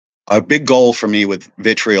a big goal for me with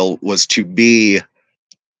Vitriol was to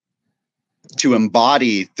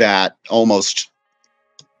embody that almost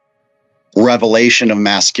revelation of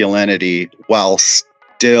masculinity while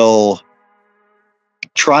still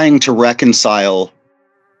trying to reconcile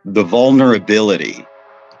the vulnerability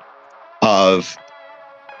of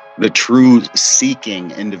the true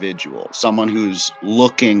seeking individual, someone who's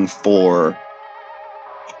looking for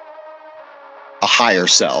a higher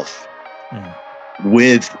self,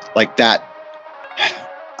 with like that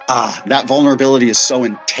vulnerability is so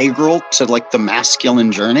integral to like the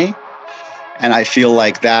masculine journey. And I feel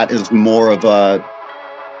like that is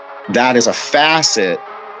a facet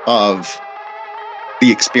of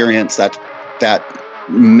the experience that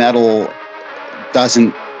metal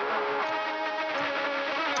doesn't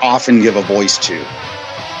often give a voice to.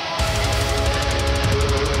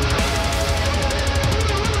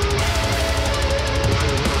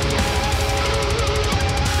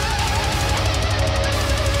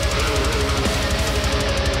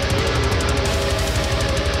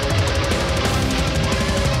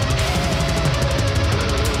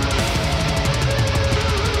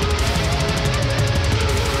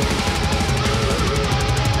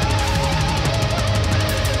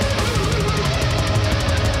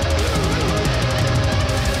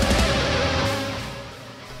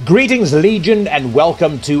 Greetings, Legion, and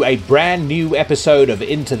welcome to a brand new episode of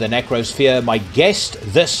Into the Necrosphere. My guest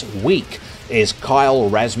this week is Kyle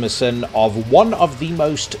Rasmussen of one of the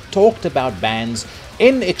most talked about bands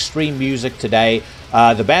in extreme music today.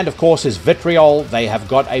 The band, of course, is Vitriol. They have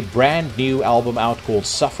got a brand new album out called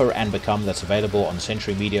Suffer and Become that's available on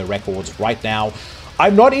Century Media Records right now.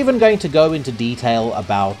 I'm not even going to go into detail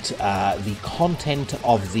about the content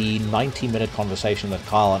of the 90-minute conversation that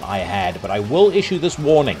Kyle and I had, but I will issue this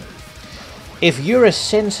warning. If you're a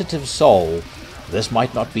sensitive soul, this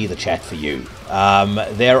might not be the chat for you.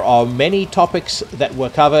 There are many topics that were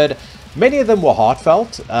covered. Many of them were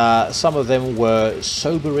heartfelt. Some of them were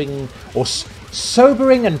sobering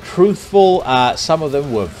and truthful. Some of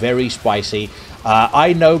them were very spicy.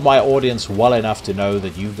 I know my audience well enough to know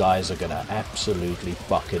that you guys are going to absolutely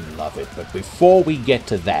fucking love it. But before we get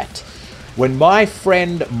to that, when my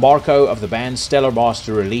friend Marco of the band Stellar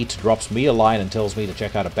Master Elite drops me a line and tells me to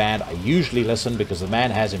check out a band, I usually listen because the man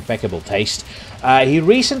has impeccable taste. He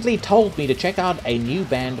recently told me to check out a new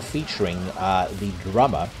band featuring the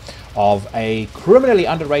drummer of a criminally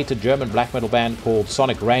underrated German black metal band called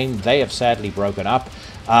Sonic Rain. They have sadly broken up.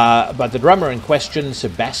 But the drummer in question,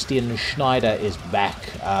 Sebastian Schneider, is back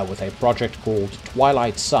with a project called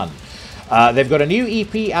Twilight Sun. They've got a new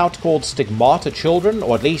EP out called Stigmata Children,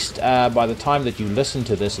 or at least by the time that you listen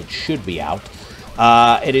to this, it should be out.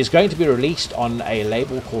 It is going to be released on a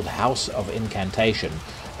label called House of Incantation,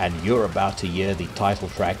 and you're about to hear the title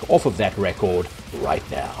track off of that record right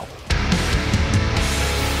now.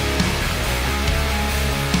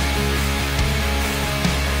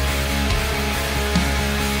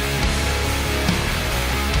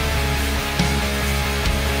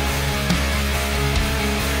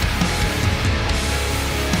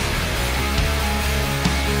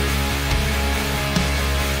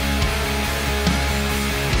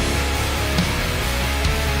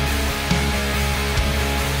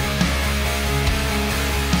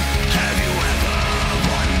 Have you ever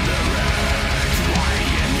wondered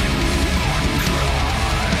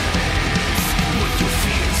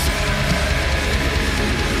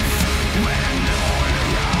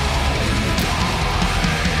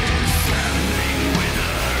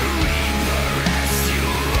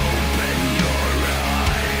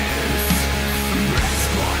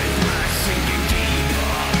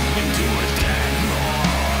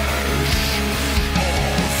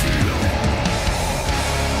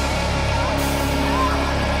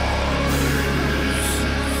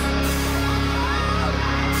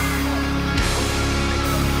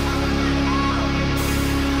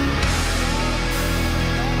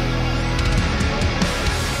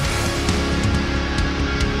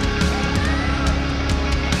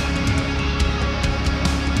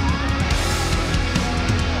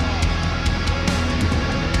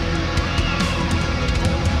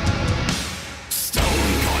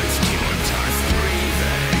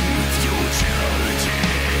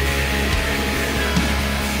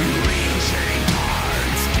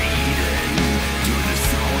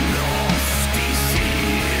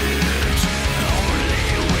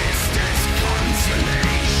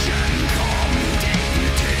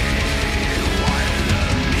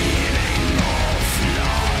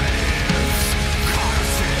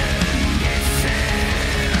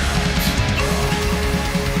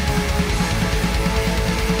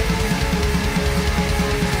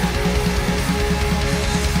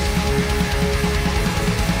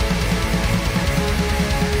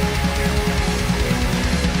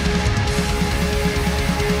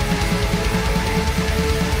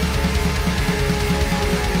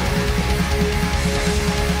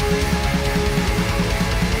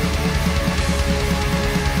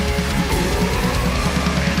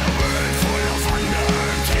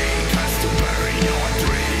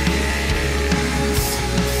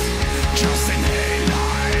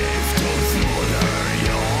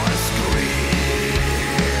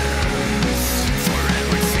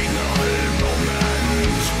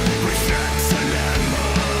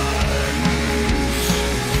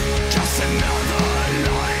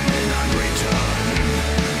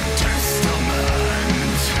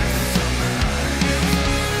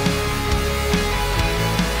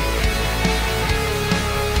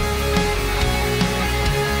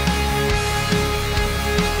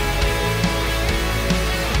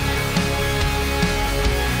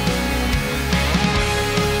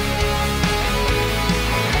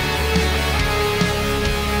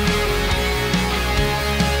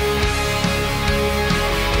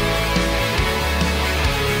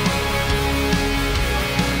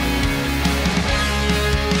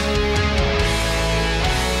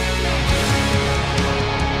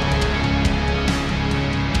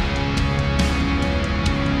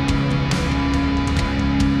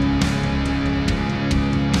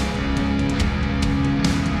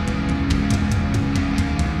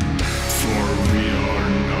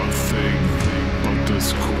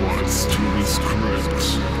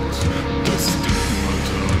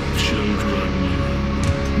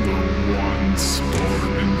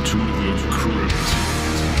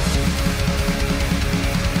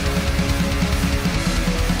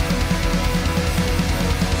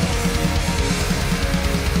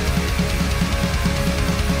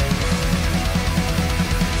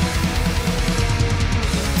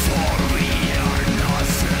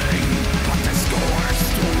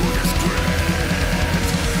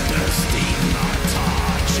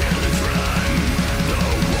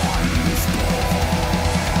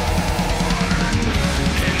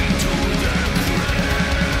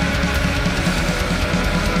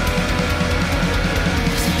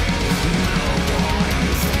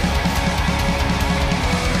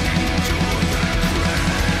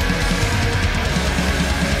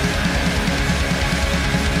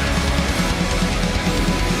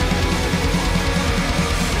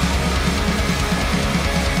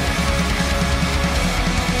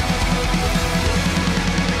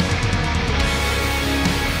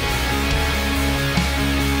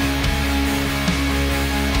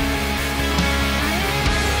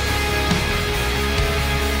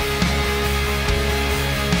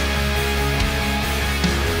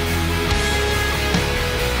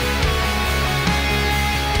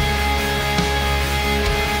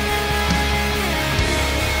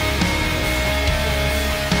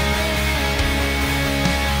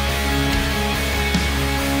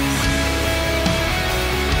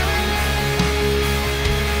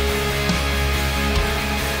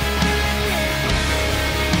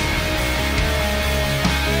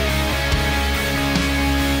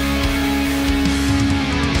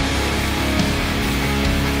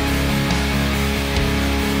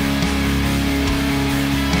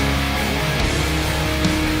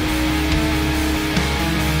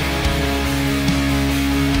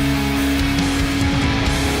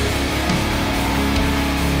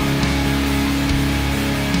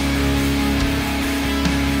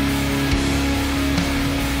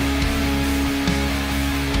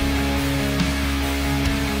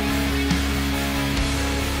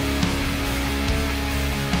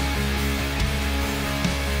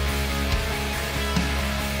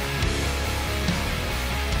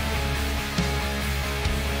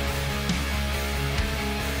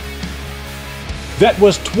That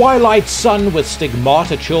was Twilight Sun with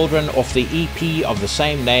Stigmata Children off the EP of the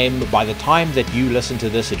same name. By the time that you listen to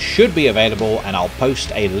this, it should be available, and I'll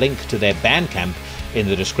post a link to their Bandcamp in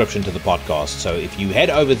the description to the podcast. So if you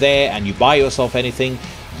head over there and you buy yourself anything,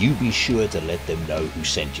 you be sure to let them know who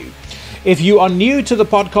sent you. If you are new to the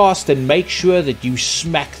podcast, then make sure that you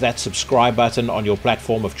smack that subscribe button on your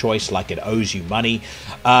platform of choice like it owes you money.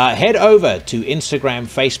 Head over to Instagram,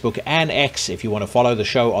 Facebook, and X if you want to follow the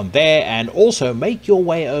show on there, and also make your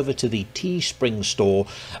way over to the Teespring store.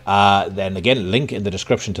 Then again, link in the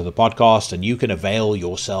description to the podcast, and you can avail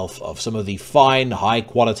yourself of some of the fine,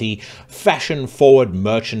 high-quality, fashion-forward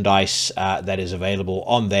merchandise that is available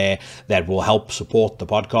on there that will help support the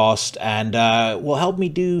podcast and will help me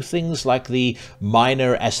do things like the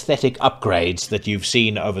minor aesthetic upgrades that you've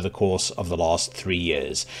seen over the course of the last 3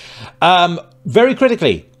 years. Very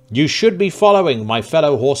critically, you should be following my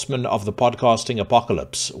fellow horsemen of the podcasting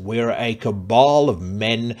apocalypse. We're a cabal of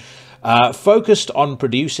men focused on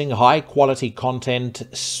producing high-quality content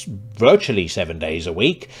virtually 7 days a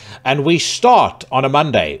week, and we start on a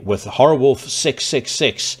Monday with Horrorwolf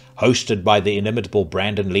 666, hosted by the inimitable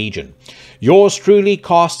Brandon Legion. Yours truly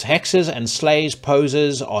casts hexes and slays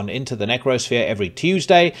poses on Into the Necrosphere every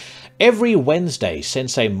Tuesday. Every Wednesday,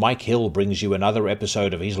 Sensei Mike Hill brings you another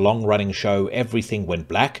episode of his long-running show, Everything Went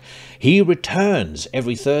Black. He returns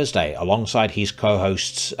every Thursday alongside his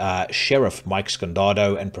co-hosts, Sheriff Mike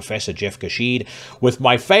Scondado and Professor Jeff Kashid, with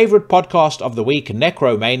my favorite podcast of the week,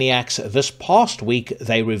 Necromaniacs. This past week,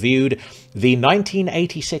 they reviewed the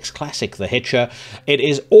 1986 classic, The Hitcher. It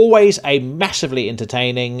is always a massively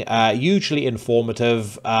entertaining, hugely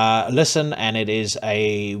informative listen, and it is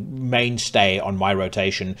a mainstay on my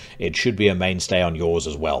rotation. It should be a mainstay on yours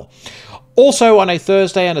as well. Also on a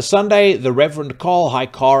Thursday and a Sunday, the Reverend Carl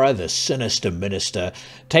Hikara, the sinister minister,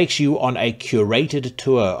 takes you on a curated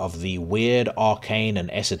tour of the weird, arcane, and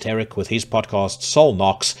esoteric with his podcast Soul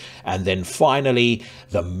Knox. And then finally,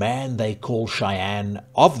 the man they call Cheyenne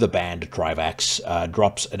of the band Trivax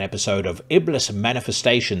drops an episode of Iblis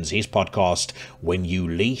Manifestations, his podcast, when you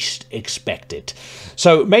least expect it.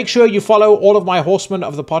 So make sure you follow all of my horsemen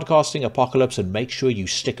of the podcasting apocalypse, and make sure you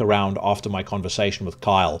stick around after my conversation with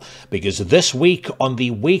Kyle, because this week on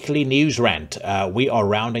the weekly news rant, we are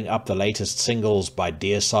rounding up the latest singles by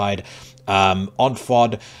Deicide,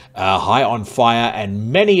 Ondfødt, High on Fire,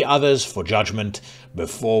 and many others for judgment.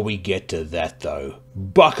 Before we get to that, though,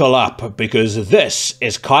 buckle up, because this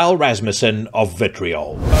is Kyle Rasmussen of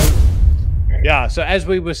Vitriol. Yeah, so as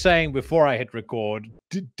we were saying before I hit record,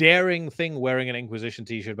 daring thing wearing an Inquisition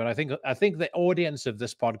t-shirt, but I think the audience of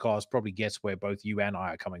this podcast probably gets where both you and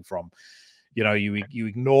I are coming from. You know, you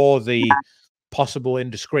ignore the possible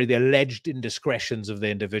the alleged indiscretions of the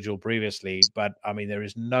individual previously, but I mean, there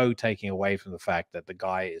is no taking away from the fact that the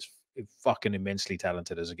guy is fucking immensely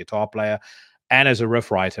talented as a guitar player and as a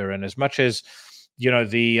riff writer. And as much as, you know,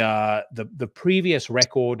 the previous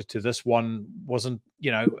record to this one wasn't,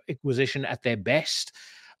 you know, Inquisition at their best,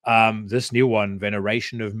 this new one,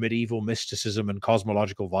 Veneration of Medieval Mysticism and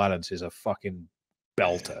Cosmological Violence, is a fucking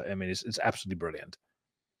belter. I mean, it's absolutely brilliant.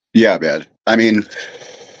 Yeah, man. I mean,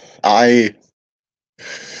 I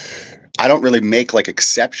don't really make like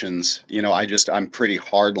exceptions. You know, I'm pretty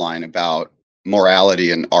hardline about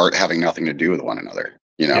morality and art having nothing to do with one another.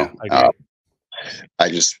 You know, yeah,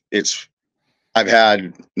 I've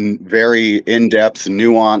had very in-depth,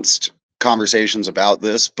 nuanced conversations about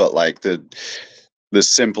this, but like the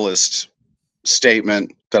simplest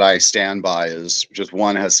statement that I stand by is just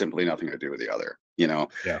one has simply nothing to do with the other. You know,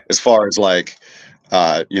 yeah. As far as like,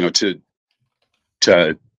 you know,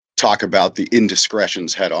 to talk about the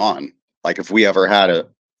indiscretions head on. Like if we ever had a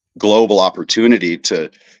global opportunity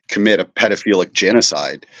to commit a pedophilic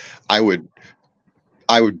genocide, I would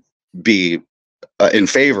be in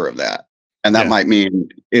favor of that. And that might mean,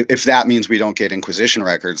 if that means we don't get Inquisition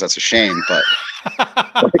records, that's a shame. But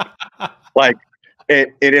like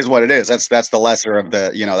it is what it is. That's the lesser of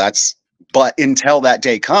the, you know, but until that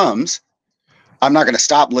day comes, I'm not going to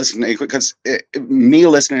stop listening, because me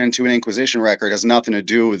listening to an Inquisition record has nothing to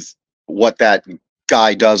do with what that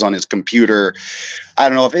guy does on his computer. I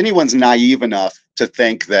don't know if anyone's naive enough to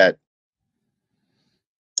think that,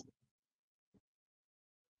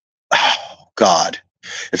 oh God,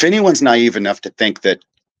 if anyone's naive enough to think that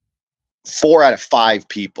 4 out of 5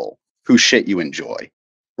 people whose shit you enjoy,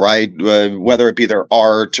 right? Whether it be their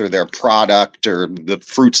art or their product or the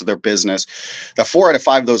fruits of their business, the 4 out of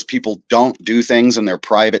 5 of those people don't do things in their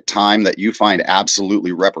private time that you find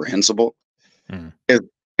absolutely reprehensible.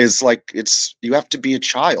 Is like, you have to be a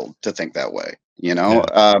child to think that way, you know?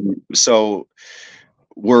 Yeah. So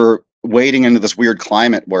we're wading into this weird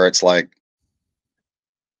climate where it's like,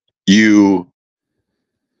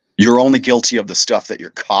 you're only guilty of the stuff that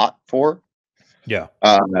you're caught for. Yeah.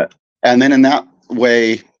 And then in that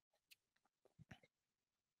way,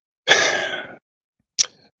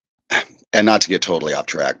 and not to get totally off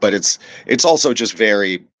track, but it's also just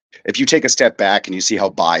very, if you take a step back and you see how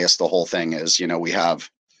biased the whole thing is, you know, we have,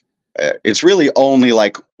 it's really only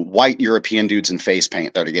like white European dudes in face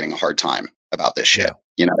paint that are getting a hard time about this shit. Yeah.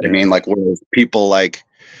 You know what I mean? Like, whereas people like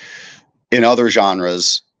in other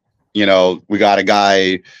genres, you know, we got a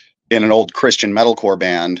guy in an old Christian metalcore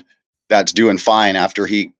band that's doing fine after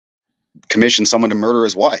he commissioned someone to murder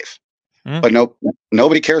his wife. But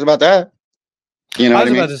nobody cares about that. You know, I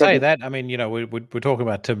was what about I mean? to say that. I mean, you know, we're talking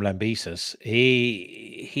about Tim Lambesis.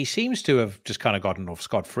 He seems to have just kind of gotten off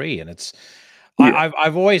scot-free, and it's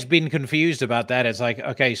I've always been confused about that. It's like,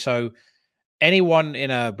 okay, so anyone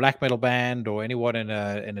in a black metal band or anyone in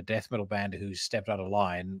a death metal band who's stepped out of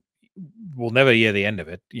line will never hear the end of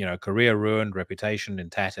it. You know, career ruined, reputation in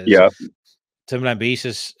tatters. Yeah. Tim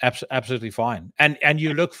Lambesis absolutely fine. And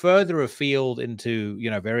you look further afield into, you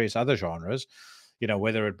know, various other genres, you know,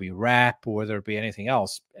 whether it be rap or whether it be anything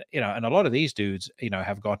else, you know, and a lot of these dudes, you know,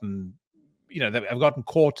 have gotten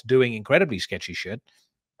caught doing incredibly sketchy shit.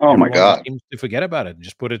 Oh my God. Seems to forget about it and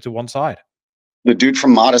just put it to one side. The dude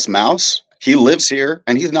from Modest Mouse, he lives here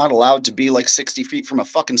and he's not allowed to be like 60 feet from a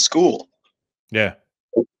fucking school. Yeah.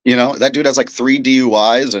 You know, that dude has like 3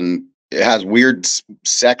 DUIs and it has weird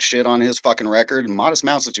sex shit on his fucking record, and Modest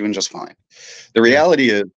Mouse is doing just fine. The reality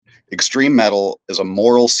is extreme metal is a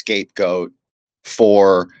moral scapegoat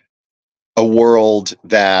for a world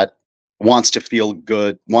that wants to feel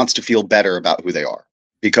good, wants to feel better about who they are,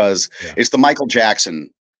 because it's the Michael Jackson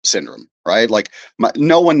syndrome, right? Like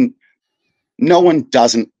no one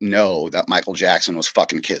doesn't know that Michael Jackson was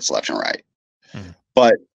fucking kids left and right.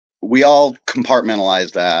 But we all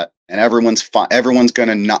compartmentalize that, and everyone's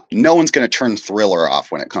gonna no one's gonna turn Thriller off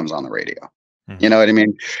when it comes on the radio. You know what I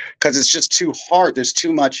mean? Because it's just too hard. There's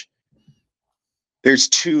too much.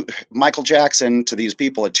 Michael Jackson to these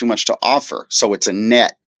people had too much to offer. So it's a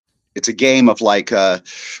net. It's a game of like, are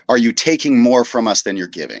you taking more from us than you're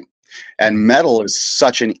giving? And metal is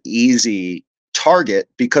such an easy target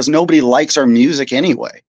because nobody likes our music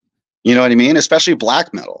anyway. You know what I mean? Especially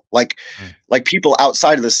black metal. Like people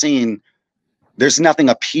outside of the scene, there's nothing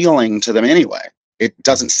appealing to them anyway. It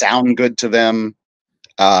doesn't sound good to them.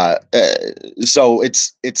 So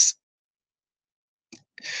it's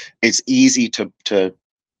easy to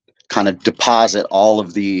kind of deposit all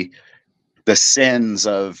of the sins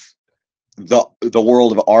of the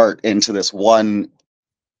world of art into this one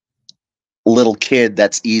little kid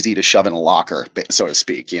that's easy to shove in a locker, so to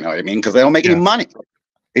speak. You know what I mean? Because they don't make any money.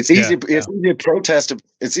 It's easy. It's easy to protest.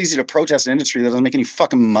 It's easy to protest an industry that doesn't make any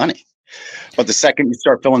fucking money. But the second you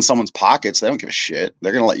start filling someone's pockets, they don't give a shit.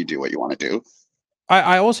 They're gonna let you do what you want to do.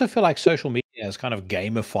 I also feel like social media has kind of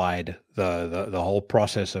gamified the whole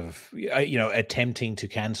process of, you know, attempting to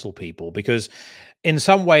cancel people, because in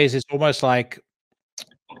some ways it's almost like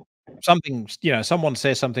something, you know, someone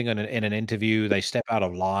says something in an interview, they step out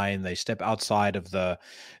of line, they step outside of the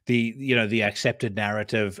you know, the accepted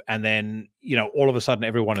narrative, and then, you know, all of a sudden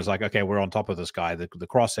everyone is like, okay, we're on top of this guy. The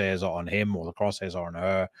crosshairs are on him, or the crosshairs are on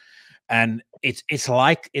her. And it's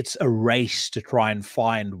like it's a race to try and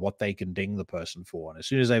find what they can ding the person for. And as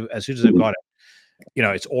soon as they've got it, you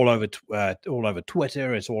know, it's all over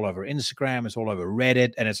Twitter, it's all over Instagram, it's all over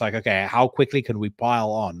Reddit, and it's like, okay, how quickly can we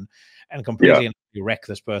pile on and completely wreck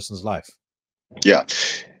this person's life?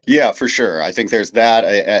 Yeah, for sure. I think there's that,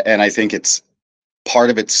 and I think it's part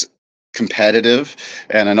of it's competitive,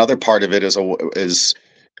 and another part of it is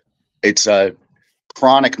it's a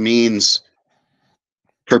chronic means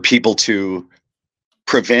for people to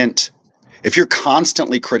prevent. If you're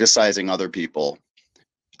constantly criticizing other people,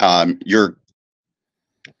 you're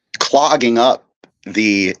clogging up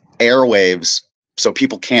the airwaves so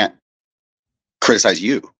people can't criticize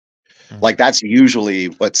you. Like that's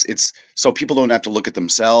usually it's so people don't have to look at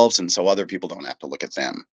themselves, and so other people don't have to look at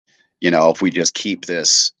them. You know, if we just keep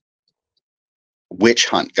this witch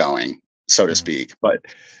hunt going, so to speak. But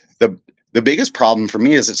the biggest problem for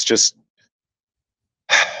me is it's just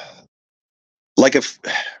like if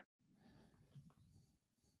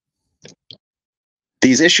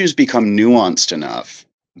these issues become nuanced enough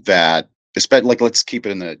that, especially, like, let's keep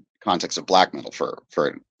it in the context of black metal for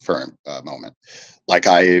a moment. Like,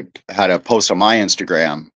 I had a post on my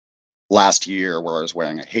Instagram last year where I was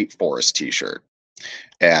wearing a Hate Forest t-shirt,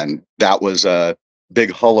 and that was a big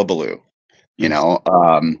hullabaloo, you know,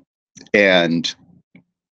 and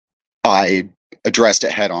I addressed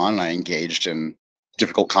it head on. I engaged in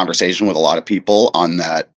difficult conversation with a lot of people on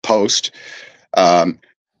that post.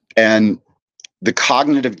 And the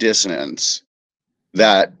cognitive dissonance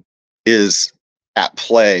that is at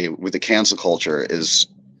play with the cancel culture is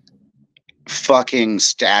fucking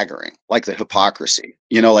staggering. Like the hypocrisy,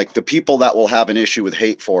 you know, like the people that will have an issue with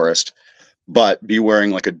Hate Forest but be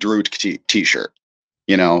wearing like a Drew t-shirt,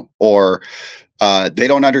 you know, or they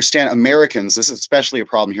don't understand Americans. This is especially a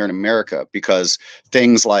problem here in America because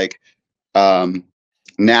things like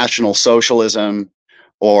National Socialism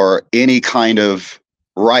or any kind of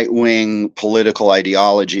right-wing political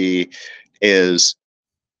ideology is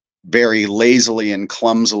very lazily and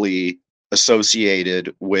clumsily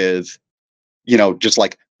associated with, you know, just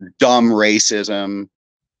like dumb racism,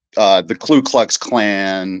 the Ku Klux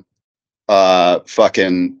Klan,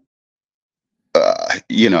 fucking,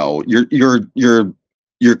 you know,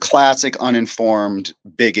 your classic uninformed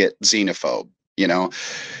bigot xenophobe, you know.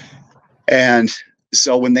 And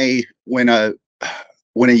so when a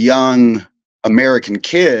young American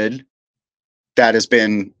kid that has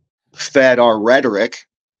been fed our rhetoric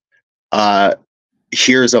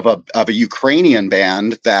hears of a Ukrainian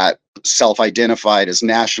band that self-identified as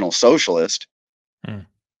National Socialist,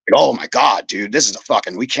 oh my God, dude, this is a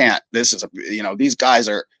fucking, we can't, this is a, you know, these guys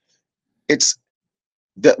are, it's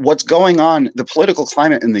that what's going on, the political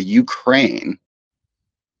climate in the Ukraine,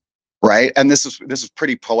 right? And this is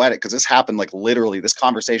pretty poetic because this happened like literally, this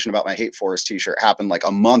conversation about my Hate Forest t-shirt happened like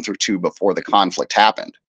a month or two before the conflict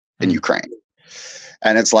happened in Ukraine.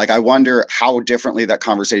 And it's like, I wonder how differently that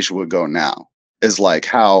conversation would go now. Is like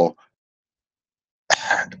how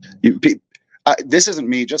this isn't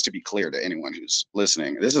me, just to be clear to anyone who's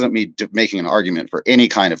listening, this isn't me making an argument for any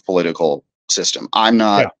kind of political system. I'm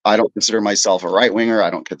not, I don't consider myself a right winger. I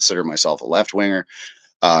don't consider myself a left winger.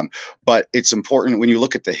 But it's important when you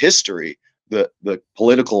look at the history, the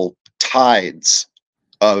political tides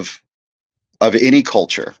of any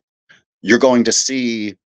culture, you're going to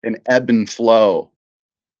see an ebb and flow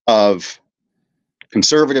of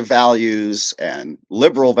conservative values and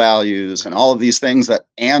liberal values and all of these things that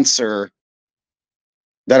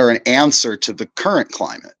are an answer to the current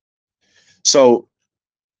climate. So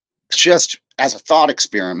just as a thought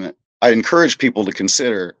experiment, I encourage people to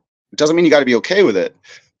consider, it doesn't mean you got to be okay with it,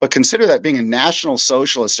 but consider that being a National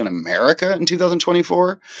Socialist in America in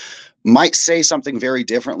 2024 might say something very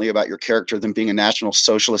differently about your character than being a National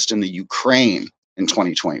Socialist in the Ukraine in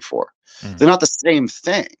 2024. They're not the same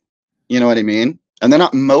thing. You know what I mean? And they're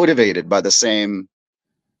not motivated by the same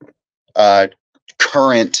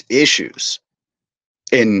current issues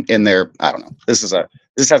in their, I don't know.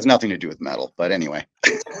 This has nothing to do with metal, but anyway.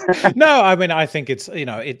 No, I mean, I think it's, you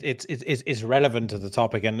know, it's relevant to the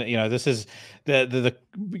topic, and you know, this is the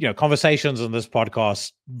you know, conversations on this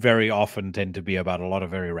podcast very often tend to be about a lot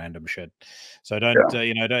of very random shit. So don't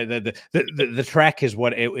you know, the track is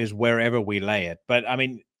what it is wherever we lay it. But I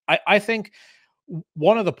mean, I think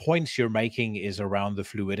one of the points you're making is around the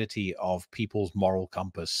fluidity of people's moral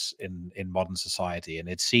compass in modern society, and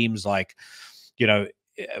it seems like, you know,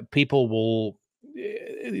 people will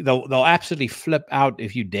they'll absolutely flip out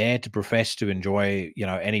if you dare to profess to enjoy, you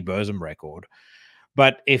know, any Burzum record.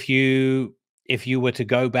 But if you were to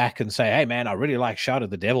go back and say, hey man, I really like Shout of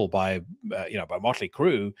the Devil by you know, by Motley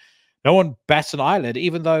Crue, no one bats an eyelid,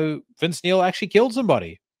 even though Vince Neil actually killed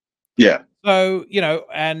somebody. Yeah. So, you know,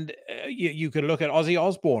 and you could look at Ozzy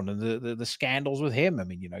Osbourne and the scandals with him. I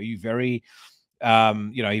mean, you know, you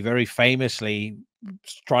know, he very famously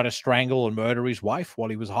tried to strangle and murder his wife while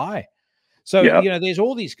he was high. So, you know, there's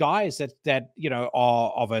all these guys that, you know,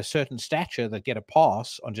 are of a certain stature that get a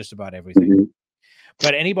pass on just about everything.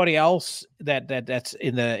 But anybody else that's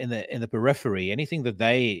in the periphery, anything that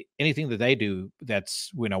they do, that's,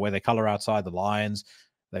 you know, where they color outside the lines,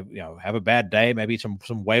 they, you know, have a bad day, maybe some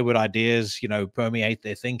wayward ideas, you know, permeate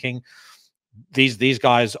their thinking. These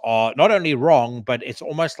guys are not only wrong, but it's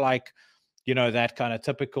almost like, you know, that kind of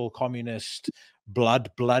typical communist blood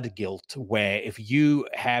guilt, where if you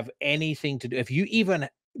have anything to do, if you even,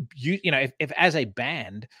 you know, if as a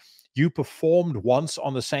band you performed once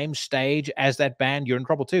on the same stage as that band, you're in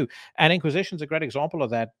trouble too. And Inquisition's a great example of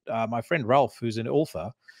that. My friend Ralph, who's in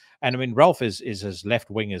Ulfa, and I mean, Ralph is as left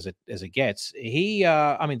wing as it gets. He,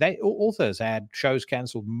 I mean, Ulfa's had shows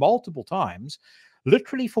cancelled multiple times,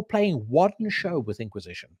 literally for playing one show with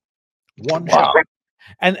Inquisition, one show.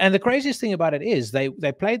 And the craziest thing about it is they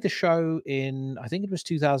played the show in, I think it was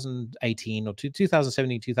 2018 or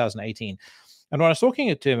 2017, 2018. And when I was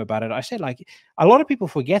talking to him about it, I said, like, a lot of people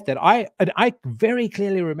forget that I very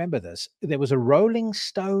clearly remember this. There was a Rolling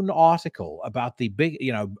Stone article about the big,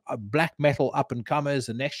 you know, black metal up and comers,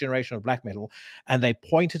 the next generation of black metal, and they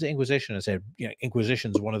pointed to Inquisition and said, you know,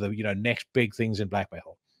 Inquisition's one of the, you know, next big things in black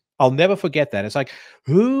metal. I'll never forget that. It's like,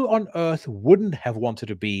 who on earth wouldn't have wanted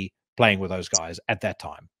to be playing with those guys at that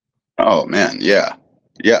time? Oh man, yeah,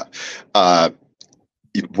 yeah. Uh,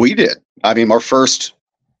 we did. I mean, our first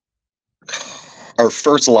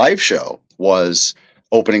live show was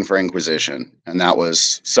opening for Inquisition, and that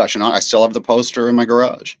was such an honor. I still have the poster in my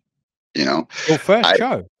garage. You know, Your first I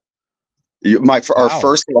show? our Wow.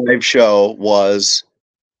 first live show was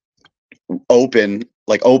open,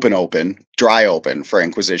 like open, dry open for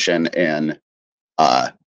Inquisition, and uh,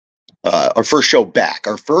 our first show back.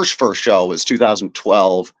 Our first show was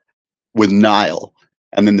 2012 with Nile,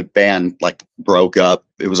 and then the band like broke up.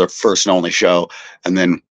 It was our first and only show, and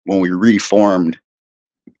then when we reformed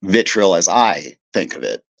Vitriol, as I think of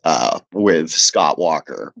it, with Scott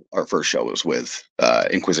Walker, our first show was with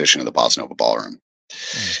Inquisition of the Bossa Nova Ballroom.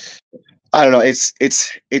 I don't know.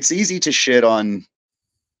 It's easy to shit on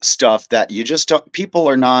stuff that you just don't. People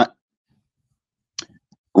are not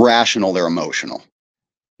rational; they're emotional.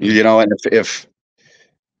 You know, and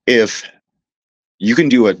if you can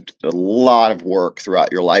do a lot of work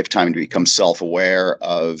throughout your lifetime to become self-aware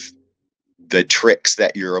of the tricks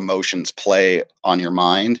that your emotions play on your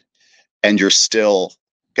mind, and you're still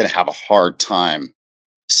going to have a hard time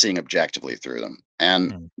seeing objectively through them.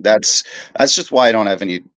 And that's just why I don't have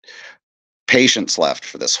any patience left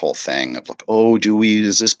for this whole thing of like, oh,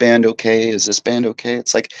 is this band okay? Is this band okay?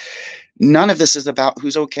 It's like, none of this is about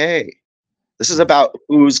who's okay. This is about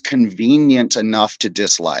who's convenient enough to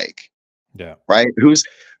dislike. Yeah. Right?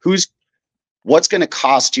 What's going to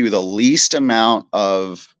cost you the least amount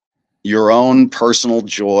of your own personal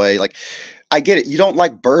joy? Like, I get it. You don't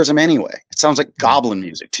like Burzum anyway. It sounds like goblin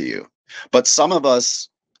music to you. But some of us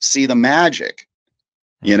see the magic,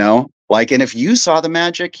 you know? Like, and if you saw the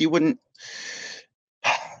magic, you wouldn't.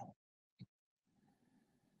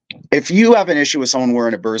 If you have an issue with someone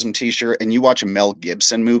wearing a Burzum t-shirt and you watch a Mel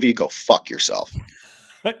Gibson movie, go fuck yourself.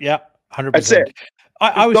 Yeah, 100%. That's it.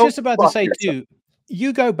 I was Go just about to say fuck too,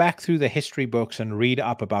 you go back through the history books and read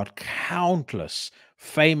up about countless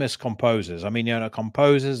famous composers. I mean, you know,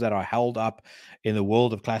 composers that are held up in the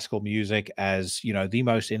world of classical music as, you know, the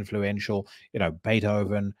most influential, you know,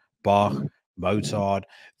 Beethoven, Bach, Mozart.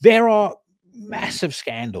 There are massive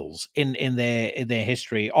scandals in their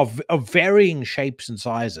history of varying shapes and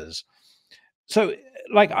sizes. So,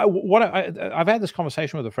 like, I've had this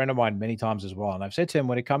conversation with a friend of mine many times as well, and I've said to him,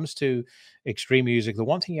 when it comes to extreme music, the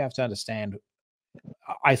one thing you have to understand,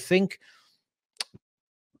 I think,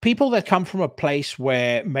 people that come from a place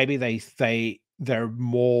where maybe they're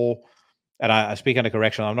more, and I speak under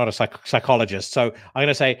correction, I'm not a psychologist, so I'm going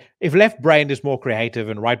to say, if left brain is more creative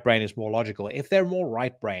and right brain is more logical, if they're more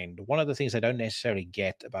right brained, one of the things they don't necessarily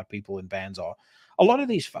get about people in bands are a lot of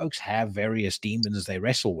these folks have various demons they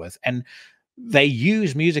wrestle with, and they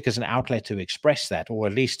use music as an outlet to express that, or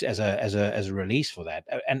at least as a release for that.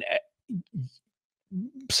 And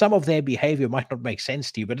some of their behavior might not make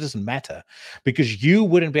sense to you, but it doesn't matter, because you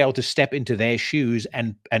wouldn't be able to step into their shoes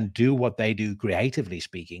and do what they do, creatively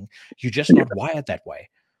speaking. You're just not wired that way.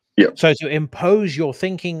 Yeah. So to impose your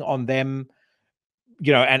thinking on them,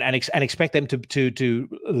 you know, and expect them to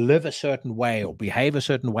live a certain way or behave a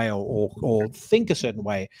certain way or think a certain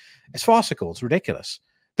way, it's farcical. It's ridiculous.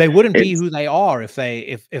 They wouldn't be who they are if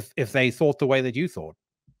they thought the way that you thought.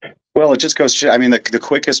 Well, it just goes to, I mean, the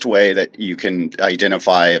quickest way that you can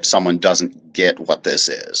identify if someone doesn't get what this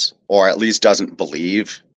is, or at least doesn't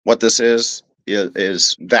believe what this is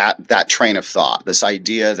that train of thought, this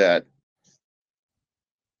idea that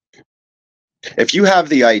if you have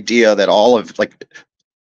the idea that all of, like,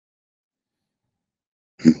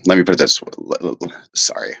 let me put it this way.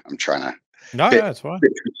 Sorry, I'm trying to. No, it's fine.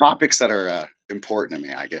 Topics that are important to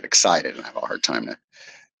me, I get excited and have a hard time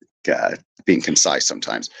to being concise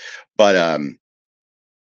sometimes. But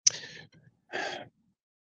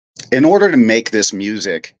in order to make this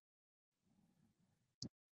music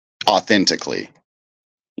authentically,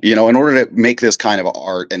 you know, in order to make this kind of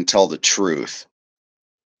art and tell the truth,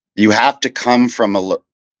 you have to come from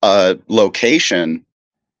a location,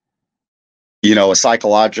 you know, a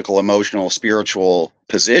psychological, emotional, spiritual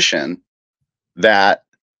position that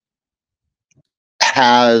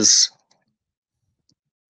has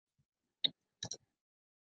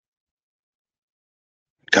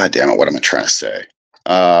God damn it, what am I trying to say?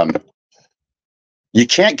 You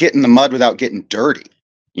can't get in the mud without getting dirty.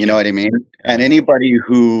 You know what I mean? And anybody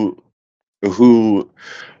who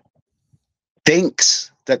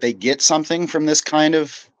thinks that they get something from this kind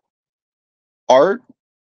of art,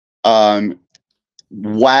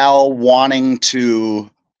 while wanting to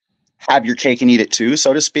have your cake and eat it too,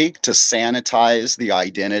 so to speak, to sanitize the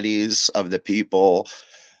identities of the people,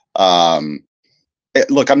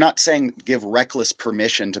 look, I'm not saying give reckless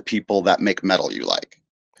permission to people that make metal you like.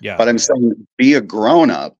 Yeah. But I'm saying be a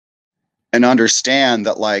grown-up and understand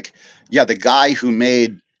that, like, yeah, the guy who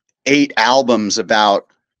made 8 albums about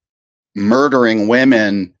murdering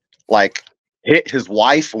women, like, hit his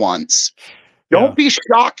wife once. Don't be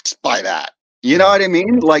shocked by that. You know what I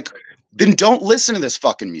mean? Like, then don't listen to this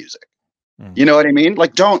fucking music. You know what I mean?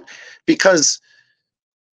 Like, don't, because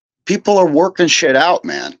people are working shit out,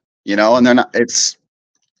 man. You know, and they're not,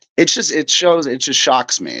 it just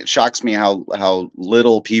shocks me. It shocks me how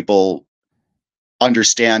little people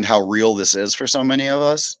understand how real this is for so many of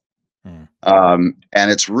us. And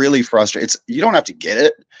it's really frustrating. You don't have to get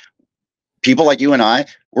it. People like you and I,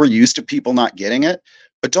 we're used to people not getting it,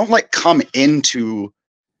 but don't like come into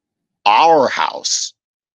our house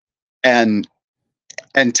and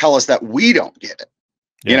tell us that we don't get it.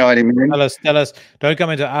 You know what I mean? Tell us, don't come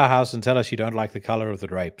into our house and tell us you don't like the color of the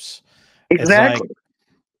drapes. Exactly. It's like,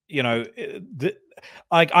 you know,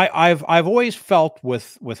 I've always felt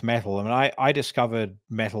with metal. I mean, I discovered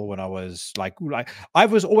metal when I was like I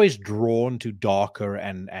was always drawn to darker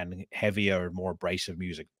and heavier and more abrasive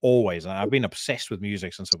music, always. And I've been obsessed with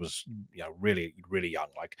music since I was, you know, really young,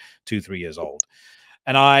 like 2-3 years old.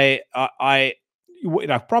 And I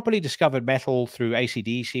properly discovered metal through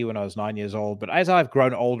AC/DC when I was 9 years old. But as I've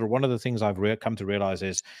grown older, one of the things I've come to realize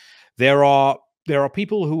is there are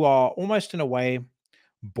people who are almost in a way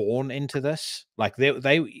born into this. Like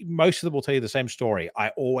they most of them will tell you the same story. I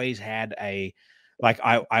always had I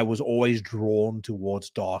was always drawn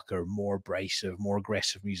towards darker, more abrasive, more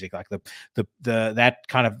aggressive music, like the that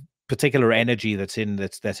kind of particular energy that's in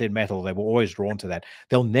metal. They were always drawn to that.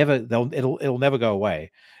 It'll never go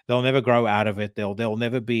away. They'll never grow out of it. They'll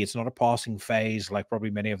never be. It's not a passing phase, like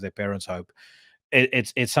probably many of their parents hope.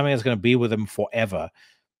 It's something that's going to be with them forever.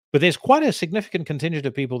 But there's quite a significant contingent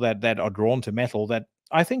of people that are drawn to metal, that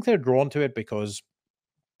I think they're drawn to it because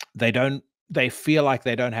they feel like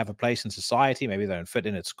they don't have a place in society. Maybe they don't fit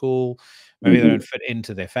in at school. Maybe they don't fit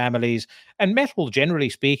into their families. And metal, generally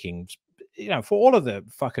speaking, you know, for all of the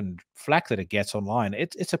fucking flack that it gets online,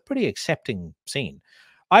 it's a pretty accepting scene.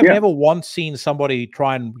 I've never once seen somebody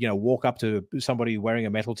try and, you know, walk up to somebody wearing a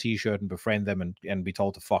metal t-shirt and befriend them and be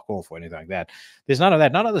told to fuck off or anything like that. There's none of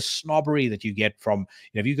that. None of the snobbery that you get from, you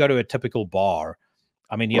know, if you go to a typical bar.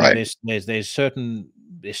 I mean, you know, there's certain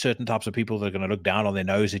types of people that are going to look down on their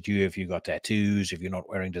nose at you if you've got tattoos, if you're not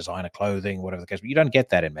wearing designer clothing, whatever the case. But you don't get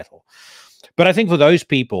that in metal. But I think for those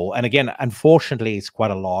people, and again, unfortunately, it's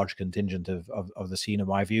quite a large contingent of the scene, in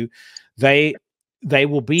my view, they'll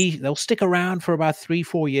stick around for about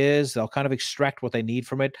 3-4 years. They'll kind of extract what they need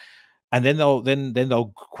from it, and then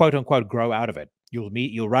they'll quote unquote grow out of it.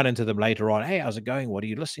 You'll run into them later on. Hey, how's it going? What are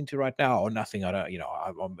you listening to right now? Or nothing. I don't, you know,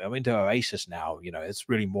 I'm into Oasis now. You know, it's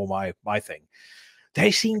really more my thing.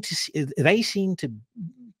 They seem to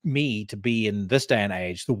me to be, in this day and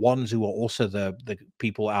age, the ones who are also the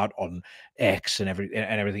people out on X and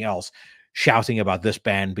everything else, shouting about this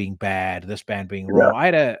band being bad, this band being wrong. I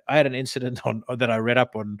had an incident that I read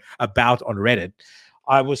about on Reddit.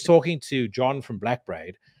 I was talking to John from Black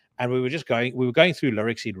Braid, and we were going through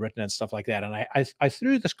lyrics he'd written and stuff like that. And I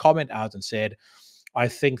threw this comment out and said, I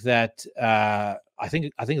think that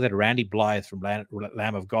Randy Blythe from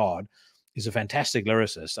Lamb of God is a fantastic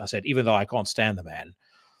lyricist. I said, even though I can't stand the man.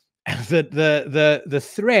 And the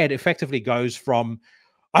thread effectively goes from,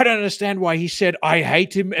 I don't understand why he said I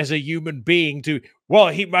hate him as a human being, to, well,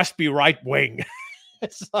 he must be right wing.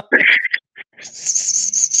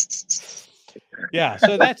 Yeah,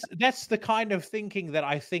 so that's the kind of thinking that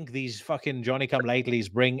I think these fucking Johnny come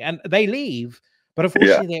latelys bring, and they leave, but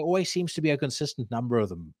unfortunately there always seems to be a consistent number of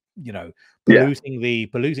them, you know,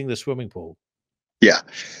 polluting the swimming pool. Yeah.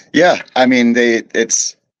 I mean,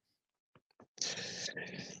 it's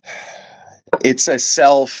a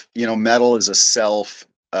self, you know, metal is a self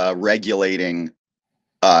regulating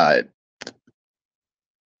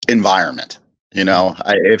environment. You know,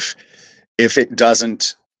 if it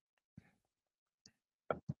doesn't,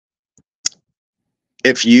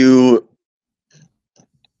 if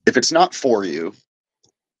it's not for you,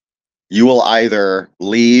 you will either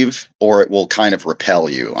leave or it will kind of repel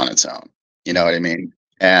you on its own. You know what I mean?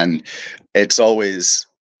 And you're always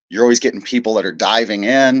getting people that are diving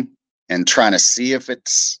in and trying to see if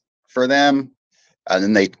it's for them. And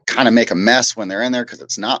then they kind of make a mess when they're in there because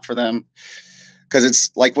it's not for them. Because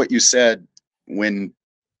it's like what you said, when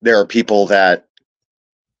there are people that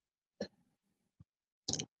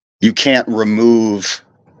you can't remove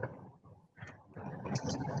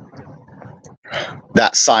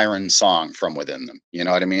that siren song from within them. You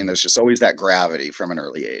know what I mean? There's just always that gravity from an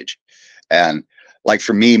early age. And like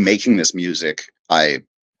for me making this music, and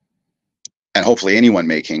hopefully anyone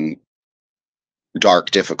making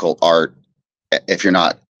dark, difficult art, if you're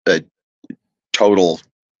not a total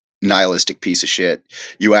nihilistic piece of shit,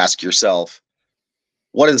 you ask yourself,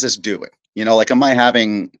 what is this doing? You know, like, am I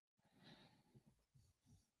having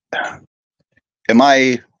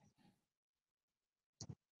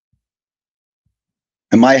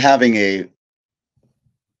a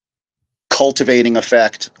cultivating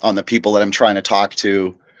effect on the people that I'm trying to talk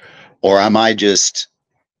to, or am I just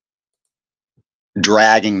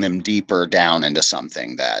dragging them deeper down into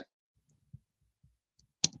something that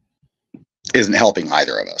isn't helping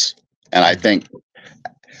either of us? And I think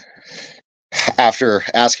after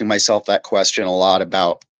asking myself that question a lot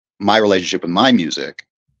about my relationship with my music,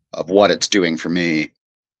 of what it's doing for me,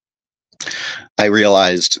 I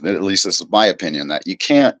realized that, at least this is my opinion, that you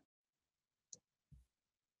can't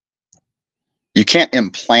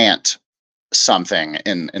implant something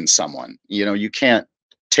in someone. You know, you can't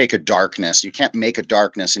take a darkness, you can't make a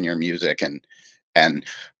darkness in your music and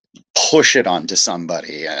push it onto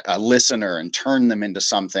somebody, a listener, and turn them into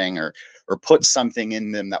something, or put something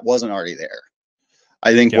in them that wasn't already there.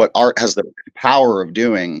 I think what art has the power of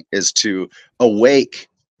doing is to awake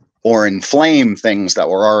or inflame things that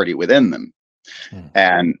were already within them.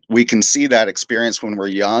 And we can see that experience when we're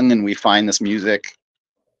young and we find this music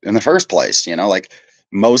in the first place. You know, like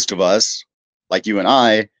most of us, like you and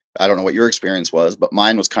I don't know what your experience was, but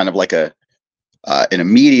mine was kind of like an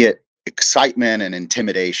immediate excitement and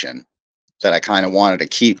intimidation that I kind of wanted to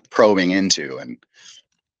keep probing into. And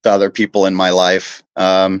the other people in my life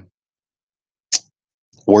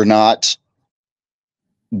were not,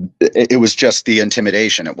 it was just the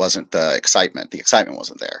intimidation. It wasn't the excitement. The excitement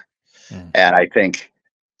wasn't there. And I think,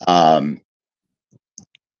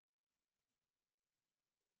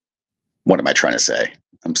 what am I trying to say?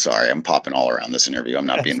 I'm sorry, I'm popping all around this interview. I'm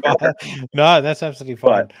not being better. No, that's absolutely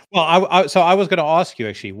fine. Well, so I was going to ask you,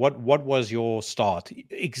 actually, what was your start?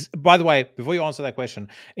 By the way, before you answer that question,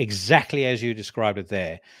 exactly as you described it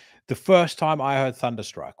there, the first time I heard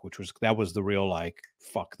Thunderstruck, that was the real, like,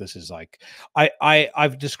 fuck, this is like,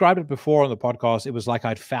 I've described it before on the podcast. It was like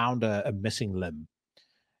I'd found a missing limb.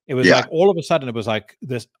 It was like all of a sudden it was like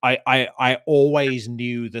this. I always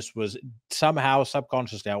knew this was somehow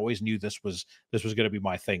subconsciously. I always knew this was going to be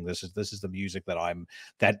my thing. This is the music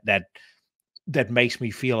that makes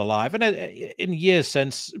me feel alive. And in years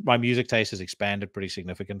since, my music taste has expanded pretty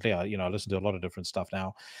significantly. I listen to a lot of different stuff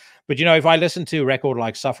now. But if I listen to a record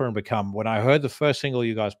like Suffer and Become, when I heard the first single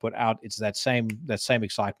you guys put out, it's that same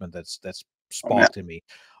excitement that's sparked in me.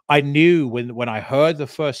 I knew when I heard the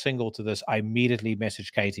first single to this, I immediately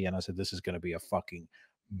messaged Katie and I said, this is going to be a fucking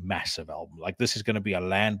massive album. Like, this is going to be a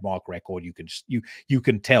landmark record. You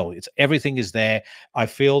can tell everything is there. I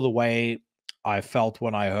feel the way I felt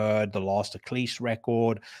when I heard the last Ecclesiastes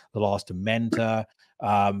record, the last Dementor,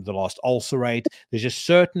 the last Ulcerate. There's just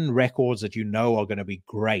certain records that are going to be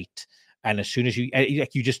great. And as soon as you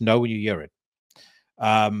just know when you hear it.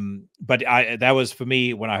 But that was, for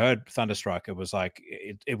me, when I heard Thunderstruck, it was like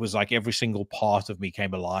every single part of me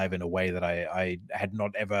came alive in a way that I had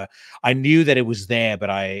not ever. I knew that it was there, but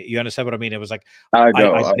you understand what I mean? It was like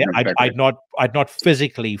I'd not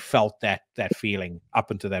physically felt that feeling up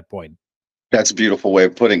until that point. That's a beautiful way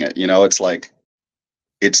of putting it. It's like,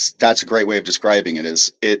 that's a great way of describing it.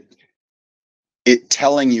 Is it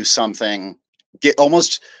telling you something,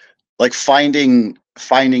 almost like finding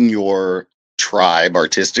your tribe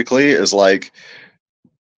artistically is like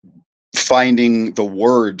finding the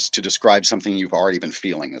words to describe something you've already been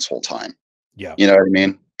feeling this whole time. Yeah. You know what I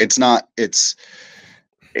mean? It's the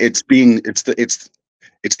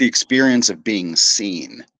experience of being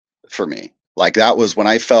seen for me. Like, that was when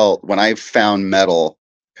I found metal.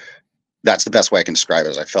 That's the best way I can describe it,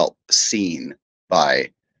 is I felt seen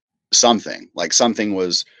by something. Like, something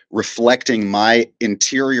was reflecting my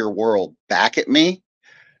interior world back at me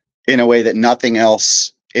in a way that nothing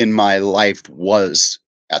else in my life was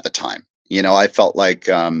at the time. I felt like,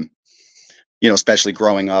 especially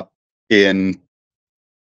growing up in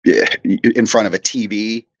front of a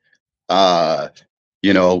TV,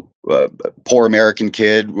 poor American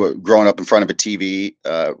kid growing up in front of a TV,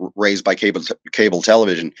 raised by cable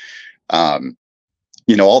television. All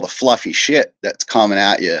the fluffy shit that's coming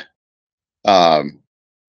at you.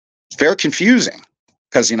 It's very confusing.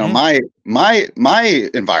 Because my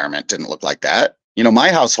environment didn't look like that.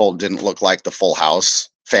 My household didn't look like the Full House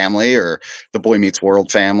family or the Boy Meets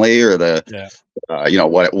World family or the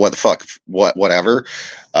what the fuck, whatever.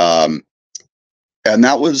 And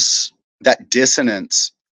that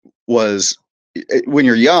dissonance was, when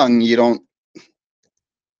you're young,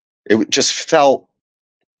 it just felt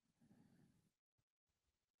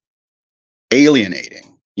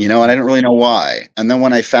alienating, you know, and I didn't really know why. And then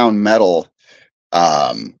when I found metal,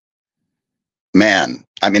 man,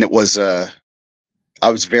 I mean, I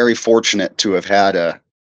was very fortunate to have had a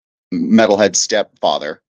metalhead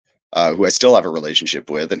stepfather, who I still have a relationship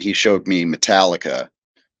with, and he showed me Metallica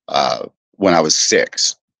when I was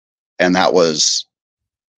 6, and that was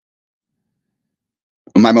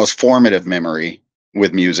my most formative memory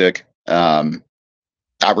with music.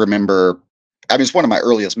 I remember, I mean, it's one of my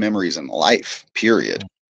earliest memories in life, period.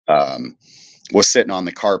 Was sitting on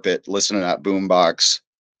the carpet, listening to that boombox,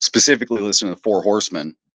 specifically listening to Four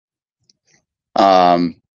Horsemen.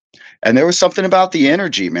 And there was something about the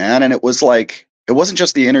energy, man. And it was like, it wasn't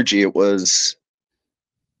just the energy. It was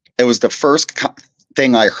the first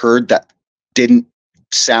thing I heard that didn't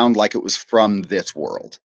sound like it was from this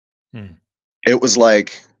world. It was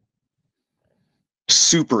like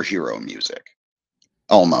superhero music.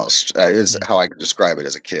 Almost is how I could describe it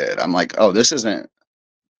as a kid. I'm like, oh, this is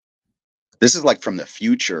like from the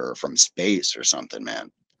future or from space or something,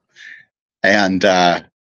 man. And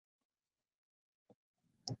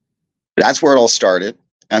that's where it all started.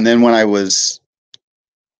 And then when I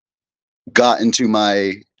got into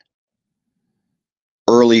my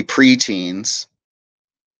early preteens,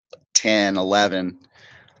 10, 11,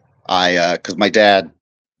 because my dad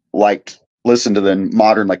listened to the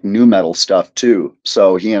modern, like, new metal stuff too.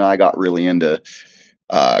 So he and I got really into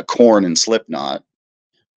Korn and Slipknot.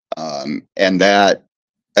 And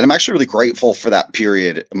I'm actually really grateful for that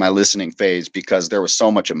period in my listening phase, because there was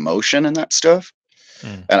so much emotion in that stuff.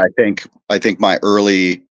 And I think my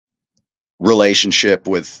early relationship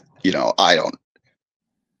with, you know,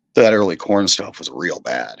 that early Korn stuff was real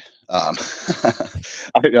bad. I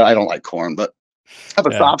don't like Korn, but I have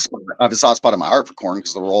a soft spot. I have a soft spot in my heart for Korn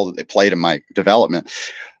because of the role that they played in my development.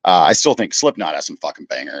 I still think Slipknot has some fucking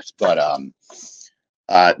bangers, but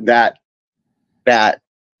that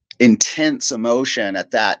intense emotion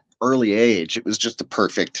at that early age, it was just the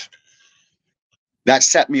perfect. That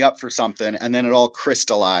set me up for something, and then it all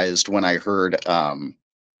crystallized when I heard.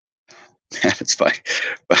 It's funny,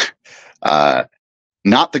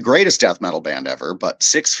 not the greatest death metal band ever, but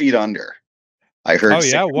 6 Feet Under. I heard. Oh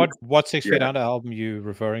yeah, what 6 Feet Under album you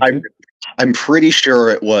referring to? I'm pretty sure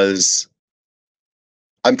it was.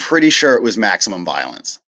 I'm pretty sure it was Maximum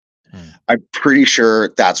Violence. I'm pretty sure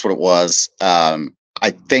that's what it was.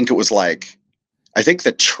 I think it was like. I think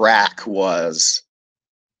the track was.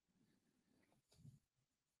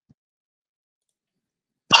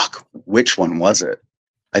 Fuck, which one was it?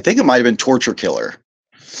 I think it might have been Torture Killer.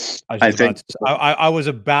 I was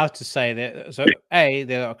about to say that. So,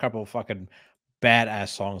 there are a couple of fucking badass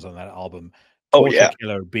songs on that album. Torture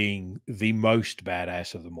Killer being the most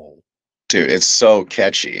badass of them all. Dude, it's so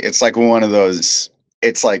catchy. It's like one of those.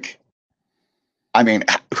 It's like, I mean,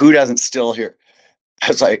 who doesn't still hear?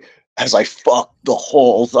 As I fuck the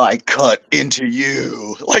holes I cut into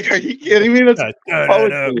you. Like, are you kidding me? That's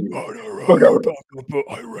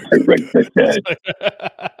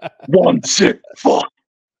one sick fuck.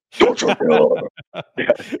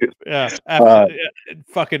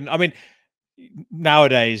 Fucking. I mean,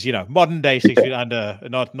 nowadays, you know, modern day 6 Feet Under,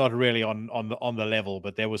 not really on the level,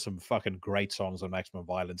 but there was some fucking great songs on Maximum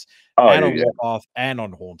Violence, and on Warpath, and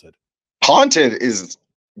on Haunted. Haunted is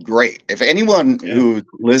great. If anyone who's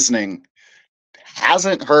listening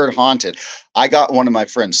hasn't heard Haunted, I got one of my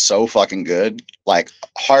friends so fucking good, like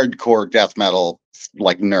hardcore death metal,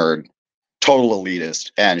 like nerd, total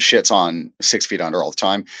elitist, and shits on 6 Feet Under all the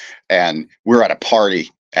time. And we were at a party,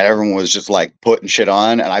 and everyone was just like putting shit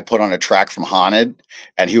on, and I put on a track from Haunted,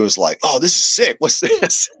 and he was like, "Oh, this is sick. What's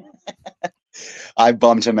this?" I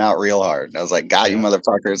bummed him out real hard. I was like, "Got you,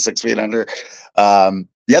 motherfucker!" 6 Feet Under.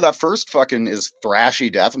 Yeah, that first fucking is thrashy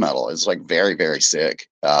death metal. It's like very, very sick.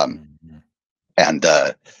 And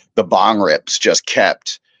the bong rips just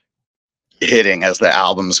kept hitting as the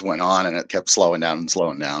albums went on, and it kept slowing down and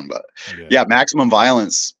slowing down. But yeah, Maximum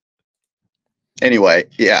Violence. Anyway,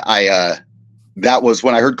 that was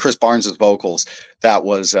when I heard Chris Barnes's vocals. That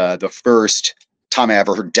was the first time I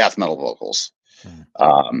ever heard death metal vocals.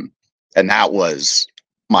 And that was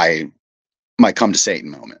my come to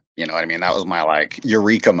Satan moment. You know what I mean? That was my like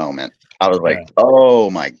eureka moment. I was like,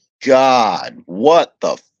 oh my God, what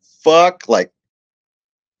the fuck? Like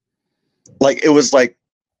it was like,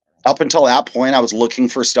 up until that point, I was looking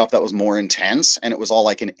for stuff that was more intense, and it was all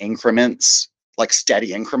like in increments, like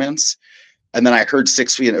steady increments. And then I heard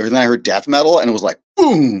 6 Feet, and then I heard death metal, and it was like,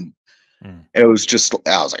 boom. It was just,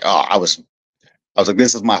 I was like, oh, I was like,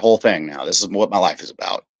 this is my whole thing now. This is what my life is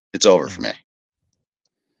about. It's over for me.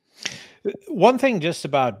 One thing just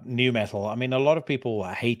about new metal, I mean, a lot of people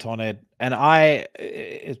hate on it, and I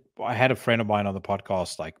had a friend of mine on the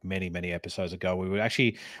podcast like many episodes ago.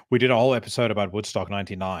 We did a whole episode about Woodstock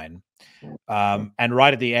 '99, and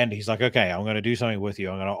right at the end, he's like, "Okay, I'm going to do something with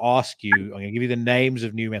you. I'm going to ask you. I'm going to give you the names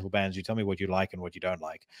of new metal bands. You tell me what you like and what you don't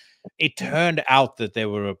like." It turned out that there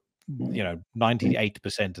were,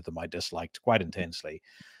 98% of them I disliked quite intensely.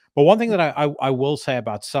 But one thing that I will say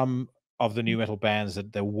about some of the new metal bands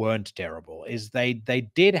that they weren't terrible is they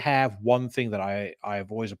did have one thing that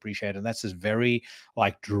I've always appreciated, and that's this very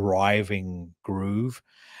like driving groove.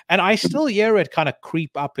 And I still hear it kind of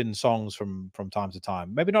creep up in songs from time to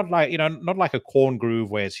time. Maybe not like, not like a corn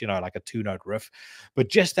groove where it's, like a two-note riff, but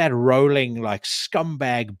just that rolling like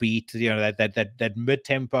scumbag beat, that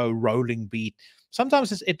mid-tempo rolling beat.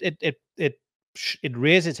 Sometimes it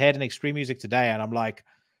rears its head in extreme music today, and I'm like,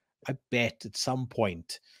 I bet at some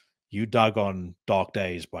point you dug on Dark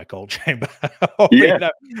Days by Cold Chamber, or, Yeah.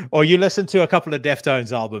 or you listen to a couple of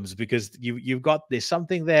Deftones albums, because you've got, there's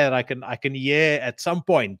something there that I can hear at some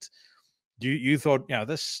point. You thought,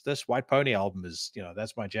 this White Pony album is,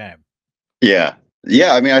 that's my jam. Yeah.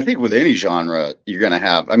 Yeah. I mean, I think with any genre, you're going to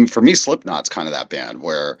have, I mean, for me, Slipknot's kind of that band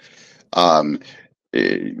where um,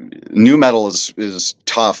 new metal is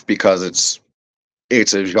tough because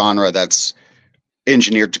it's a genre that's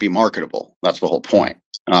engineered to be marketable. That's the whole point.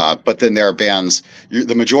 But then there are bands,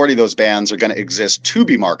 the majority of those bands are going to exist to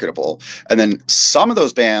be marketable. And then some of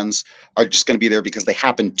those bands are just going to be there because they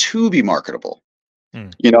happen to be marketable.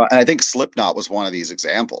 And I think Slipknot was one of these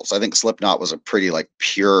examples. I think Slipknot was a pretty like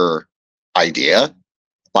pure idea.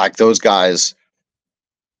 Like those guys,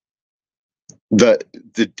 the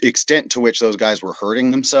extent to which those guys were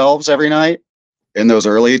hurting themselves every night in those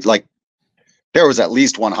early, like there was at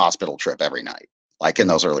least one hospital trip every night. Like in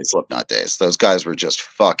those early Slipknot days, those guys were just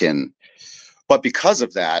fucking, but because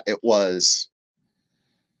of that, it was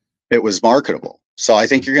marketable. So I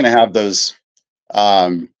think you're going to have those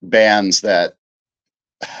bands that,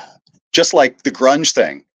 just like the grunge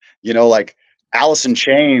thing, like Alice in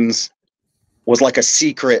Chains was like a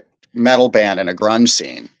secret metal band in a grunge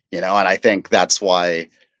scene, and I think that's why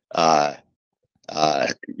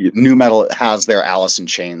new metal has their Alice in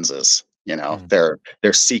Chainses, their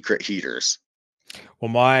secret heaters.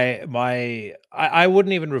 Well, I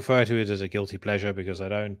wouldn't even refer to it as a guilty pleasure, because I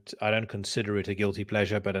don't consider it a guilty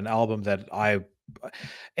pleasure, but an album that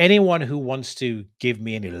anyone who wants to give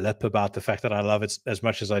me any lip about the fact that I love it as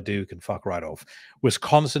much as I do can fuck right off.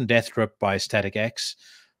 Wisconsin Death Trip by Static X.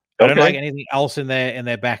 I don't like anything else in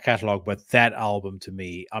their back catalog, but that album to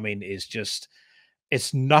me, I mean, is just,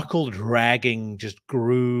 it's knuckle dragging, just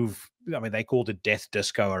groove. I mean, they called it death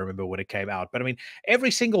disco, I remember when it came out. But I mean, every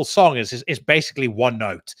single song is basically one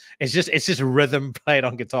note. It's just rhythm played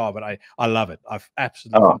on guitar. But I love it. I've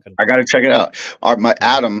absolutely. I got to check it out. My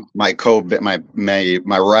Adam, my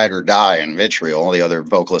ride or die in Vitriol, the other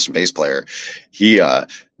vocalist and bass player, he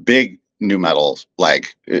big new metal.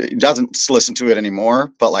 Like doesn't listen to it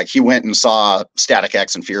anymore, but like he went and saw Static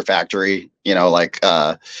X and Fear Factory.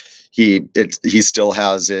 He still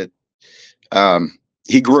has it.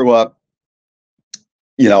 He grew up,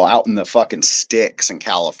 out in the fucking sticks in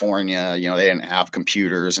California. They didn't have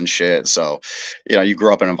computers and shit. So, you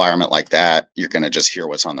grew up in an environment like that, you're going to just hear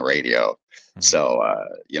what's on the radio. So,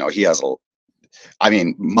 he has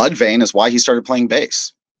Mudvayne is why he started playing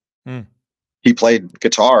bass. He played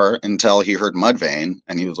guitar until he heard Mudvayne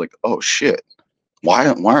and he was like, oh shit, why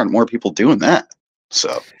aren't more people doing that?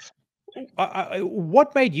 So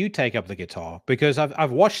what made you take up the guitar? Because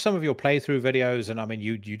I've watched some of your playthrough videos, and I mean,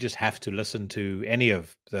 you just have to listen to any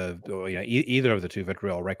of either of the two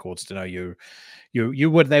Vitriol records to know you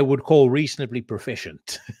what they would call reasonably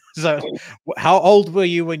proficient. So, how old were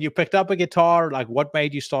you when you picked up a guitar? Like, what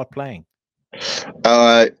made you start playing?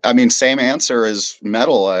 Same answer as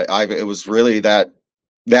metal. It was really that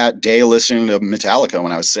day listening to Metallica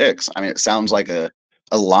when I was 6. I mean, it sounds like a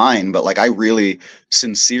line, but like I really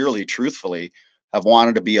sincerely, truthfully have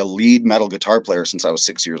wanted to be a lead metal guitar player since I was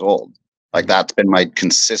 6 years old. Like that's been my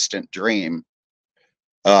consistent dream.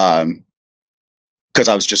 Because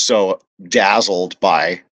I was just so dazzled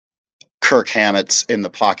by Kirk Hammett's In the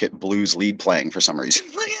Pocket blues lead playing for some reason.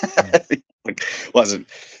 Like wasn't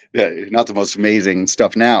not the most amazing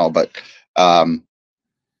stuff now, but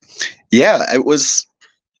it was,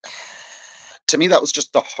 to me, that was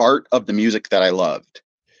just the heart of the music that I loved,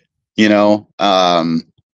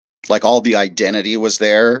 like all the identity was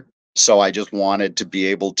there. So I just wanted to be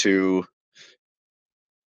able to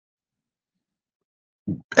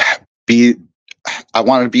I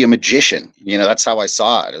wanted to be a magician. That's how I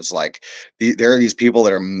saw it. It was like, there are these people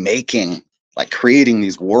that are making like creating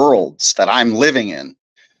these worlds that I'm living in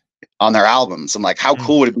on their albums. I'm like, how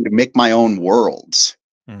cool would it be to make my own worlds?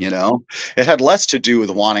 You know, it had less to do with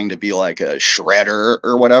wanting to be like a shredder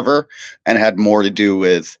or whatever, and had more to do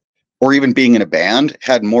with, or even being in a band,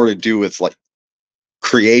 had more to do with like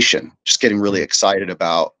creation, just getting really excited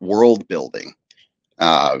about world building.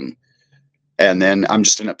 And then I'm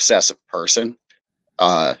just an obsessive person.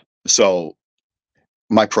 So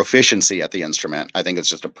my proficiency at the instrument, I think it's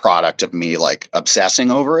just a product of me like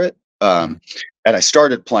obsessing over it. And I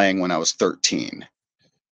started playing when I was 13.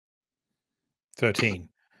 13.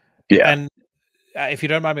 Yeah. And if you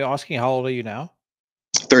don't mind me asking, how old are you now?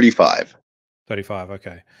 35. 35.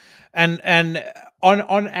 Okay. And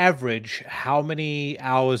on average, how many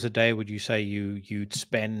hours a day would you say you'd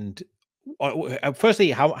spend?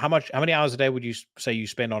 Firstly, how many hours a day would you say you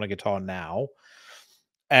spend on a guitar now?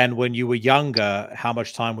 And when you were younger, how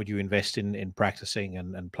much time would you invest in practicing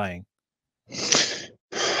and playing?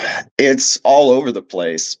 It's all over the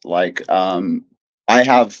place. Like, I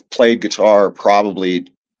have played guitar probably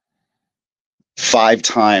 5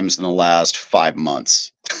 times in the last 5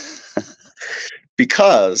 months.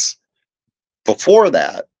 Because before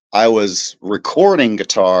that, I was recording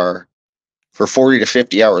guitar for 40 to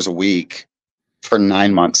 50 hours a week for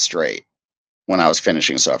 9 months straight when I was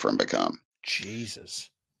finishing Suffer and Become. Jesus.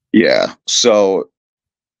 Yeah. So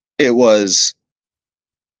it's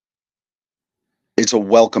a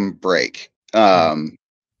welcome break. I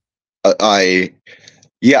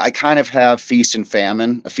kind of have a feast and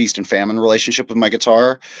famine relationship with my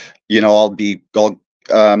guitar. You know,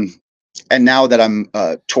 and now that I'm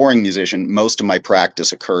a touring musician, most of my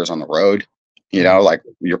practice occurs on the road. You know, like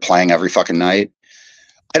you're playing every fucking night.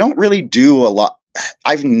 I don't really do a lot.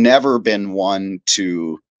 I've never been one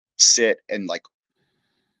to sit and like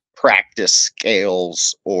practice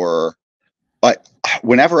scales but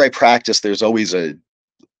whenever I practice, there's always a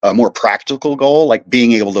more practical goal, like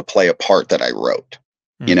being able to play a part that I wrote,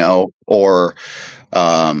 you know, or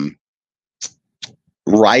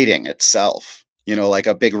writing itself. You know, like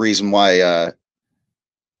a big reason why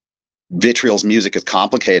Vitriol's music is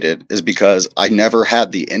complicated is because I never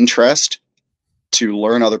had the interest to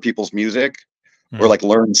learn other people's music or like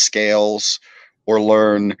learn scales or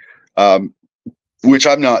learn, which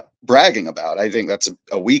I'm not bragging about. I think that's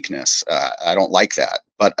a weakness. I don't like that.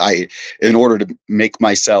 But in order to make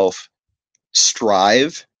myself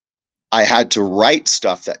strive, I had to write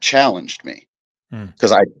stuff that challenged me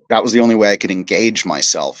because that was the only way I could engage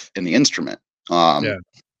myself in the instrument.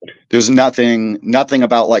 There's nothing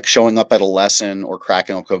about like showing up at a lesson or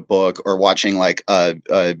cracking up a book or watching like a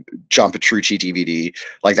John Petrucci DVD.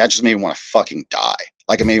 Like that just made me want to fucking die.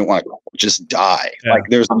 Like it made me want to just die. Like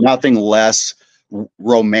there's nothing less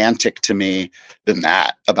romantic to me than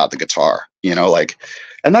that about the guitar, you know, like,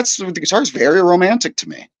 and the guitar is very romantic to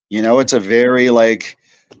me. You know, it's a very like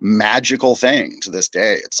magical thing to this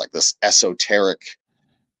day. It's like this esoteric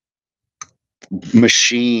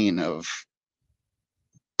machine of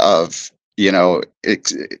you know,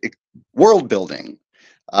 world building.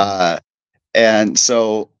 And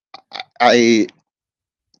so I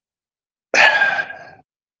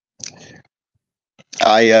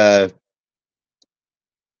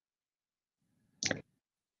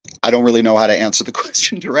don't really know how to answer the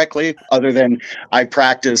question directly, other than I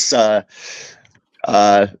practice. I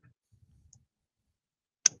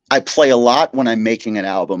play a lot when I'm making an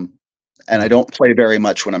album, and I don't play very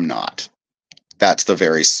much when I'm not. That's the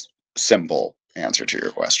very simple answer to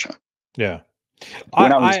your question. Yeah.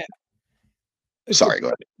 Sorry, go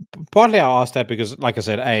ahead. Partly I asked that because, like I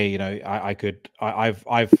said, you know,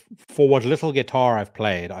 I've for what little guitar I've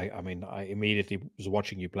played, I mean, I immediately was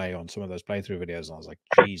watching you play on some of those playthrough videos, and I was like,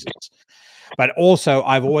 Jesus. But also,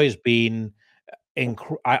 I've always been,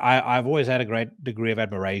 I've always had a great degree of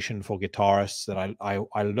admiration for guitarists that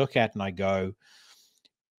I look at and I go,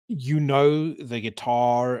 you know, the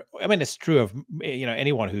guitar. I mean, it's true of, you know,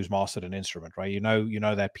 anyone who's mastered an instrument, right? You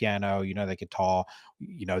know that piano, you know that guitar,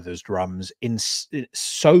 you know those drums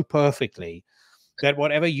so perfectly that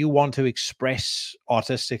whatever you want to express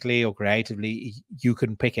artistically or creatively, you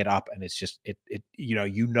can pick it up, and it's just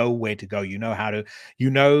you know where to go, you know how to, you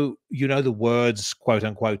know the words, quote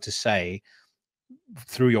unquote, to say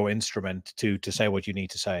through your instrument to say what you need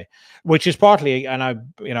to say, which is partly, and I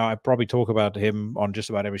probably talk about him on just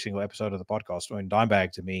about every single episode of the podcast. I mean,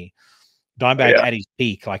 Dimebag, to me, at his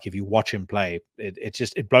peak, like if you watch him play,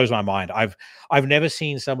 it blows my mind. I've never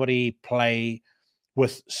seen somebody play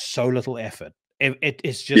with so little effort.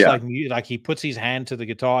 It's just like he puts his hand to the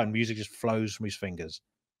guitar and music just flows from his fingers.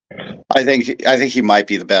 I think he might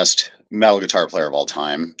be the best metal guitar player of all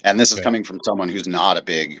time. And this is Yeah. coming from someone who's not a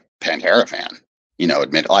big Pantera fan.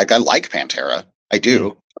 Admit, like, I like Pantera, I Mm.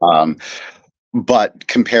 do. But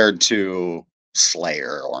compared to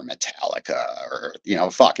Slayer or Metallica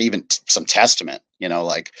or fuck, even some Testament,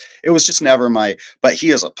 like, it was just never my. But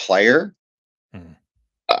he as a player, Mm.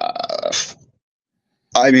 uh,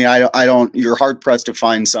 I mean, I don't. You're hard pressed to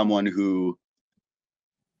find someone who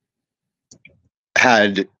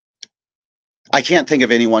had. I can't think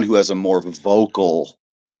of anyone who has a more vocal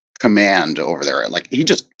command over there. Like, he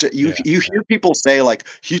just you Yeah. you hear people say, like,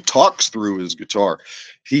 he talks through his guitar.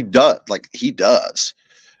 He does, like, he does.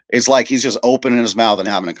 It's like he's just opening his mouth and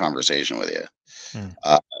having a conversation with you. Mm.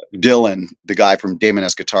 Uh, Dylan, the guy from Damon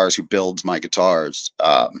S Guitars who builds my guitars,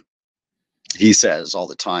 he says all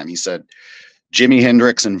the time. He said Jimi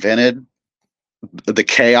Hendrix invented the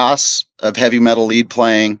chaos of heavy metal lead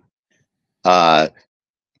playing. Uh,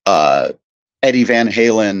 uh, Eddie Van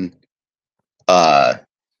Halen uh,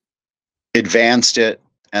 advanced it,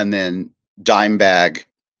 and then Dimebag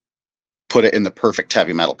put it in the perfect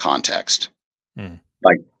heavy metal context. Mm.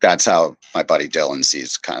 Like, that's how my buddy Dylan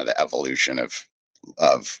sees kind of the evolution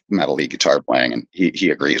of metal lead guitar playing, and he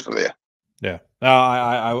agrees with you. Yeah, no,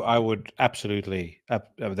 I would absolutely.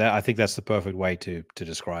 I think that's the perfect way to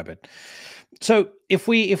describe it. So if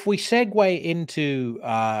we segue into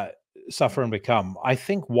Suffer and Become, I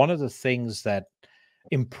think one of the things that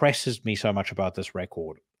impresses me so much about this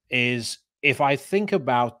record is, if I think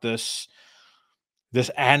about this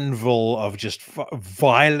anvil of just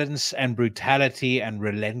violence and brutality and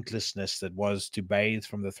relentlessness that was To Bathe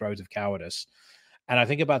from the Throat of Cowardice, and I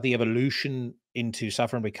think about the evolution into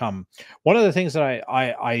Suffer and Become, one of the things that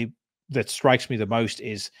I that strikes me the most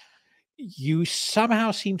is you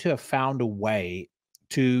somehow seem to have found a way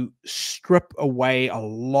to strip away a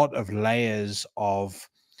lot of layers of.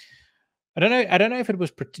 I don't know if it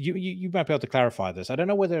was you might be able to clarify this. I don't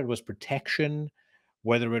know whether it was protection,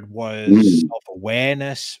 whether it was Mm.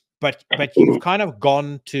 self-awareness, but you've kind of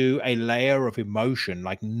gone to a layer of emotion,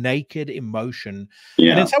 like naked emotion, and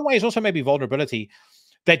in Yeah. some ways also maybe vulnerability,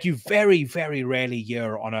 that you very, very rarely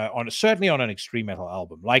hear on certainly on an extreme metal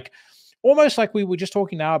album. Like, almost like we were just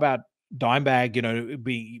talking now about Dimebag,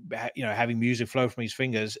 having music flow from his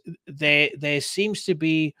fingers. There seems to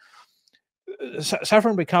be Suffer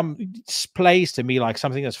and Become plays to me like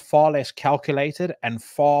something that's far less calculated and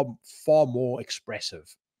far more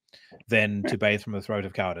expressive than To Bathe from the Throat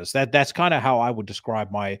of Cowardice. That's kind of how I would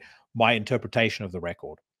describe my interpretation of the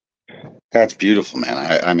record. That's beautiful,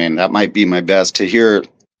 man. I mean, that might be my best to hear.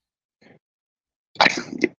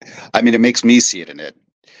 I mean, it makes me see it in it.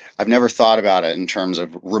 I've never thought about it in terms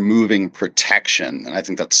of removing protection, and I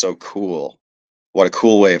think that's so cool. What a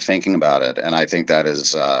cool way of thinking about it, and I think that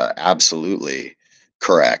is absolutely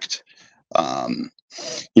correct. Um,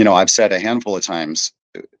 I've said a handful of times,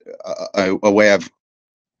 a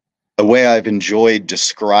way I've enjoyed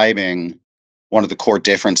describing one of the core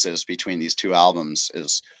differences between these two albums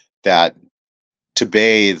is that To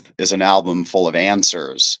Bathe is an album full of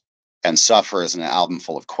answers, and Suffer is an album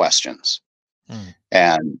full of questions.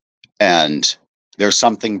 Mm. And there's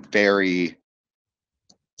something very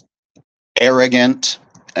arrogant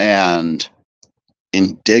and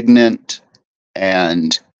indignant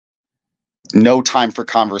and no time for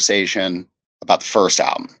conversation about the first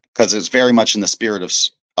album, because it's very much in the spirit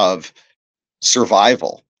of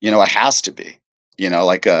survival. It has to be.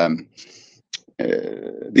 Like,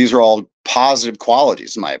 these are all positive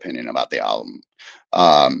qualities, in my opinion, about the album.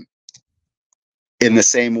 Um, in the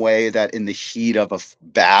same way that in the heat of a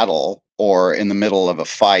battle or in the middle of a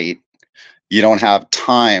fight, you don't have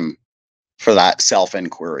time for that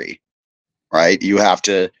self-inquiry, right? You have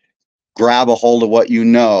to grab a hold of what you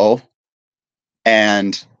know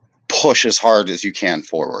and push as hard as you can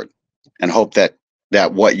forward and hope that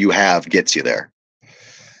what you have gets you there.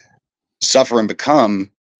 Suffer and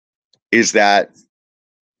Become is the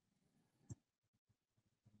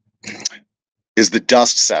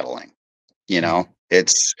dust settling. Mm.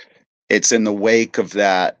 It's in the wake of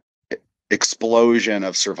that explosion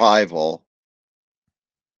of survival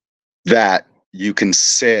that you can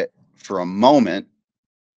sit for a moment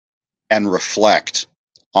and reflect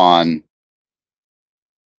on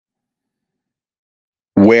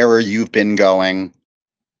where you've been going,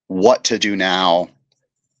 what to do now,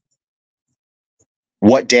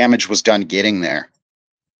 what damage was done getting there.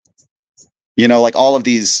 Like, all of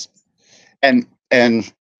these, and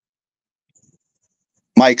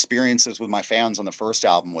my experiences with my fans on the first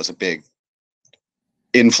album was a big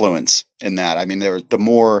influence in that. I mean, the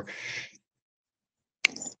more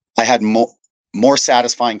I had more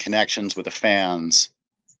satisfying connections with the fans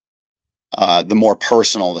the more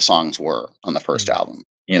personal the songs were on the first album.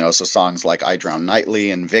 You know, so songs like I Drown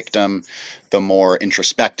Nightly and Victim, the more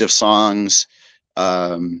introspective songs.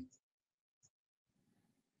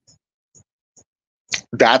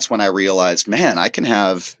 That's when I realized, man, I can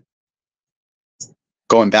have,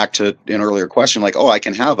 going back to an earlier question, like, oh, I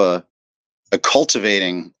can have a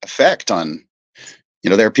cultivating effect on, you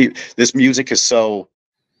know, there are people, this music is so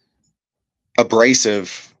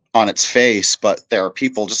abrasive on its face, but there are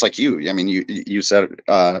people just like you. I mean, you said,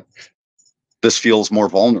 this feels more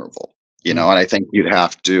vulnerable, you know, and I think you'd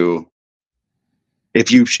have to,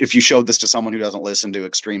 if you showed this to someone who doesn't listen to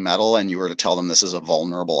extreme metal and you were to tell them this is a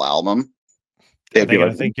vulnerable album, they'd be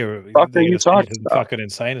like, think you're "Fuck are you talking about?" fucking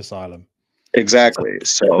insane asylum. Exactly.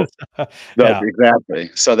 So, Yeah.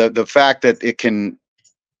 exactly. So the fact that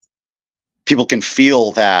people can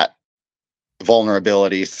feel that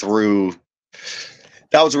vulnerability through,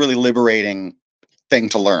 that was a really liberating thing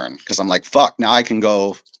to learn, because I'm like, fuck, now I can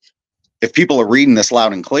go, if people are reading this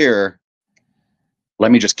loud and clear,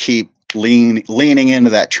 let me just keep leaning into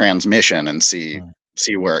that transmission and see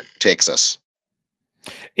where it takes us.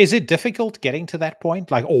 Is it difficult getting to that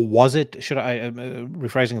point? Like, or was it, should I,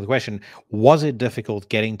 rephrasing the question, was it difficult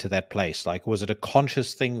getting to that place? Like, was it a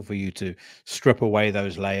conscious thing for you to strip away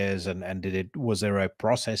those layers, and was there a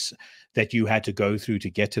process that you had to go through to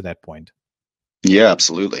get to that point? Yeah,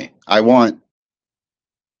 absolutely.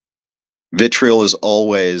 Vitriol is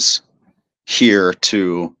always here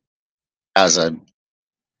as a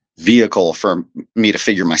vehicle for me to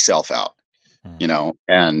figure myself out, you know,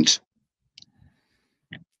 and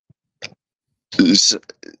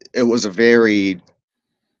it was a very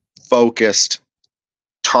focused,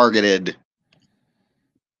 targeted,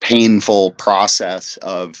 painful process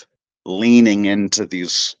of leaning into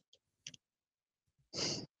these,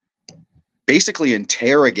 basically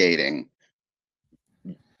interrogating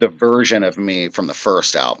the version of me from the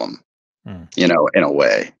first album, you know, in a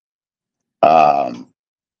way.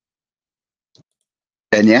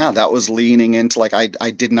 And yeah, that was leaning into, like,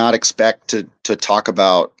 I did not expect to talk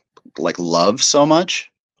about like love so much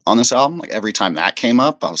on this album. Like every time that came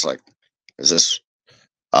up, I was like, is this,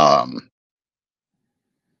 that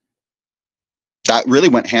really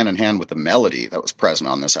went hand in hand with the melody that was present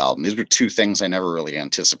on this album. These were two things I never really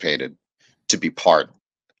anticipated to be part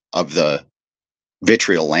of the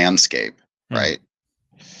Vitriol landscape, right?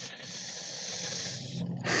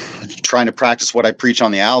 Trying to practice what I preach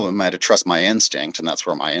on the album, I had to trust my instinct, and that's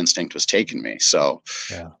where my instinct was taking me. So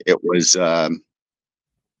it was,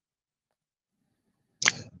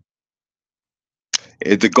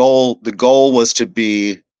 the goal was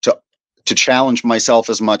to challenge myself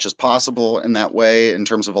as much as possible in that way, in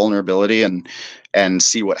terms of vulnerability, and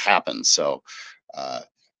see what happens. So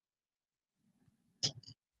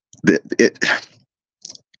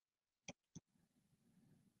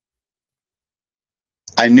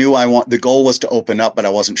I knew the goal was to open up, but I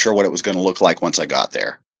wasn't sure what it was going to look like once I got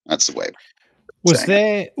there. That's the way.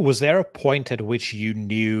 Was there a point at which you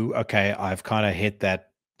knew, okay, I've kind of hit that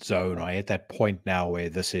zone, I hit that point now where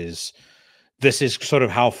this is sort of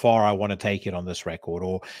how far I want to take it on this record,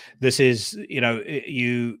 or this is, you know,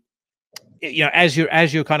 as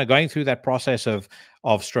you're kind of going through that process of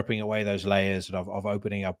stripping away those layers and of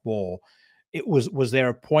opening up more, was there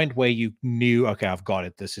a point where you knew, okay, I've got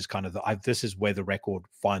it, this is kind of this is where the record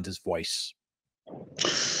finds its voice?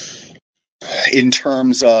 In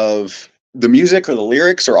terms of the music or the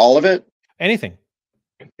lyrics or all of it? Anything.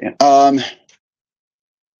 Yeah.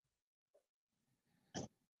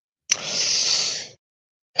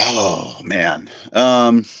 Oh man.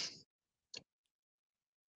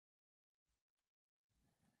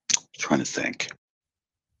 Trying to think.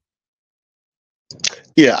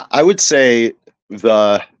 Yeah, I would say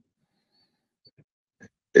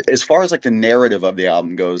as far as like the narrative of the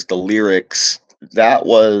album goes, the lyrics, that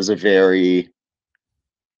was it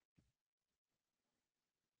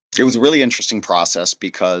was a really interesting process,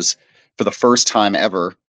 because for the first time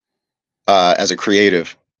ever, as a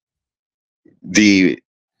creative, the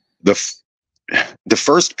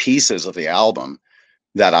first pieces of the album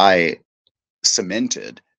that I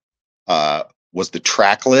cemented was the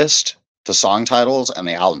track list, the song titles, and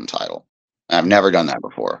the album title. And I've never done that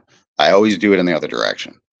before. I always do it in the other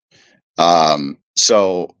direction.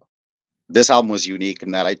 So this album was unique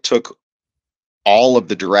in that I took all of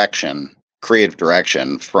the creative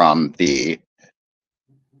direction from the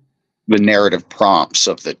narrative prompts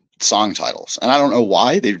of the song titles. And I don't know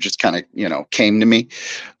why, they just kind of, you know, came to me.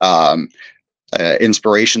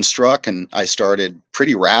 Inspiration struck, and I started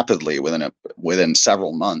pretty rapidly. Within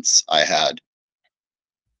several months, I had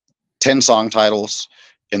 10 song titles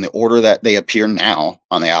in the order that they appear now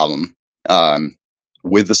on the album,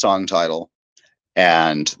 with the song title.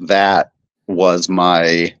 And that was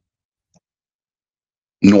my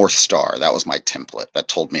North Star. That was my template. That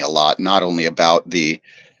told me a lot, not only about the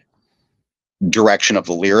direction of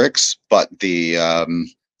the lyrics, but the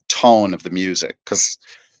tone of the music. Because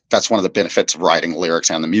that's one of the benefits of writing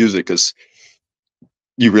lyrics and the music, is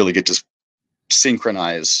you really get to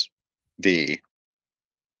synchronize the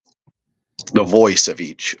voice of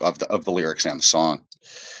each of the lyrics and the song.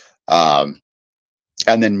 And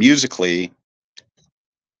then musically,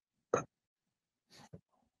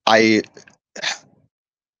 I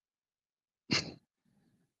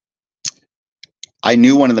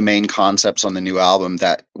knew one of the main concepts on the new album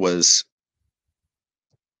that was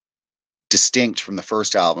distinct from the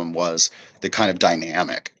first album was the kind of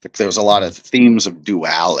dynamic. There was a lot of themes of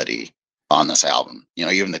duality on this album. You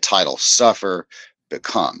know, even the title, Suffer,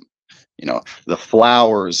 Become, you know, the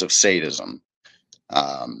flowers of sadism,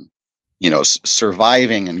 you know,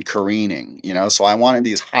 surviving and careening, you know. So I wanted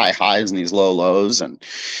these high highs and these low lows. And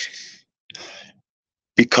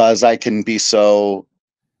because I can be so,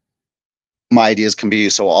 my ideas can be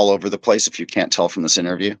so all over the place, if you can't tell from this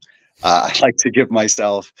interview, I like to give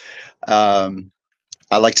myself,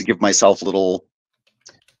 little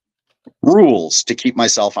rules to keep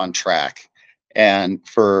myself on track. And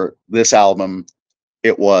for this album,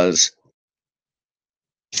 it was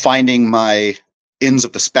finding my ends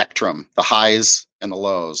of the spectrum, the highs and the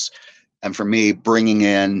lows. And for me, bringing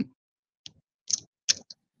in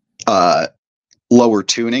lower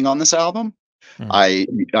tuning on this album. I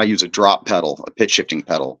use a drop pedal, a pitch shifting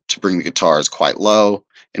pedal, to bring the guitars quite low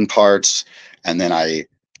in parts, and then I,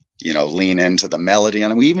 you know, lean into the melody,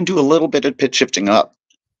 and we even do a little bit of pitch shifting up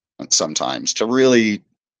sometimes to really,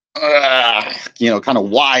 you know, kind of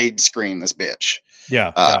wide screen this bitch.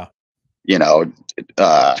 Yeah. You know,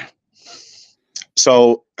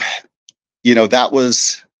 so, you know, that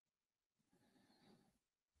was,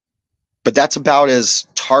 but that's about as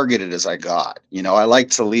targeted as I got. You know, I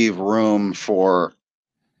like to leave room for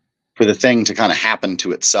the thing to kind of happen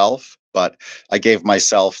to itself, but I gave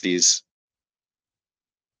myself these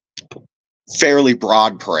fairly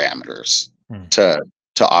broad parameters to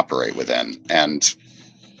operate within. And,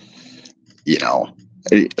 you know,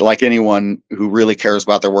 like anyone who really cares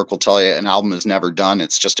about their work will tell you, an album is never done,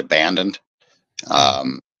 it's just abandoned.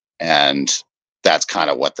 And that's kind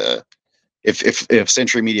of what if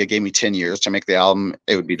Century Media gave me 10 years to make the album,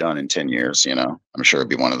 it would be done in 10 years, you know. I'm sure it'd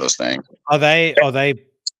be one of those things. Are they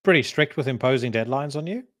pretty strict with imposing deadlines on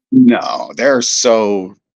you? No, they're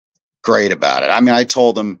so great about it. I mean, I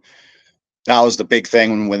told them, that was the big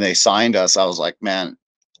thing when they signed us. I was like, man,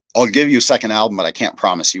 I'll give you a second album, but I can't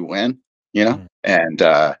promise you when, you know. And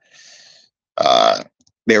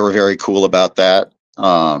they were very cool about that.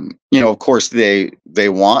 You know, of course they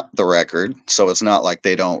want the record, so it's not like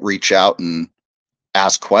they don't reach out and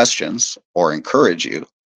ask questions or encourage you.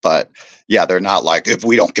 But yeah, they're not like, if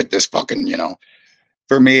we don't get this fucking, you know.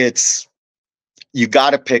 For me, it's, you got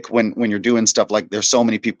to pick when you're doing stuff like, there's so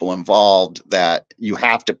many people involved that you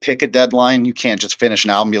have to pick a deadline. You can't just finish an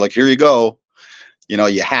album and be like, here you go. You know,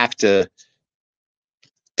 you have to,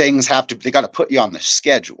 they got to put you on the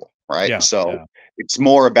schedule, right? Yeah, so it's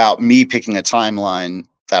more about me picking a timeline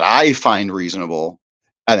that I find reasonable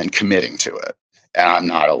and then committing to it. And I'm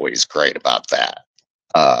not always great about that.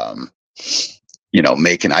 You know,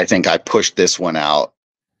 I think I pushed this one out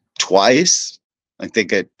twice. I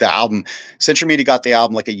think the album, Century Media got the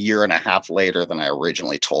album like a year and a half later than I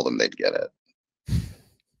originally told them they'd get it.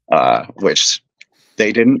 Which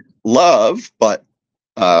they didn't love, but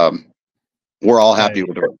we're all happy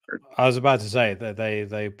with the record. I was about to say that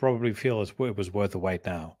they probably feel it was worth the wait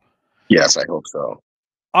now. Yes, I hope so.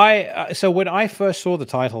 So when I first saw the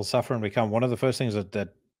title "Suffer and Become," one of the first things that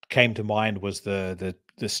came to mind was the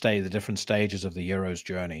different stages of the hero's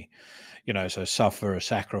journey. You know, so suffer,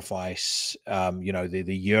 sacrifice. You know,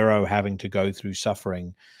 the hero having to go through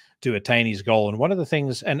suffering to attain his goal. And one of the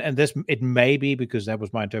things, and this, it may be because that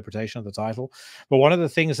was my interpretation of the title, but one of the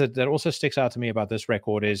things that also sticks out to me about this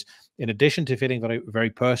record is, in addition to feeling very,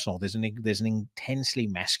 very personal, there's an intensely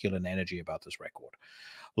masculine energy about this record.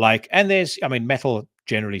 Like, and there's, I mean, metal,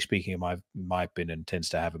 generally speaking, in my opinion, tends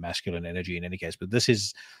to have a masculine energy in any case, but this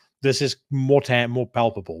is more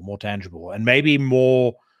palpable, more tangible, and maybe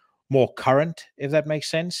more current, if that makes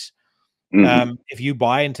sense. If you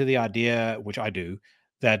buy into the idea, which I do,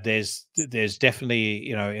 that there's definitely,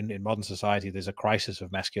 you know, in modern society, there's a crisis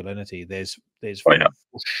of masculinity. There's for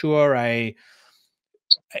sure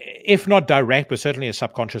if not direct, but certainly a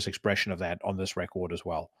subconscious expression of that on this record as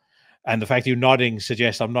well. And the fact you're nodding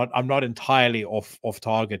suggests I'm not entirely off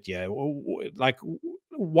target here. Like,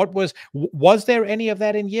 what was there any of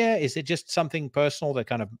that in here? Is it just something personal that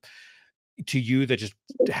kind of to you that just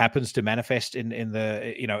happens to manifest in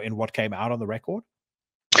the in what came out on the record?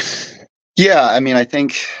 Yeah, I mean, I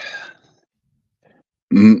think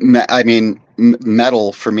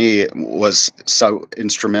metal for me was so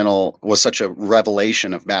instrumental, was such a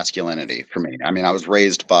revelation of masculinity for me. I mean, I was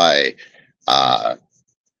raised by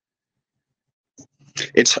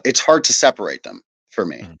it's hard to separate them for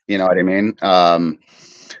me. You know what I mean?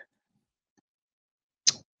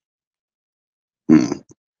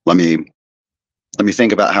 Let me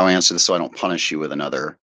think about how I answer this so I don't punish you with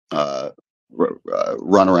another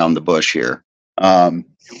run around the bush here.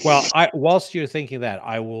 Well, whilst you're thinking that,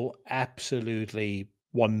 I will absolutely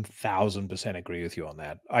 1000% agree with you on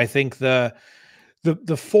that. I think the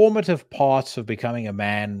formative parts of becoming a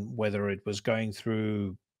man, whether it was going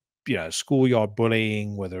through, schoolyard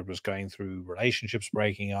bullying, whether it was going through relationships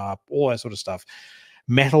breaking up, all that sort of stuff,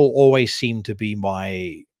 metal always seemed to be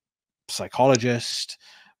my psychologist,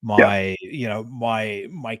 my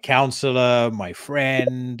my counselor, my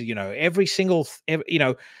friend,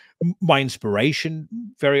 my inspiration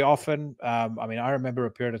very often. I mean, I remember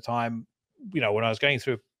a period of time, when I was going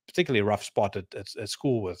through a particularly rough spot at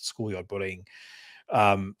school with schoolyard bullying.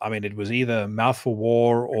 I mean, it was either Mouth for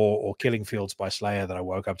War or Killing Fields by Slayer that I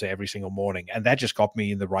woke up to every single morning, and that just got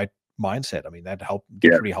me in the right mindset. I mean, that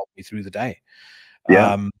really helped me through the day.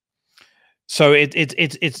 So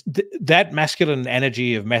it's that masculine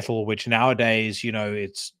energy of metal, which nowadays,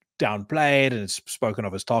 it's downplayed and it's spoken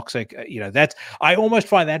of as toxic. That's, I almost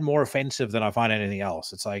find that more offensive than I find anything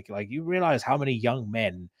else. It's like you realize how many young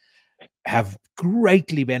men have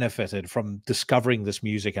greatly benefited from discovering this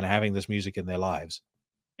music and having this music in their lives.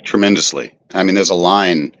 Tremendously. I mean, there's a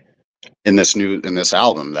line in this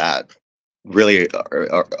album that really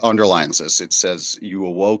underlines this. It says, "You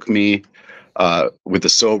awoke me with the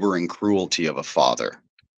sobering cruelty of a father,"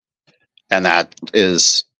 and that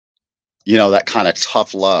is, that kind of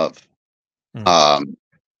tough love.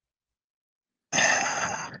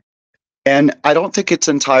 And I don't think it's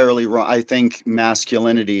entirely wrong. I think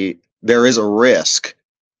masculinity, there is a risk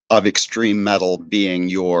of extreme metal being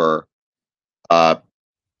your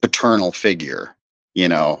paternal figure.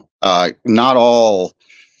 Not all.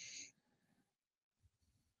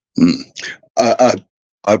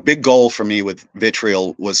 A big goal for me with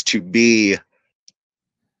Vitriol was to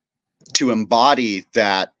embody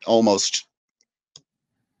that almost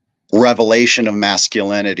revelation of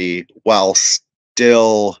masculinity while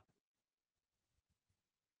still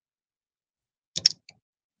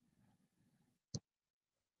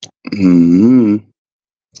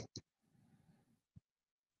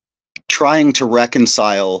trying to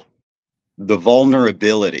reconcile the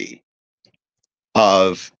vulnerability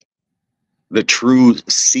of the true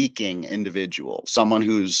seeking individual, someone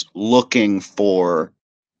who's looking for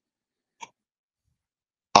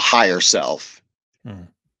a higher self,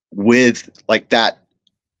 with like that.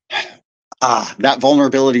 That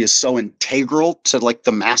vulnerability is so integral to like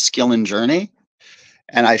the masculine journey,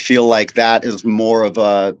 and I feel like that is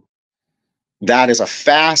a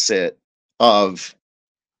facet of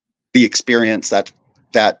the experience that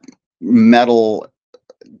metal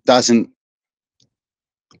doesn't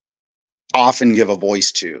often give a voice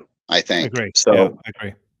to, I think. Agree. So yeah, I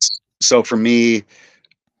agree. So for me,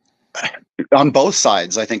 on both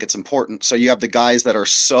sides, I think it's important. So you have the guys that are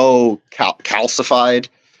so calcified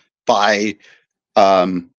by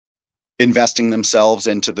investing themselves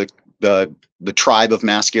into the tribe of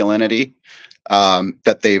masculinity,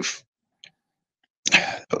 that they've,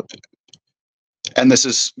 and this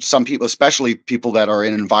is some people, especially people that are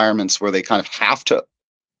in environments where they kind of have to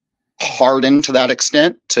harden to that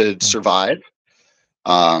extent to survive.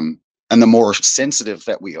 And the more sensitive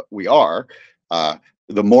that we are,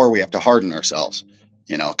 the more we have to harden ourselves,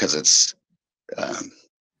 because it's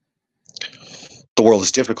the world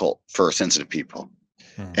is difficult for sensitive people.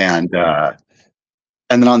 And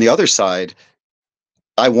then on the other side,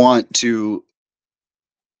 I want to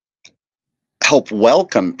help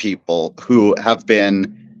welcome people who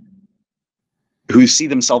see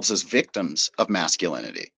themselves as victims of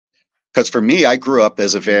masculinity. Because for me, I grew up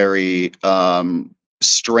as a very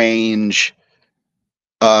strange,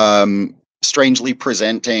 strangely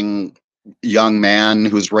presenting young man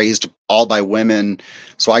who was raised all by women.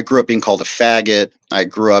 So I grew up being called a faggot. I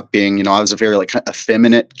grew up being, I was a very like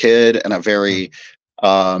effeminate kid and a very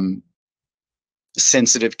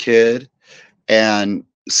sensitive kid. And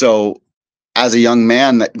so as a young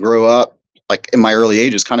man that grew up like in my early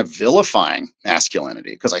ages, kind of vilifying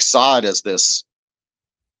masculinity, because I saw it as this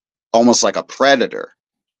almost like a predator.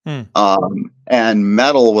 And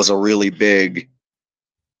metal was a really big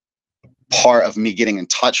part of me getting in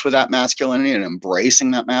touch with that masculinity and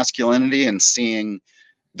embracing that masculinity and seeing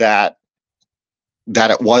that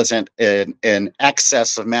it wasn't an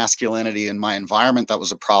excess of masculinity in my environment that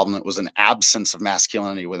was a problem. It was an absence of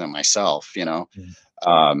masculinity within myself, you know.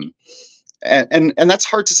 And that's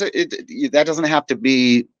hard to say. That doesn't have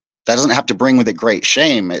to bring with it great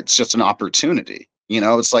shame. It's just an opportunity, you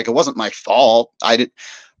know. It's like, it wasn't my fault. I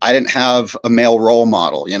didn't have a male role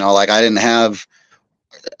model, you know, like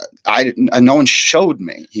no one showed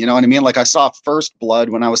me, you know what I mean? Like, I saw First Blood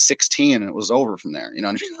when I was 16 and it was over from there, you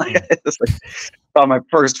know what I mean? Like, it's like, saw my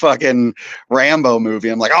first fucking Rambo movie.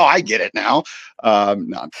 I'm like, oh, I get it now.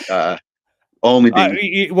 Only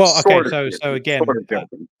being well, okay. sort So again,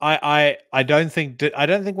 I don't think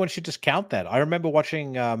one should discount that. I remember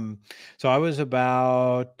watching. So I was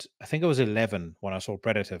about, I think I was 11 when I saw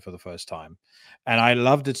Predator for the first time, and I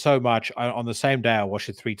loved it so much. On the same day, I watched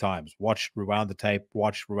it 3 times. Rewound the tape.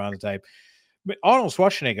 But Arnold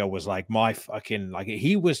Schwarzenegger was like my fucking, like,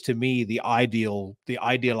 he was to me the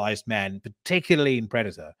idealized man, particularly in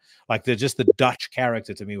Predator. Like, just the Dutch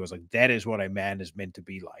character to me was like, that is what a man is meant to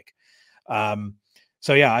be like.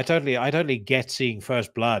 So yeah, I totally get seeing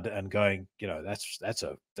First Blood and going, you know, that's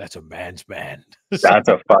a man's man. That's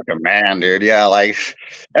a fucking man, dude. Yeah, like,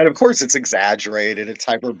 and of course it's exaggerated, it's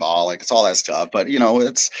hyperbolic, it's all that stuff. But you know,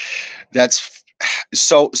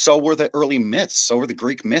 so were the early myths, so were the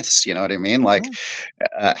Greek myths. You know what I mean? Like,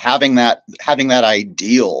 having that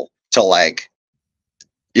ideal to, like,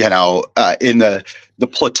 you know, in the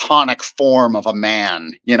platonic form of a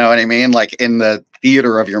man, you know what I mean? Like, in the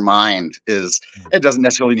theater of your mind it doesn't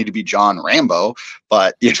necessarily need to be John Rambo,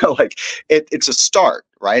 but you know, like, it's a start,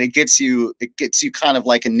 right? It gets you kind of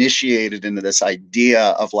like initiated into this idea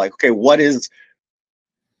of like, okay, what is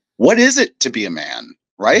it to be a man,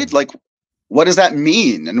 right? Like, what does that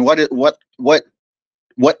mean? And what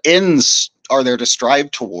ends are there to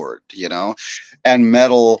strive toward, you know? And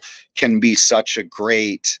metal can be such a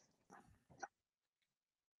great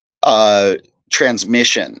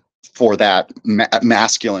transmission for that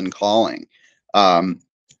masculine calling.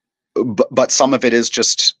 But some of it is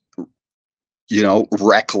just, you know,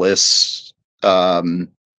 reckless.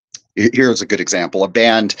 Here's a good example. A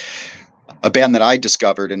band that I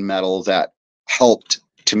discovered in metal that helped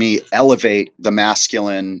to me elevate the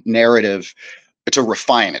masculine narrative, to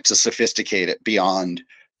refine it, to sophisticate it beyond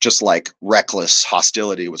just like reckless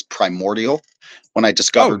hostility, was Primordial. When I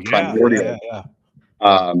discovered Primordial,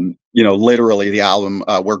 you know, literally the album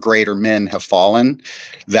Where Greater Men Have Fallen,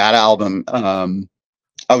 that album,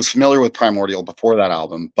 I was familiar with Primordial before that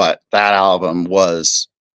album, but that album was,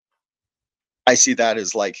 I see that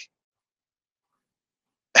as like,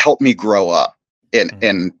 helped me grow up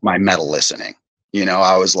in my metal listening. You know,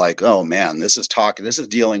 I was like, oh man, this is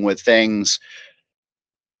dealing with things.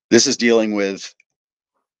 This is dealing with,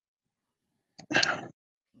 I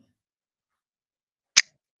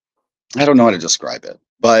don't know how to describe it,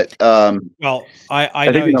 but well,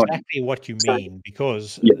 I know exactly what you mean,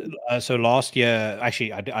 because so last year,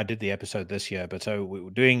 actually, I did the episode this year, but so we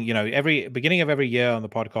were doing, you know, every beginning of every year on the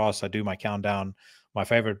podcast, I do my countdown, my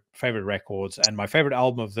favorite records, and my favorite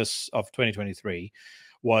album of 2023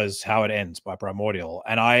 was How It Ends by Primordial,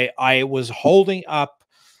 and I was holding up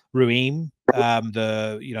Ruim,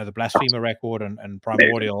 the Blasphemer record, and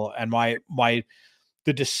Primordial, and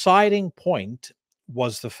the deciding point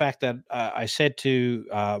was the fact that I said to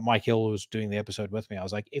Mike Hill, who was doing the episode with me, I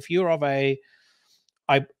was like, if you're of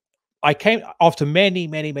I came after many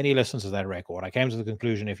listens of that record, I came to the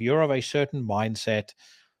conclusion, if you're of a certain mindset,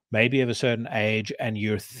 maybe of a certain age, and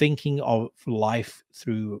you're thinking of life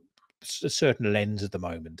through a certain lens at the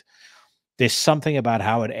moment, there's something about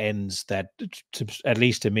How It Ends that, at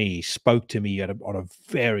least to me, spoke to me on a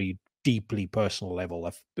very deeply personal level,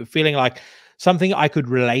 of feeling like something I could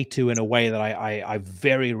relate to in a way that I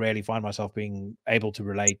very rarely find myself being able to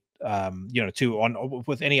relate, to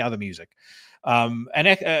with any other music. And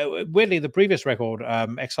weirdly, the previous record,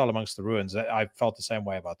 Exile Amongst the Ruins, I felt the same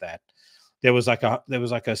way about that. There was like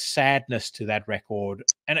a sadness to that record,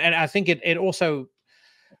 and I think it also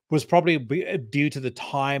was probably due to the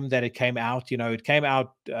time that it came out. You know, it came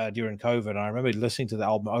out during COVID, and I remember listening to the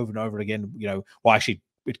album over and over again. You know, well, actually,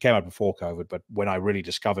 it came out before COVID, but when I really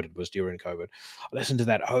discovered it was during COVID. I listened to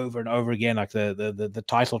that over and over again, like the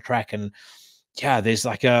title track, and yeah, there's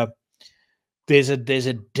a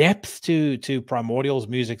depth to Primordial's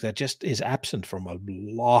music that just is absent from a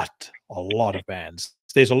lot of bands.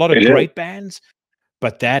 There's a lot of great bands,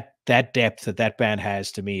 but that depth that band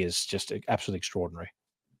has, to me, is just absolutely extraordinary.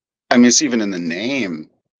 I mean, it's even in the name,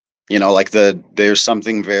 you know, like there's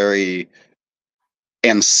something very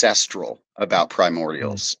ancestral about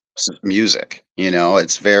Primordials. music. You know,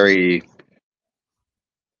 it's very.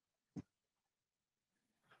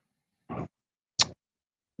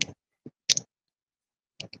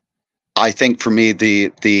 I think for me,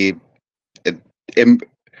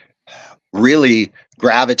 really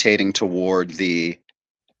gravitating toward the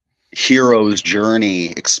hero's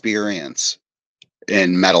journey experience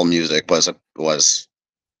in metal music was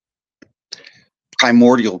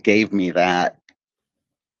Primordial gave me that,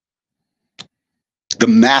 the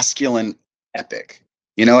masculine epic.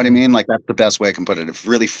 You know what I mean? Like, that's the best way I can put it. It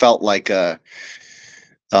really felt like a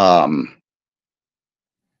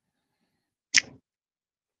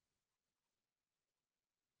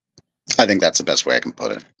I think that's the best way I can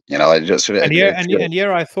put it. You know, it just And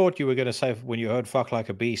yeah, I thought you were going to say when you heard "Fuck Like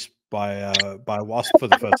a Beast" by Wasp for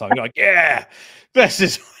the first time, you're like, yeah, this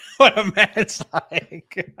is what a man's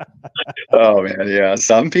like. Oh man, yeah.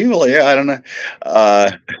 Some people, yeah, I don't know.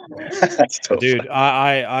 That's so Dude, funny.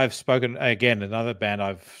 I've spoken again. Another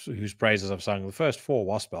band whose praises I've sung the first 4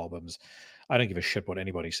 Wasp albums. I don't give a shit what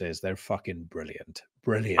anybody says. They're fucking brilliant.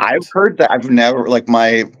 Brilliant. I've heard that. I've never like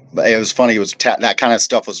it was funny. It was that kind of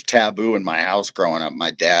stuff was taboo in my house growing up.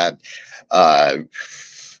 My dad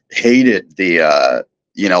hated the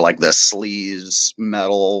you know, like the sleaze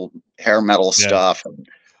metal, hair metal stuff.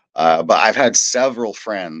 But I've had several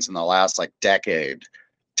friends in the last like decade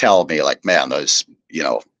tell me like, man, those, you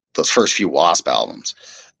know, those first few Wasp albums,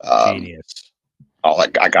 Genius. I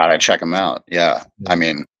gotta check them out. Yeah. I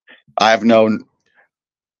mean, I've known.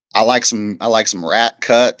 I like some Rat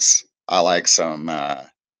cuts. I like some. I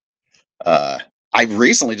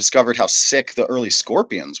recently discovered how sick the early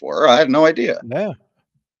Scorpions were. I had no idea. Yeah.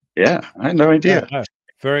 Yeah, I had no idea. No.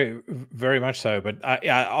 Very, very much so. But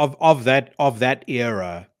yeah, of that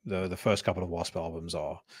era, the first couple of Wasp albums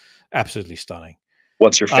are absolutely stunning.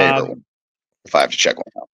 What's your favorite one? If I have to check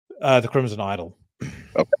one out, the Crimson Idol.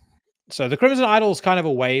 Okay. So the Crimson Idol is kind of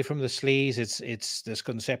away from the sleaze. It's this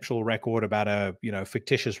conceptual record about a, you know,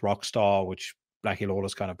 fictitious rock star, which Blackie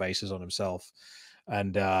Lawless kind of bases on himself.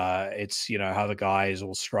 And it's, you know, how the guy is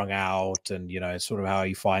all strung out, and, you know, it's sort of how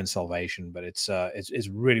he finds salvation. But it's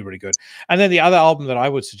really, really good. And then the other album that I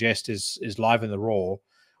would suggest is Live in the Raw,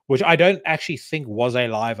 which I don't actually think was a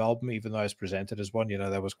live album, even though it's presented as one. You know,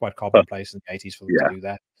 that was quite commonplace in the 80s for them to do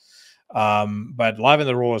that. But Live in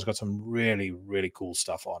the Raw has got some really, really cool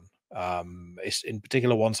stuff on. It's in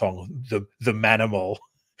particular one song, the Manimal.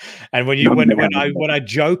 And when I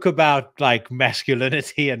joke about like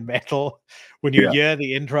masculinity and metal, when you hear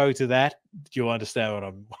the intro to that, you'll understand what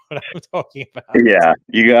I'm talking about. Yeah,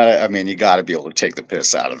 you gotta be able to take the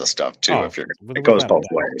piss out of the stuff too. If it goes both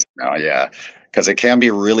ways. No, yeah, because it can be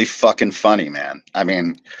really fucking funny, man. I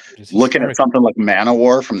mean, looking at something like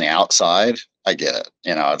Manowar from the outside, I get it.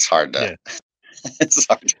 You know, it's hard to. Yeah. It's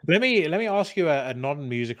hard. Let me ask you a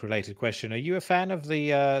non-music related question. Are you a fan of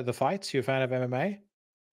the fights? You a fan of MMA?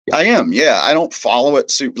 I am, yeah. I don't follow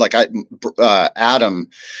it like Adam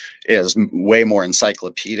is way more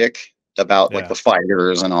encyclopedic about like the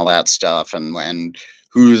fighters and all that stuff, and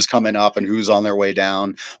who's coming up and who's on their way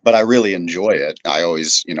down. But I really enjoy it. I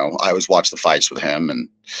always watch the fights with him, and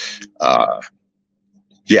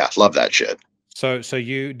yeah, love that shit. So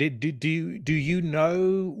you do you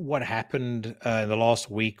know what happened in the last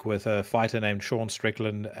week with a fighter named Sean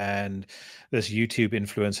Strickland and this YouTube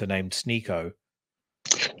influencer named Sneeko?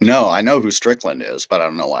 No, I know who Strickland is, but I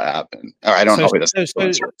don't know what happened. Or I don't know who this is. So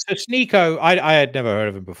Sneeko, I had never heard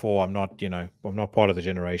of him before. I'm not part of the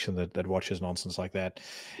generation that watches nonsense like that.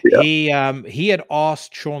 Yeah. He had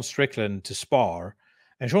asked Sean Strickland to spar,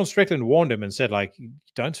 and Sean Strickland warned him and said, like,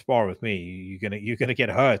 don't spar with me. You're gonna get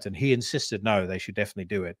hurt. And he insisted, no, they should definitely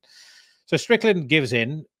do it. So Strickland gives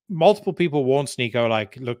in. Multiple people warn Sneeko,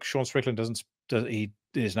 like, look, Sean Strickland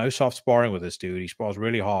there's no soft sparring with this dude. He spars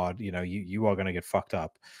really hard. You know, you are going to get fucked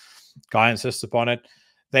up. Guy insists upon it.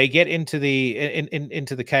 They get into the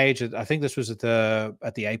into the cage. I think this was at the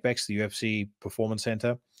Apex, the UFC Performance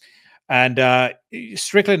Center, and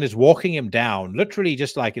Strickland is walking him down, literally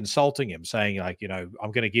just like insulting him, saying like, you know,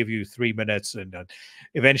 I'm going to give you 3 minutes, and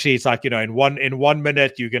eventually it's like, you know, in 1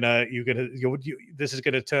 minute this is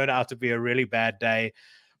going to turn out to be a really bad day.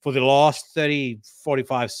 For the last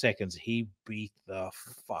 30-45 seconds, he beat the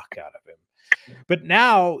fuck out of him. But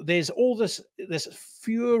now there's all this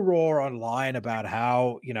furor online about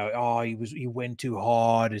how, you know, he went too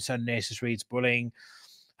hard, it's unnecessary, it's bullying.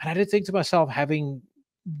 And I did think to myself, having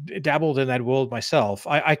dabbled in that world myself,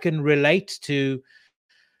 I can relate to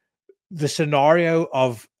the scenario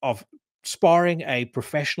of sparring a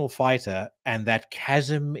professional fighter and that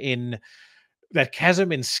chasm in that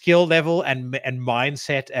chasm in skill level and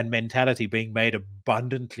mindset and mentality being made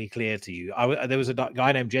abundantly clear to you. There was a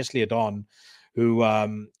guy named Jesli Adon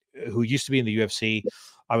who used to be in the UFC.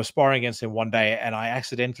 I was sparring against him one day, and I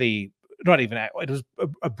accidentally, it was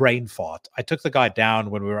a brain fart. I took the guy down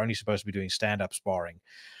when we were only supposed to be doing stand-up sparring.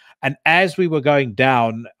 And as we were going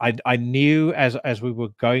down, I knew as we were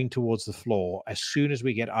going towards the floor, as soon as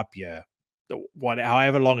we get up here,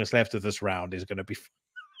 however long is left of this round is going to be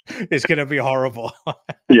it's going to be horrible.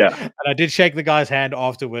 Yeah. And I did shake the guy's hand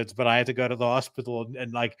afterwards, but I had to go to the hospital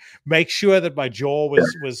and like make sure that my jaw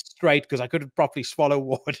was straight, because I couldn't properly swallow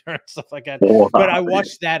water and stuff like that. Wow. But I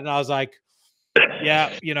watched that and I was like,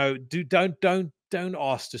 yeah, you know, don't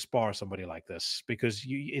ask to spar somebody like this, because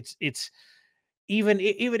it's even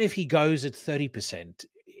if he goes at 30%,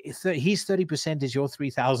 his 30% is your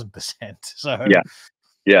 3,000%. So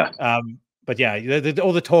yeah. But yeah,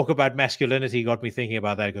 all the talk about masculinity got me thinking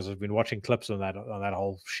about that, because I've been watching clips on that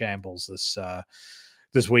whole shambles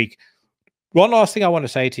this week. One last thing I want to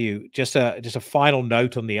say to you, just a final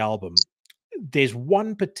note on the album. There's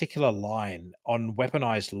one particular line on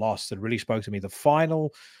Weaponized Loss that really spoke to me. The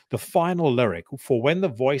final lyric: "For when the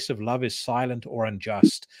voice of love is silent or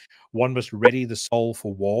unjust, one must ready the soul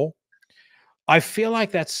for war." I feel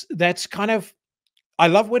like that's kind of, I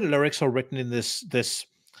love when lyrics are written in this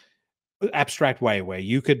abstract way, where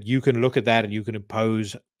you can look at that and you can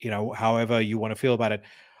impose, you know, however you want to feel about it.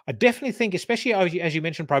 I definitely think, especially as you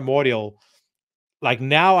mentioned Primordial, like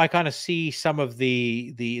now I kind of see some of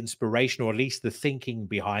the inspiration, or at least the thinking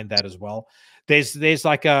behind that as well. There's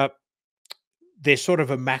sort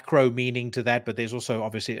of a macro meaning to that, but there's also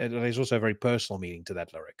a very personal meaning to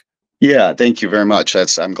that lyric. Yeah, thank you very much.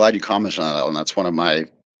 I'm glad you commented on that one. That's one of my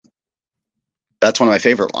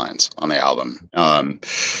favorite lines on the album.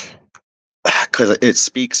 Because it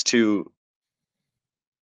speaks to,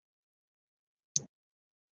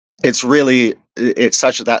 it's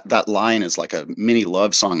such that line is like a mini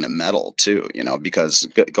love song to metal too, you know, because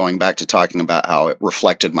going back to talking about how it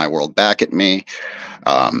reflected my world back at me.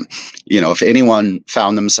 You know, if anyone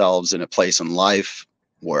found themselves in a place in life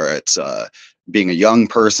where it's being a young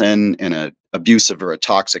person in an abusive or a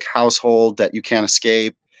toxic household that you can't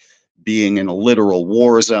escape, being in a literal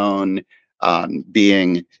war zone,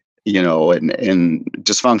 being, you know, in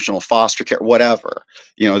dysfunctional foster care, whatever,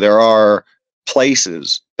 you know, there are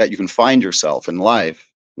places that you can find yourself in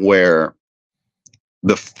life where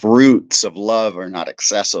the fruits of love are not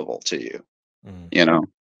accessible to you, you know,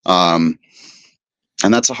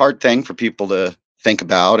 and that's a hard thing for people to think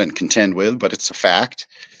about and contend with, but it's a fact.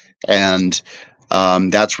 And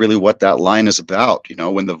that's really what that line is about. You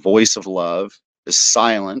know, when the voice of love is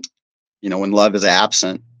silent, you know, when love is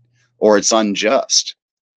absent or it's unjust,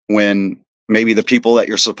 when maybe the people that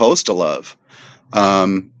you're supposed to love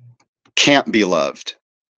can't be loved,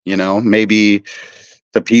 you know, maybe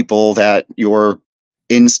the people that your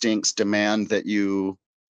instincts demand that you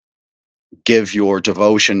give your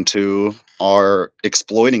devotion to are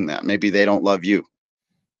exploiting that. Maybe they don't love you.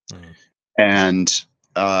 And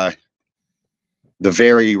the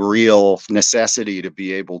very real necessity to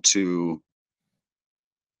be able to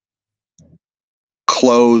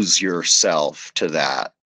close yourself to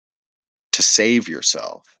that, to save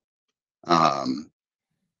yourself,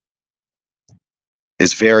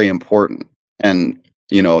 is very important. And,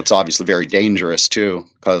 you know, it's obviously very dangerous too,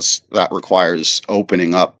 because that requires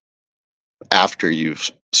opening up after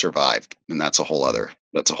you've survived. And that's a whole other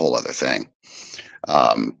thing.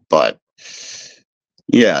 But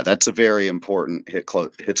yeah, that's a very important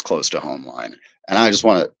hits close to home line. And I just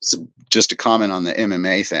want to comment on the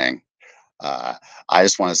MMA thing. I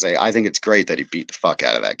just want to say, I think it's great that he beat the fuck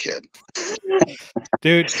out of that kid.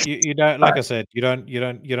 Dude, you don't, like I said, you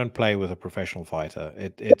don't play with a professional fighter.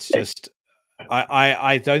 It's just,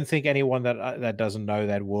 I don't think anyone that doesn't know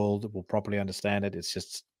that world will properly understand it. It's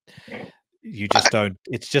just, you just don't.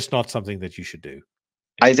 It's just not something that you should do.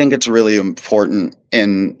 I think it's really important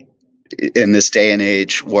in this day and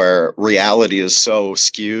age where reality is so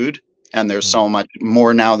skewed, and there's so much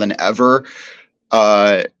more now than ever.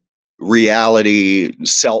 Reality,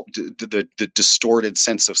 the distorted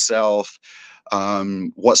sense of self,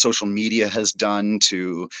 what social media has done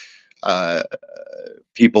to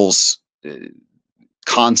people's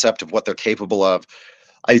concept of what they're capable of.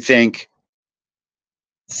 I think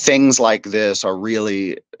things like this are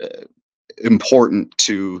really important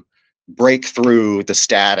to break through the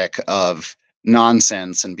static of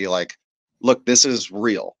nonsense and be like, look, this is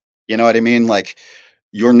real. You know what I mean? Like,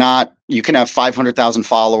 you can have 500,000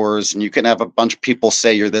 followers and you can have a bunch of people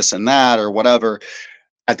say you're this and that or whatever.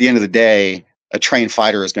 At the end of the day, a trained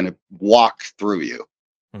fighter is going to walk through you.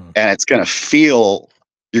 and it's going to feel,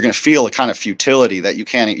 you're going to feel a kind of futility that you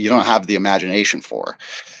don't have the imagination for.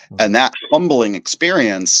 And that humbling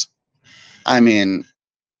experience, I mean,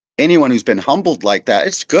 anyone who's been humbled like that,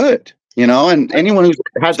 it's good, you know, and anyone who's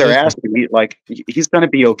had their ass beat, like, he's going to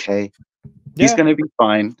be okay. He's going to be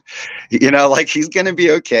fine. You know, like, he's going to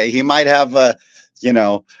be okay. He might have you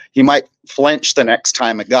know, he might flinch the next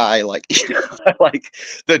time a guy, like, you know, like,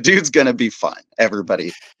 the dude's going to be fine.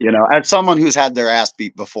 Everybody, you know, as someone who's had their ass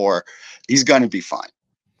beat before, he's going to be fine.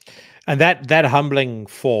 And that humbling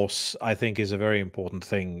force, I think, is a very important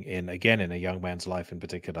thing in a young man's life in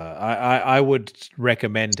particular. I would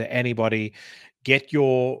recommend to anybody, get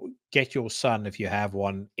your son, if you have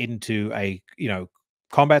one, into a, you know,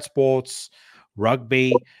 combat sports,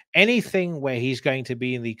 rugby, anything where he's going to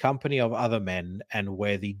be in the company of other men and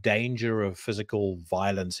where the danger of physical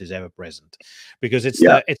violence is ever present, because it's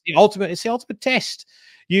the ultimate test.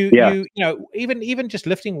 You know, even just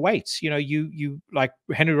lifting weights, you know, you like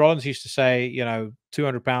Henry Rollins used to say, you know,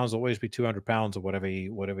 200 pounds will always be 200 pounds, or whatever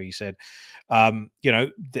he said. You know,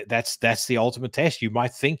 that's the ultimate test. You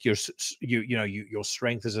might think your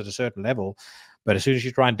strength is at a certain level, but as soon as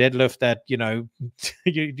you try and deadlift that, you know,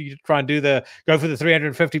 you try and go for the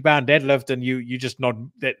 350-pound deadlift, and you just not,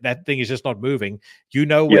 that thing is just not moving. You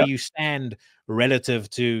know where you stand relative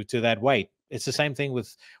to that weight. It's the same thing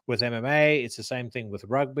with MMA. It's the same thing with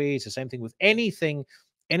rugby. It's the same thing with anything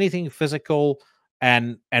physical.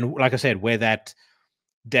 And like I said, where that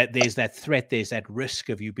there's that threat, there's that risk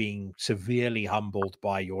of you being severely humbled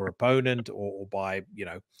by your opponent, or by, you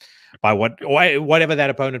know, by whatever that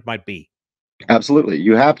opponent might be. Absolutely.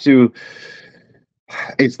 You have to,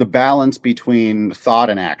 it's the balance between thought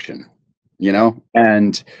and action, you know,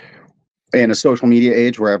 and in a social media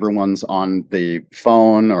age where everyone's on the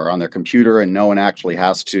phone or on their computer and no one actually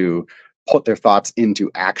has to put their thoughts into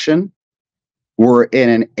action, we're in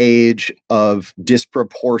an age of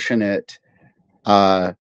disproportionate,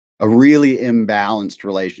 a really imbalanced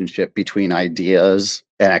relationship between ideas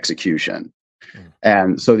and execution.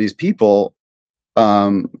 And so these people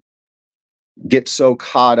get so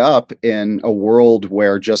caught up in a world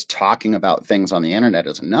where just talking about things on the internet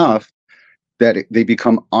is enough, that they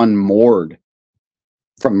become unmoored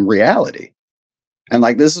from reality. And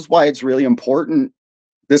like, this is why it's really important.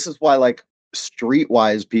 This is why, like,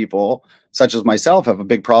 streetwise people such as myself have a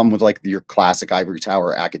big problem with, like, your classic ivory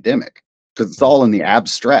tower academic, because it's all in the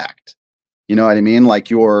abstract. You know what I mean?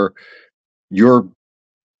 Like, your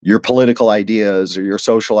political ideas or your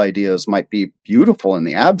social ideas might be beautiful in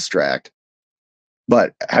the abstract,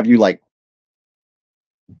 but have you, like,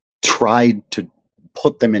 tried to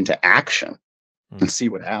put them into action and see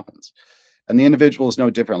what happens? And the individual is no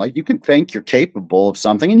different. Like, you can think you're capable of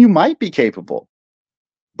something, and you might be capable,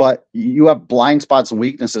 but you have blind spots and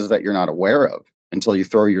weaknesses that you're not aware of until you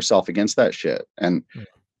throw yourself against that shit. And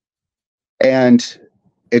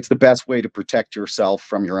it's the best way to protect yourself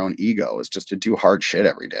from your own ego, is just to do hard shit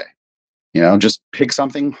every day. You know, just pick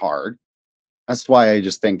something hard. That's why I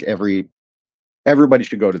just think everybody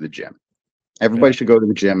should go to the gym. Everybody should go to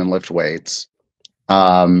the gym and lift weights.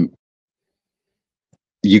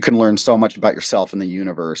 You can learn so much about yourself and the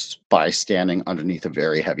universe by standing underneath a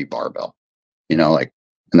very heavy barbell. You know, like,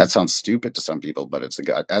 and that sounds stupid to some people, but it's a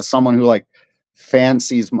god. As someone who, like,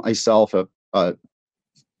 fancies myself a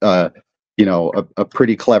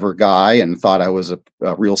pretty clever guy and thought I was a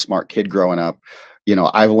real smart kid growing up, you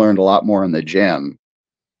know, I've learned a lot more in the gym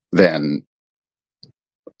than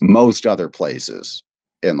most other places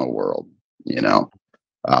in the world, you know.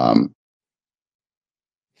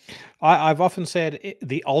 I've often said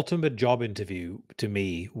the ultimate job interview to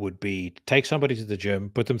me would be take somebody to the gym,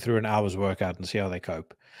 put them through an hour's workout, and see how they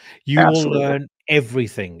cope. You Absolutely. will learn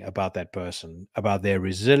everything about that person, about their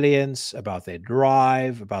resilience, about their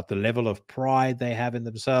drive, about the level of pride they have in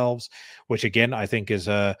themselves, which again, I think is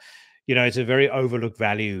it's a very overlooked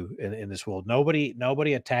value in this world.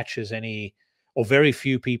 Nobody attaches any, or very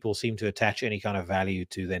few people seem to attach any kind of value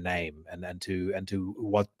to their name and to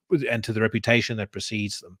the reputation that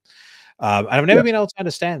precedes them. And I've never been able to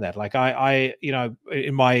understand that. Like, I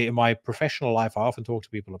in my professional life, I often talk to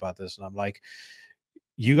people about this, and I'm like,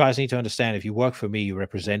 you guys need to understand, if you work for me, you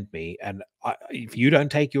represent me. And if you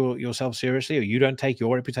don't take yourself seriously, or you don't take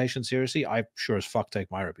your reputation seriously, I sure as fuck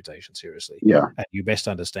take my reputation seriously. Yeah. And you best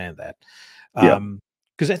understand that. Yeah.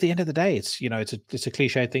 Because at the end of the day, it's a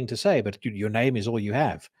cliche thing to say, but your name is all you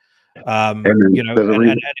have.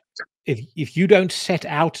 If you don't set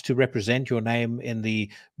out to represent your name in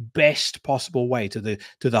the best possible way, to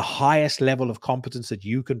the highest level of competence that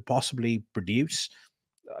you can possibly produce,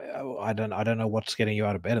 I don't know what's getting you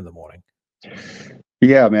out of bed in the morning.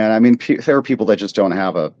 Yeah, man. I mean, there are people that just don't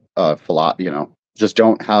have just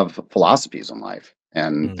don't have philosophies in life.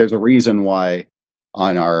 And there's a reason why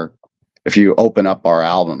if you open up our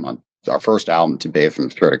album, on our first album, To Bathe from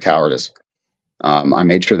the Spirit of Cowardice, I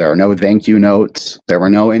made sure there were no thank you notes. There were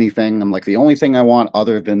no anything. I'm like, the only thing I want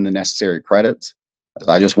other than the necessary credits is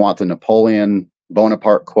I just want the Napoleon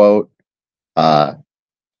Bonaparte quote.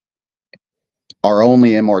 Our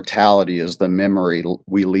only immortality is the memory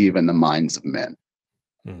we leave in the minds of men.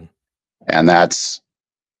 And that's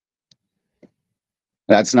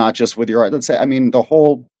not just with your art. Let's say, I mean,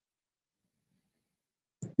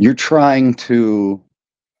 you're trying to,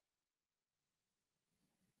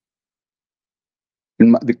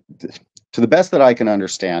 to the best that I can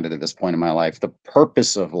understand it at this point in my life, the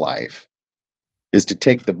purpose of life is to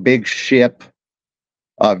take the big ship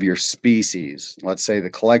of your species, let's say the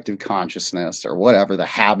collective consciousness or whatever, the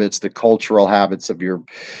habits, the cultural habits of your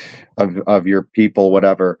people,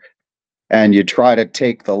 whatever, and you try to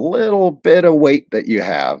take the little bit of weight that you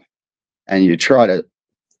have and you try to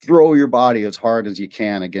throw your body as hard as you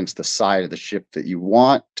can against the side of the ship that you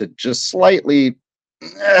want to just slightly,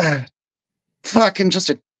 fucking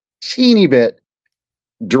just a teeny bit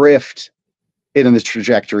drift in the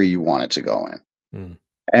trajectory you want it to go in.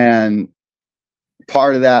 And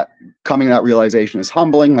part of that, coming to that realization, is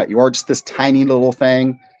humbling, that you're just this tiny little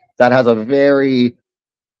thing that has a very,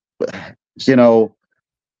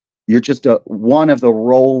 you're just one of the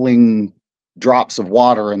rolling drops of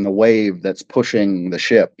water in the wave that's pushing the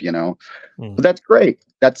ship, But that's great.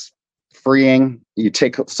 That's freeing. You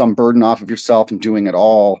take some burden off of yourself and doing it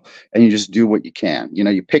all, and you just do what you can.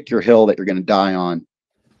 You pick your hill that you're going to die on,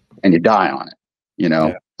 and you die on it,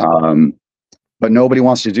 Yeah. But nobody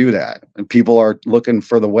wants to do that. And people are looking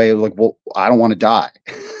for the way, like, well, I don't want to die.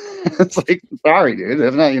 It's like, sorry, dude.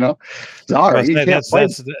 Isn't that, sorry.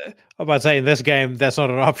 I'm about to say, in this game, that's not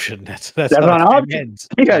an option. That's not an option.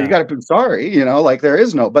 Yeah, you got to be sorry, like there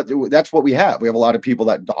is no, but that's what we have. We have a lot of people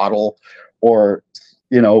that dawdle or,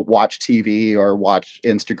 watch TV or watch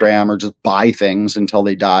Instagram or just buy things until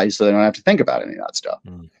they die so they don't have to think about any of that stuff.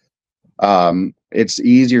 It's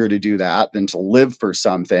easier to do that than to live for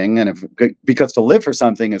something. And because to live for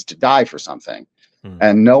something is to die for something.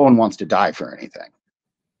 And no one wants to die for anything,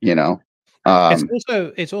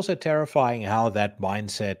 It's also terrifying how that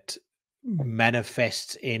mindset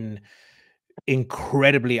manifests in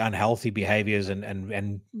incredibly unhealthy behaviors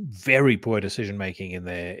and very poor decision making in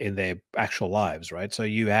their actual lives, right? So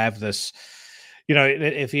you have this,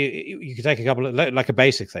 if you can take a couple of, like a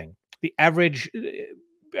basic thing, the average,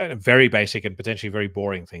 very basic and potentially very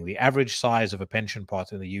boring thing, the average size of a pension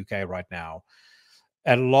pot in the UK right now,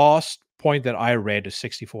 at last point that I read, is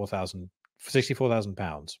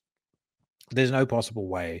 £64,000. There's no possible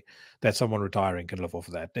way that someone retiring can live off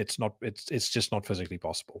of that. It's just not physically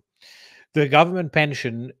possible. The government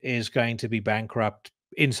pension is going to be bankrupt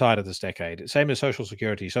inside of this decade. Same as Social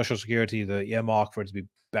Security. Social Security, the earmark for it to be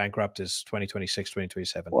bankrupt is 2026,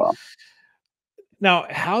 2027. Wow. Now,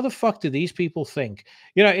 how the fuck do these people think?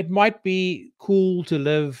 It might be cool to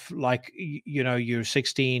live like, you're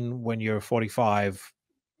 16 when you're 45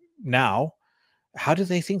 now. How do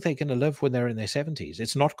they think they're going to live when they're in their 70s?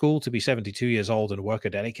 It's not cool to be 72 years old and work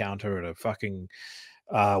a deli counter at a fucking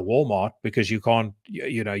Walmart because you can't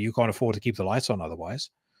afford to keep the lights on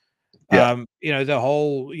otherwise. Yeah. The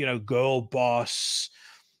whole, girl boss,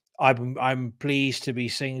 I'm pleased to be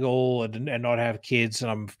single and not have kids,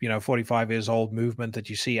 and I'm 45 years old movement that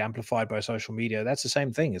you see amplified by social media. That's the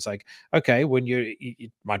same thing. It's like, okay,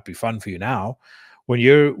 it might be fun for you now. When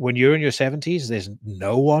you're in your 70s, there's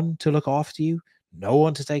no one to look after you, no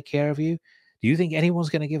one to take care of you. Do you think anyone's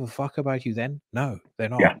going to give a fuck about you then? No, they're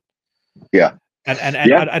not. Yeah. And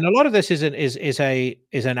a lot of this is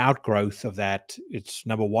an outgrowth of that. It's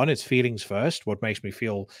number one, it's feelings first. What makes me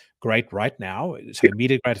feel great right now? It's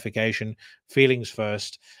immediate gratification, feelings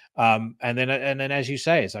first. And then as you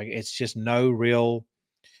say, it's like, it's just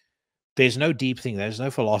there's no deep thing. There's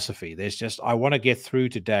no philosophy. There's just, I want to get through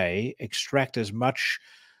today, extract as much,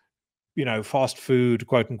 fast food,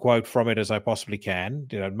 quote unquote, from it as I possibly can,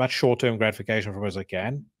 much short-term gratification from it as I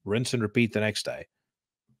can, rinse and repeat the next day.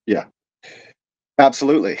 Yeah.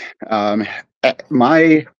 Absolutely. Where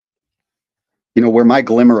my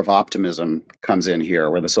glimmer of optimism comes in here,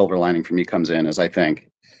 where the silver lining for me comes in, is I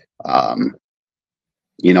think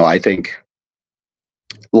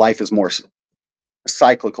life is more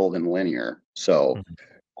cyclical than linear. So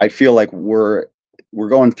I feel like we're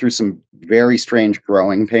going through some very strange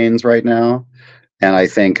growing pains right now. And I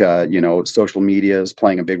think, social media is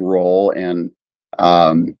playing a big role in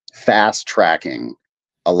fast tracking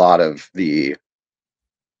a lot of the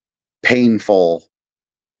painful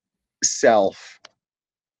self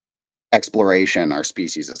exploration our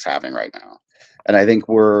species is having right now. And I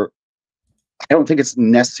don't think it's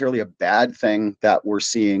necessarily a bad thing that we're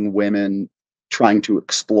seeing women trying to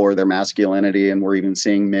explore their masculinity, and we're even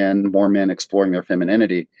seeing more men exploring their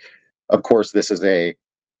femininity. Of course, this is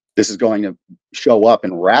going to show up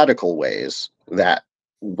in radical ways that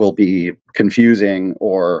will be confusing,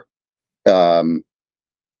 or some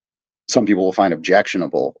people will find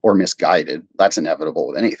objectionable or misguided. That's inevitable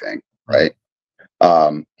with anything, right?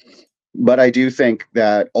 But I do think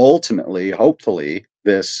that ultimately, hopefully,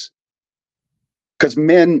 because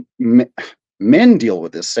men deal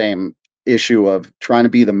with this same issue of trying to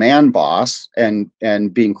be the man boss and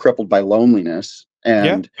being crippled by loneliness,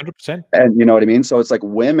 and 100%. and you know what I mean. So it's like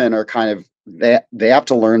women are kind of, they have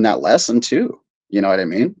to learn that lesson too. You know what I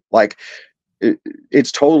mean? Like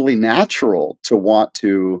it's totally natural to want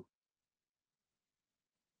to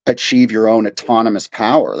achieve your own autonomous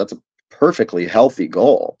power. That's a perfectly healthy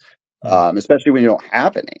goal, especially when you don't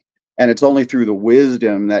have any. And it's only through the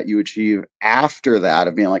wisdom that you achieve after that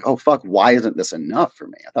of being like, oh, fuck, why isn't this enough for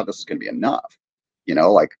me? I thought this was going to be enough. You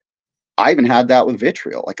know, like I even had that with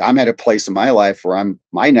vitriol. Like I'm at a place in my life where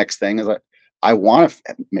my next thing is like, I want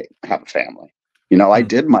to have a family. You know, I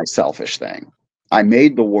did my selfish thing. I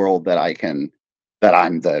made the world that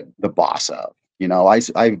I'm the boss of. You know,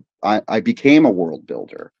 I became a world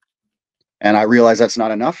builder, and I realized that's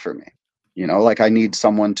not enough for me. You know, like I need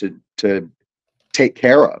someone to take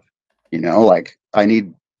care of. You know, like I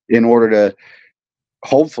need, in order to,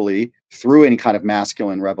 hopefully through any kind of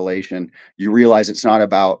masculine revelation, you realize it's not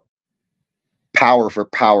about power for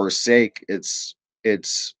power's sake. It's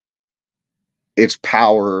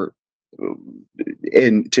power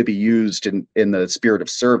to be used in the spirit of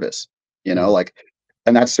service. You know, like,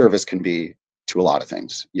 and that service can be to a lot of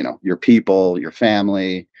things. You know, your people, your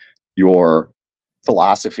family, your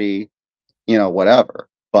philosophy, you know, whatever.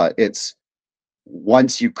 But it's,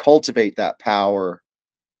 once you cultivate that power,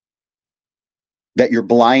 that you're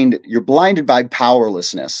blinded by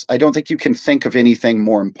powerlessness. I don't think you can think of anything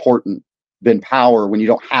more important than power when you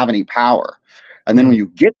don't have any power. And then when you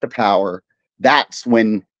get the power, that's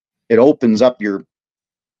when it opens up your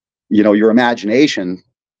imagination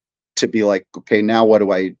to be like, okay, now what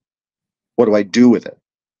do I do with it?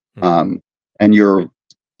 And you're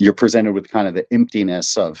presented with kind of the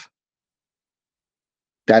emptiness of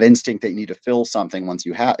that instinct that you need to fill something once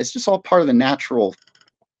you have. It's just all part of the natural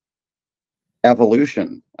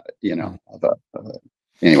evolution, you know.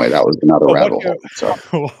 Anyway, that was another rabbit hole.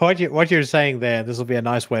 So what you're saying there, this will be a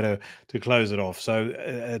nice way to close it off.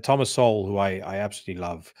 So Thomas Sowell, who I absolutely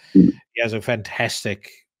love, he has a fantastic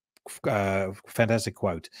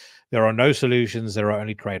quote: "There are no solutions, there are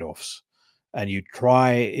only trade-offs, and you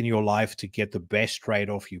try in your life to get the best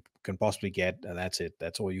trade-off you can possibly get, and that's it.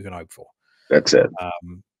 That's all you can hope for." That's it.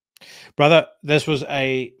 Brother, this was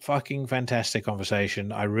a fucking fantastic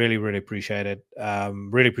conversation. I really, really appreciate it.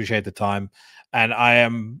 Really appreciate the time. And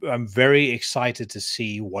I'm very excited to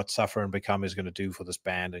see what Suffer and Become is going to do for this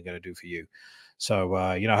band and going to do for you.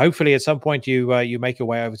 So, you know, hopefully at some point you make your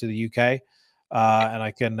way over to the UK and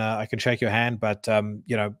I can shake your hand. But,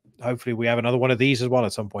 you know, hopefully we have another one of these as well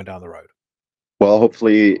at some point down the road. Well,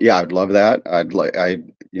 hopefully, yeah, I'd love that.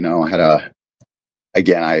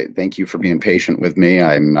 Again, I thank you for being patient with me.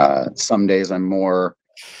 Some days I'm more,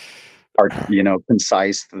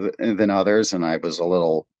 concise than others, and I was a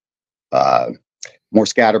little more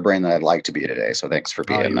scatterbrained than I'd like to be today. So thanks for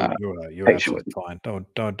being you're absolutely fine.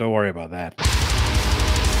 Don't worry about that.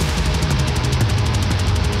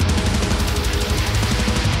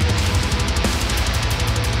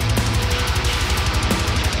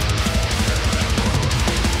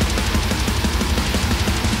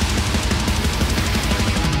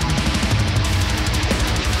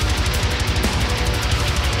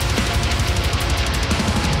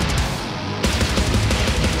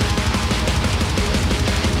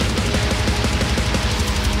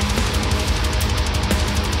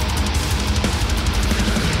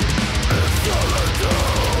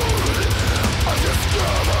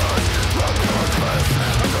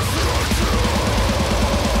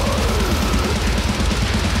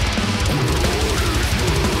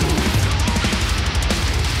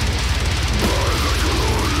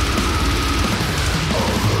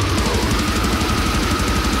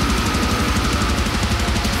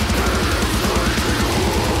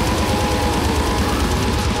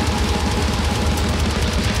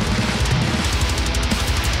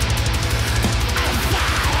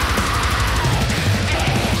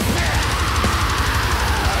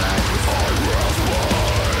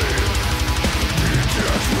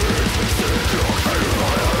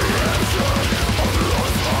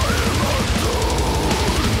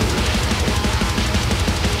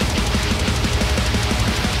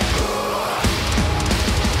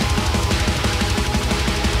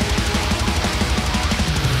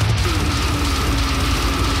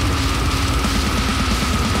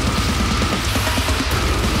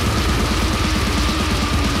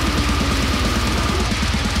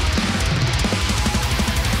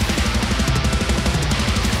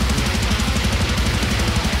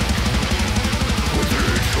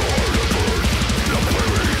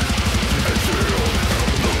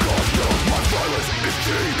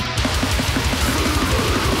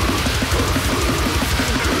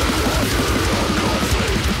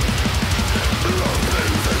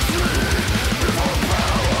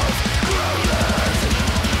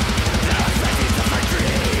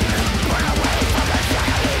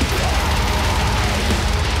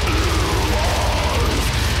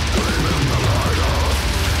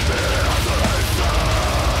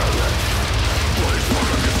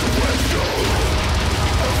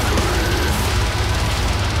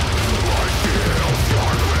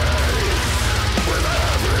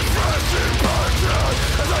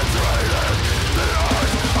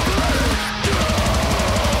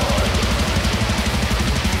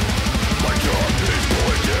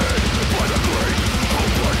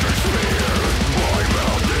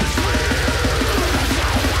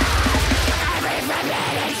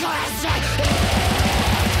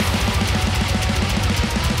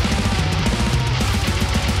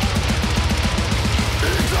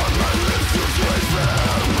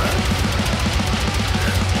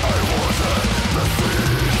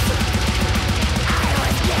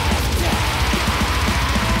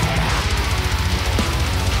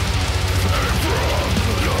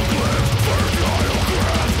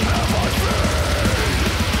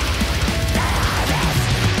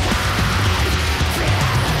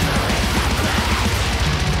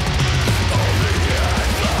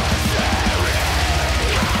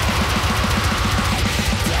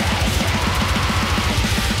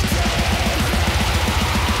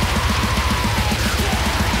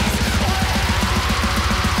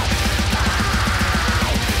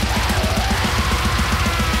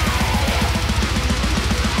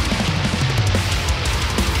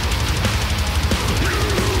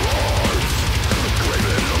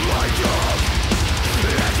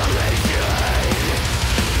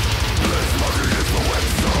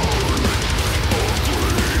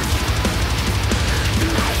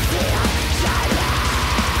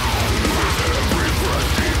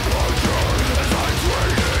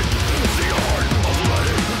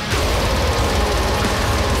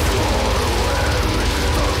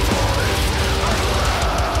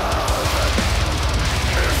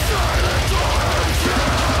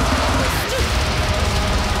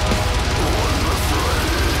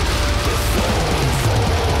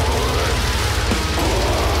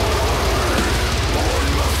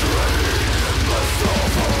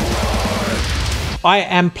 I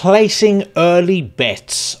am placing early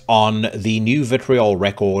bets on the new Vitriol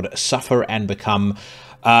record, Suffer and Become,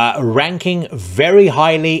 ranking very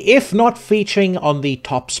highly, if not featuring on the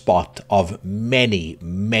top spot of many,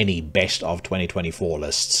 many best of 2024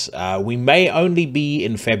 lists. We may only be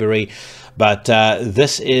in February, but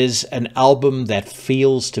this is an album that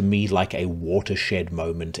feels to me like a watershed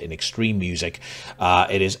moment in extreme music.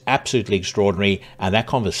 It is absolutely extraordinary, and that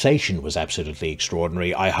conversation was absolutely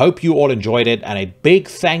extraordinary. I hope you all enjoyed it, and a big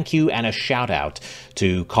thank you and a shout out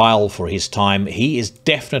to Kyle for his time. He is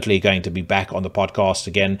definitely going to be back on the podcast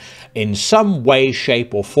again in some way,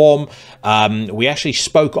 shape, or form. We actually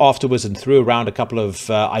spoke afterwards and threw around a couple of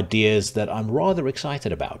ideas that I'm rather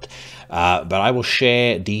excited about. But I will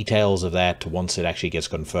share details of that once it actually gets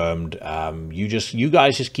confirmed. You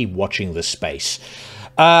guys just keep watching this space.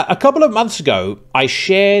 A couple of months ago, I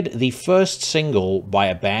shared the first single by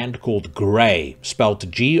a band called Greh,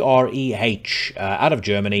 spelled Greh, out of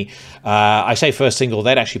Germany. I say first single,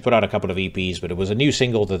 they'd actually put out a couple of EPs, but it was a new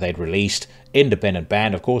single that they'd released. Independent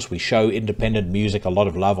band, of course. We show independent music a lot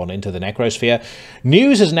of love on Into the Necrosphere.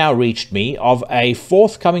 News has now reached me of a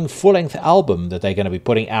forthcoming full-length album that they're going to be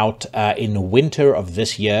putting out in winter of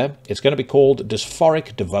this year. It's going to be called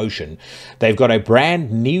Dysphoric Devotion. They've got a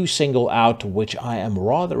brand new single out, which I am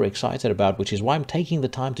rather excited about, which is why I'm taking the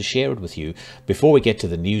time to share it with you before we get to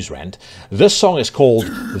the news rant. This song is called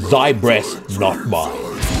Thy Breath, Not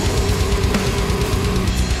Mine.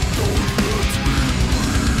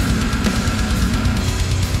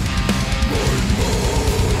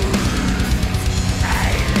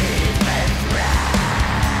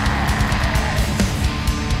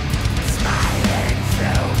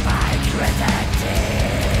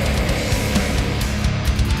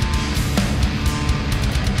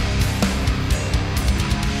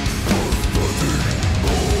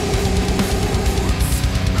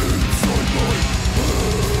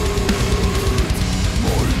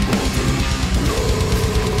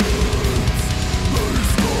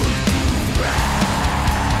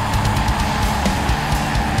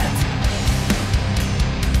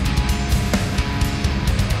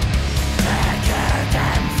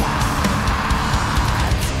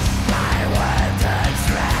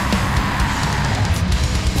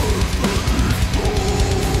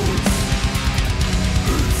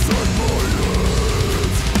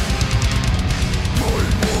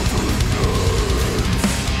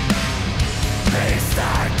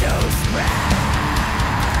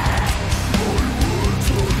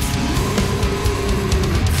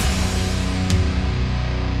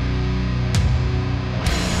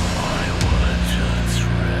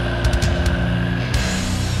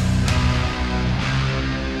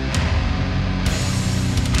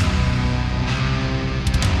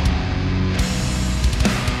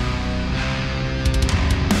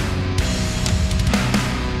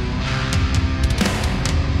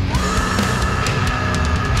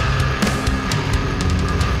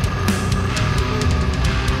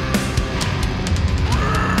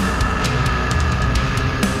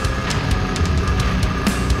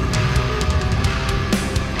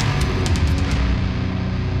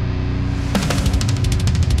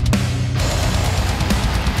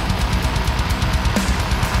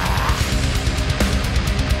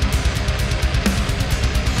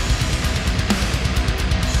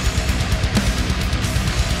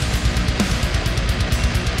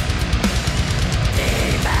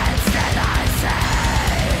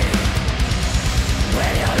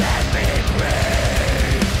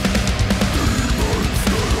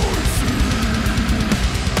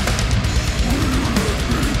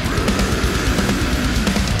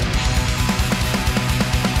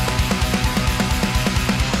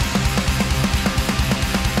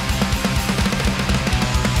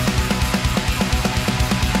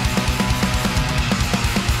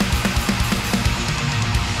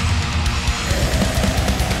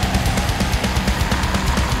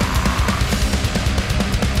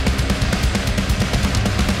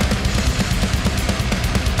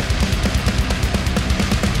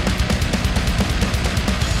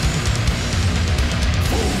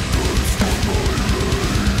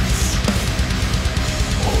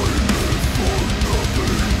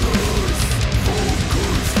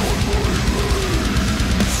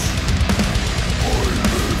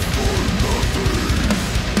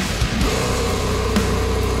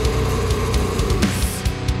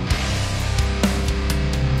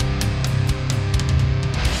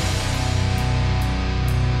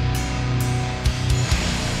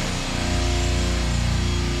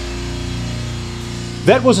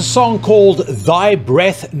 That was a song called Thy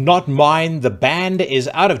Breath Not Mine. The band is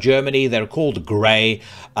out of Germany. They're called Greh.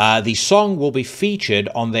 The song will be featured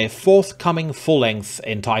on their forthcoming full-length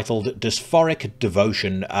entitled Dysphoric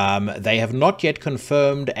Devotion. They have not yet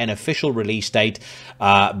confirmed an official release date,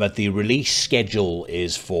 but the release schedule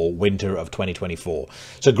is for winter of 2024.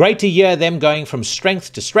 So great to hear them going from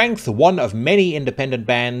strength to strength, one of many independent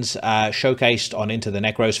bands showcased on Into the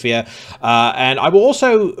Necrosphere. And I will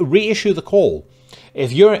also reissue the call.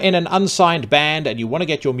 If you're in an unsigned band and you want to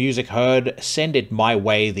get your music heard, send it my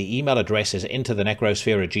way. The email address is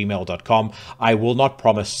intothenecrosphere@gmail.com. I will not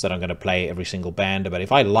promise that I'm going to play every single band, but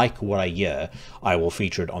if I like what I hear, I will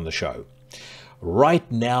feature it on the show. Right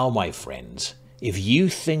now, my friends, if you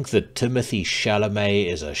think that Timothée Chalamet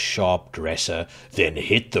is a sharp dresser, then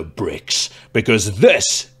hit the bricks, because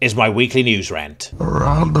this is my weekly news rant. A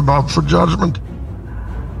roundabout for judgment.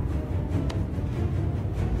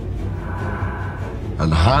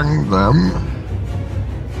 And hang them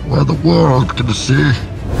where the world can see.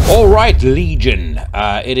 All right, Legion.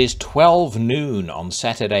 It is 12 noon on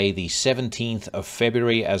Saturday, the 17th of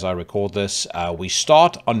February, as I record this. We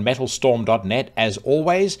start on metalstorm.net, as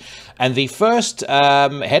always. And the first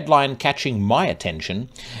headline catching my attention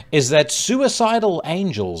is that Suicidal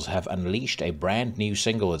Angels have unleashed a brand new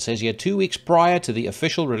single. It says here, 2 weeks prior to the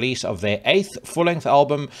official release of their 8th full-length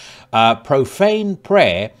album, Profane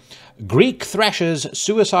Prayer, Greek thrashers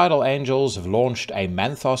Suicidal Angels have launched a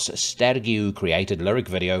Manthos Stergiou-created lyric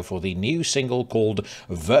video for the new single called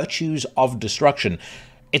Virtues of Destruction.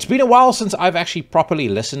 It's been a while since I've actually properly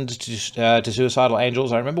listened to Suicidal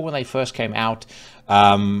Angels. I remember when they first came out,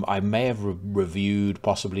 I may have reviewed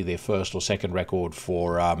possibly their first or second record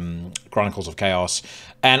for Chronicles of Chaos,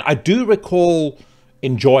 and I do recall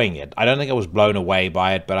enjoying it. I don't think I was blown away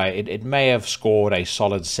by it, but it may have scored a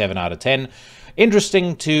solid 7 out of 10.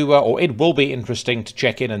 Interesting to, or it will be interesting to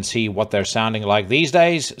check in and see what they're sounding like these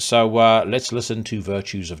days. So let's listen to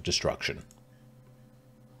Virtues of Destruction.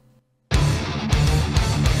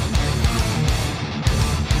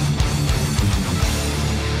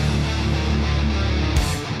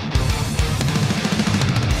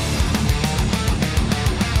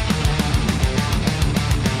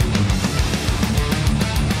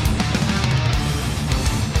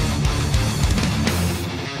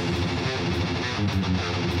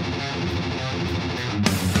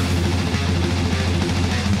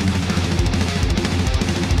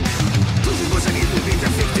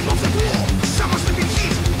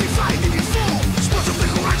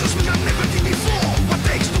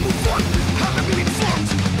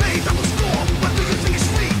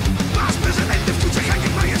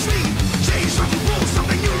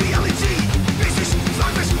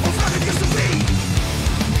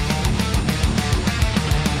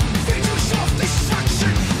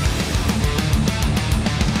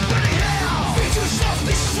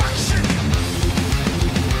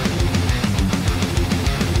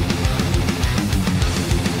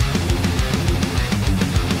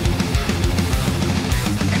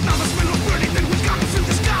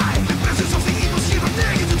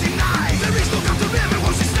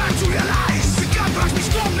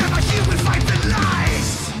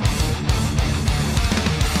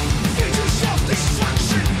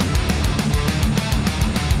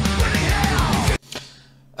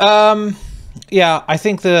 Yeah, I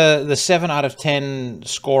think the 7 out of 10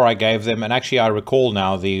 score I gave them, and actually I recall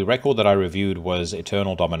now, the record that I reviewed was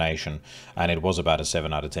Eternal Domination, and it was about a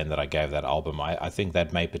 7 out of 10 that I gave that album. I think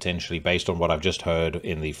that may potentially, based on what I've just heard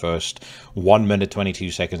in the first 1 minute 22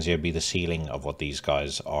 seconds here, be the ceiling of what these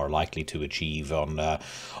guys are likely to achieve on the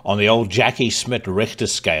old Jackie Smith Richter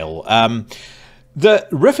scale. The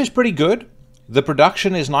riff is pretty good. The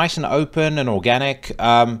production is nice and open and organic.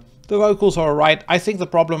 The vocals are alright. I think the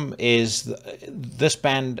problem is this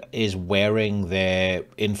band is wearing their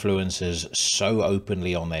influences so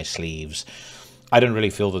openly on their sleeves. I don't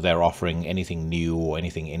really feel that they're offering anything new or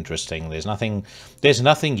anything interesting. There's nothing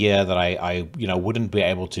here that I wouldn't be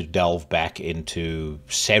able to delve back into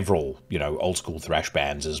several, old school thrash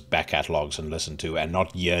bands as back catalogs and listen to, and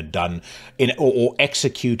not yet done in or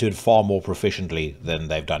executed far more proficiently than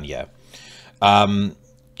they've done here.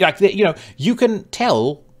 You can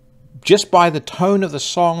tell just by the tone of the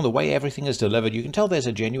song, the way everything is delivered, you can tell there's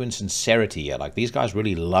a genuine sincerity here. Like, these guys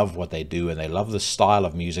really love what they do, and they love the style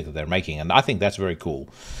of music that they're making, and I think that's very cool.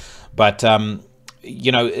 But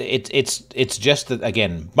it's just that,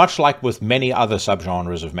 again, much like with many other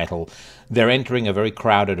subgenres of metal, they're entering a very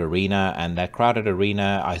crowded arena, and that crowded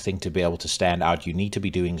arena, I think, to be able to stand out, you need to be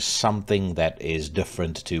doing something that is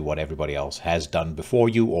different to what everybody else has done before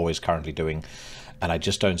you or is currently doing. And I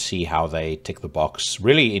just don't see how they tick the box,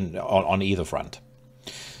 really, on either front.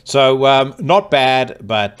 So not bad,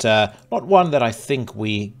 but not one that I think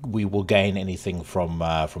we will gain anything from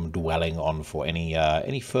dwelling on for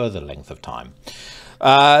any further length of time.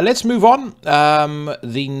 Let's move on.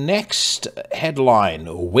 The next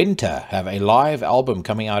headline, Winter have a live album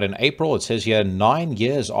coming out in April. It says here 9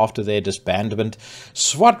 years after their disbandment,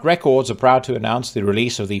 SWAT Records are proud to announce the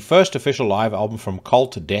release of the first official live album from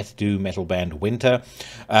cult death doom metal band Winter.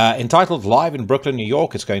 Entitled Live in Brooklyn, New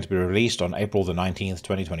York, it's going to be released on April the 19th,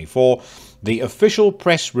 2024. The official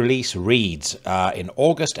press release reads, in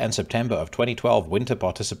August and September of 2012, Winter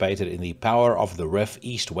participated in the Power of the Riff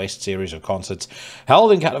East-West series of concerts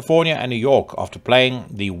held in California and New York. After playing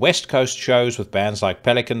the West Coast shows with bands like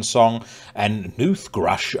Pelican Song and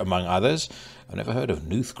Noothgrush, among others. I've never heard of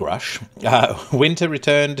Noothgrush. Winter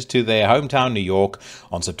returned to their hometown, New York,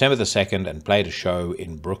 on September the 2nd and played a show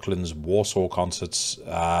in Brooklyn's Warsaw Concerts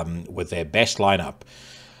with their best lineup.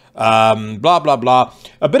 Blah blah blah.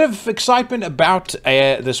 A bit of excitement about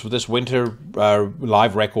this Winter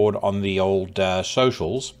live record on the old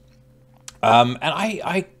socials, and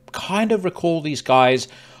I kind of recall these guys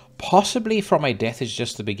possibly from a Death Is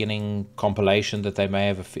Just the Beginning compilation that they may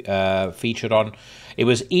have featured on. It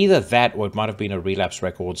was either that or it might have been a Relapse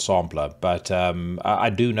Records sampler, but I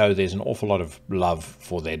do know there's an awful lot of love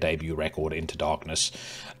for their debut record, Into Darkness.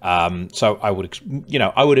 So I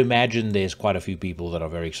would imagine there's quite a few people that are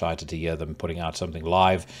very excited to hear them putting out something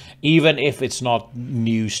live. Even if it's not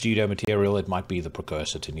new studio material, it might be the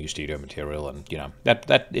precursor to new studio material, and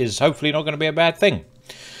that is hopefully not going to be a bad thing.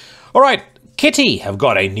 All right, Kitty have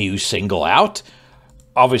got a new single out.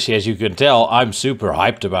 Obviously, as you can tell, I'm super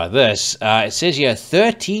hyped about this. It says here,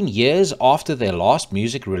 13 years after their last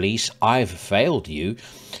music release, I've Failed You,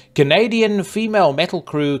 Canadian female metal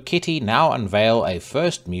crew Kitty now unveil a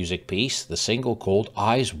first music piece, the single called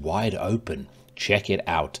Eyes Wide Open. Check it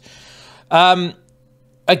out. Again,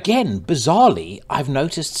 bizarrely, I've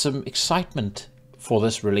noticed some excitement for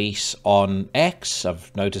this release on X.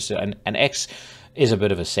 I've noticed it, and X is a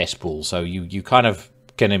bit of a cesspool, so you kind of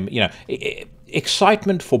can,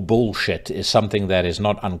 excitement for bullshit is something that is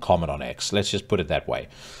not uncommon on X. Let's just put it that way.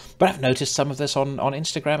 But I've noticed some of this on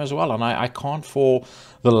Instagram as well, and I can't for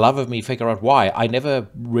the love of me figure out why. I never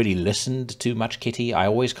really listened to much Kitty. I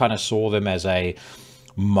always kind of saw them as a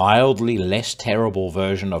mildly less terrible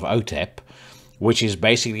version of OTEP, which is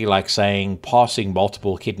basically like saying passing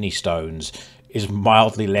multiple kidney stones is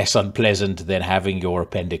mildly less unpleasant than having your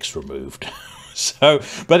appendix removed. So,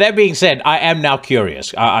 but that being said, I am now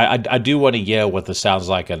curious. I do want to hear what this sounds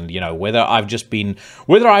like, and whether I've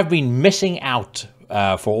been missing out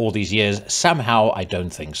for all these years. Somehow, I don't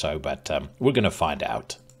think so, but we're going to find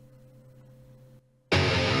out.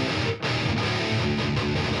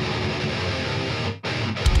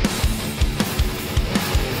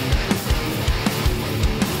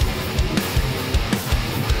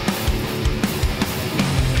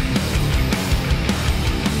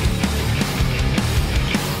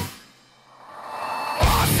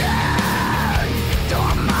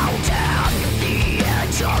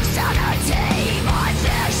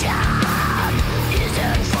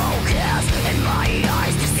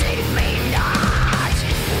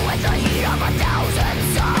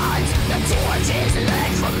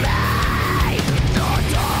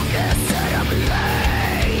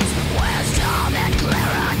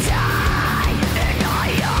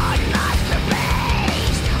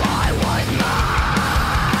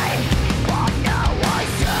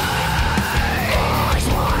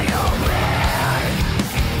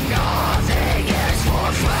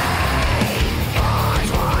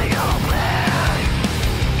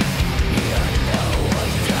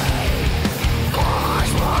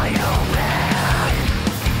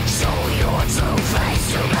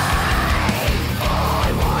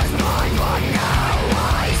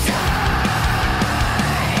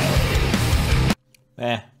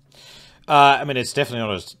 I mean, it's definitely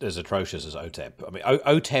not as atrocious as OTEP. I mean,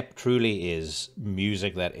 OTEP truly is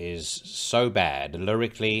music that is so bad,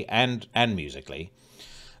 lyrically and musically,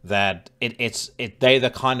 that they're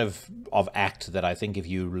the kind of act that I think if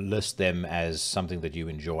you list them as something that you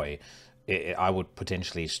enjoy, I would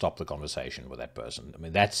potentially stop the conversation with that person. I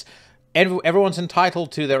mean, that's everyone's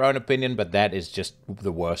entitled to their own opinion, but that is just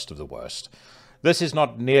the worst of the worst. This is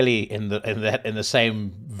not nearly in the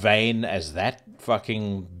same vein as that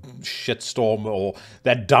fucking shitstorm or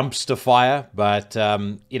that dumpster fire, but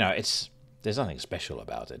there's nothing special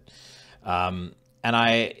about it. And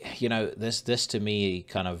this to me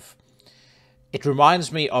kind of, it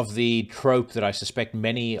reminds me of the trope that I suspect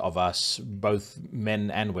many of us, both men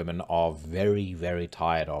and women, are very, very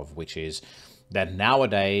tired of, which is that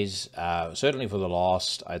nowadays, certainly for the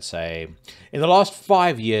last, I'd say, in the last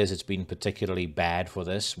 5 years, it's been particularly bad for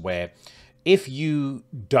this, where if you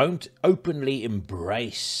don't openly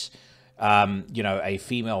embrace, a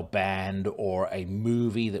female band or a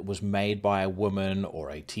movie that was made by a woman or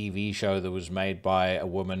a TV show that was made by a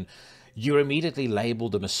woman, you're immediately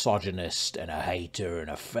labeled a misogynist and a hater and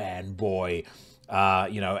a fanboy,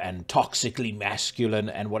 and toxically masculine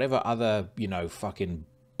and whatever other, fucking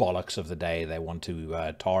bollocks of the day they want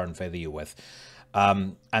to tar and feather you with.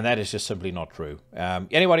 And that is just simply not true.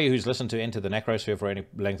 Anybody who's listened to Into the Necrosphere for any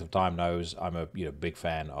length of time knows I'm a big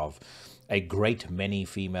fan of a great many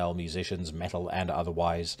female musicians, metal and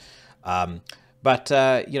otherwise. But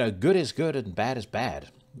good is good and bad is bad.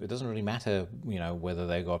 It doesn't really matter, whether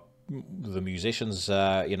they got the musicians,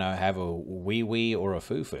 have a wee or a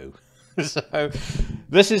foo-foo. So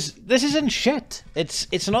this isn't shit.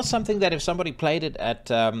 It's not something that if somebody played it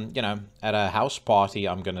at at a house party,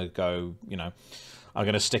 I'm gonna go, I'm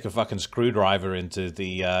gonna stick a fucking screwdriver into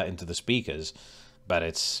the speakers. But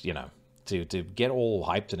it's to get all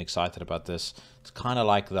hyped and excited about this, it's kind of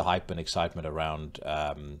like the hype and excitement around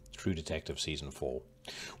True Detective season 4,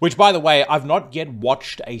 which, by the way, I've not yet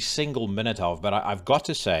watched a single minute of. But I've got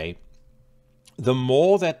to say, the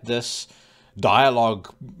more that this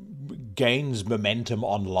dialogue gains momentum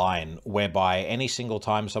online, whereby any single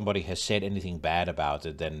time somebody has said anything bad about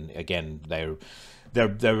it, then again they're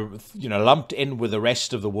lumped in with the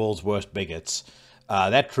rest of the world's worst bigots.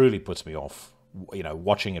 That truly puts me off,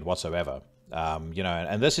 watching it whatsoever.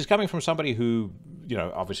 And this is coming from somebody who,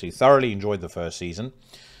 obviously thoroughly enjoyed the first season.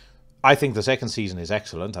 I think the second season is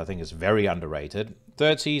excellent. I think it's very underrated.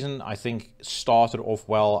 Third season, I think, started off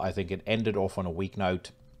well. I think it ended off on a weak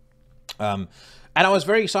note. And I was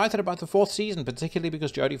very excited about the fourth season, particularly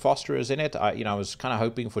because Jodie Foster is in it. I was kind of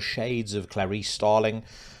hoping for shades of Clarice Starling,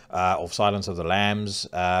 of Silence of the Lambs.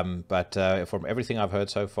 But from everything I've heard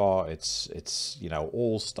so far, it's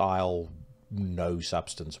all style, no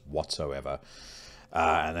substance whatsoever.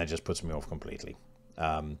 And that just puts me off completely.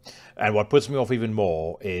 And what puts me off even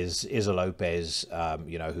more is Isa Lopez,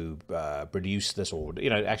 who produced this, or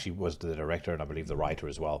actually was the director and I believe the writer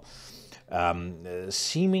as well.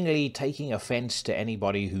 Seemingly taking offense to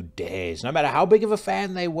anybody who dares, no matter how big of a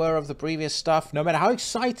fan they were of the previous stuff, no matter how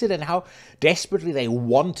excited and how desperately they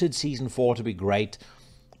wanted season 4 to be great.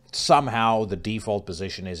 Somehow the default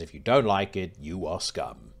position is, if you don't like it, you are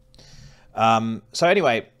scum. So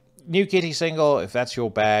anyway, new Kitty single, if that's your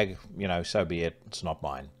bag, so be it. It's not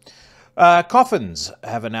mine. Coffins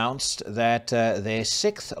have announced that their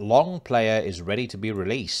 6th long player is ready to be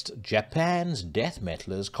released. Japan's death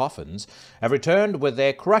metalers Coffins have returned with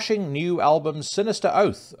their crushing new album Sinister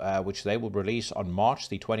Oath, which they will release on March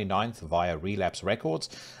the 29th via Relapse Records,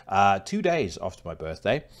 2 days after my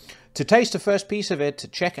birthday. To taste the first piece of it,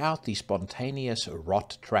 check out the Spontaneous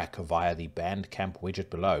Rot track via the Bandcamp widget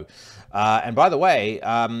below. And by the way,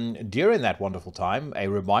 during that wonderful time, a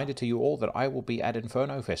reminder to you all that I will be at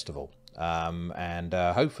Inferno Festival. And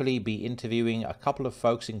hopefully be interviewing a couple of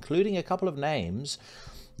folks, including a couple of names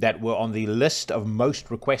that were on the list of most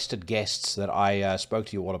requested guests that I spoke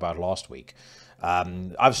to you all about last week.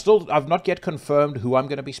 I've not yet confirmed who I'm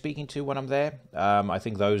going to be speaking to when I'm there. I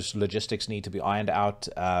think those logistics need to be ironed out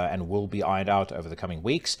and will be ironed out over the coming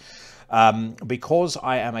weeks. Because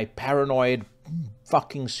I am a paranoid,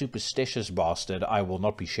 fucking superstitious bastard, I will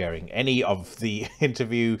not be sharing any of the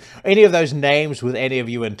interview, any of those names with any of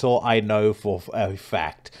you until I know for a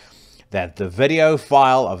fact that the video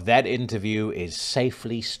file of that interview is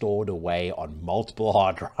safely stored away on multiple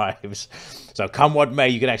hard drives. So come what may,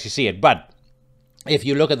 you can actually see it. But if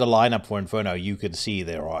you look at the lineup for Inferno, you can see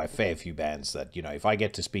there are a fair few bands that, if I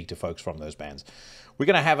get to speak to folks from those bands, we're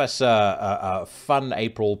going to have us a fun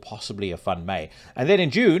April, possibly a fun May. And then in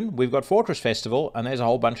June, we've got Fortress Festival, and there's a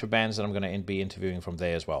whole bunch of bands that I'm going to be interviewing from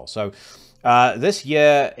there as well. So this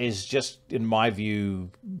year is just, in my view,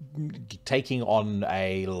 taking on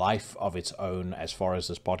a life of its own as far as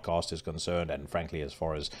this podcast is concerned, and frankly, as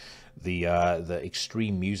far as the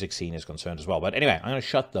extreme music scene is concerned as well. But anyway, I'm going to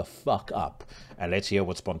shut the fuck up, and let's hear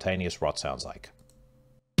what Spontaneous Rot sounds like.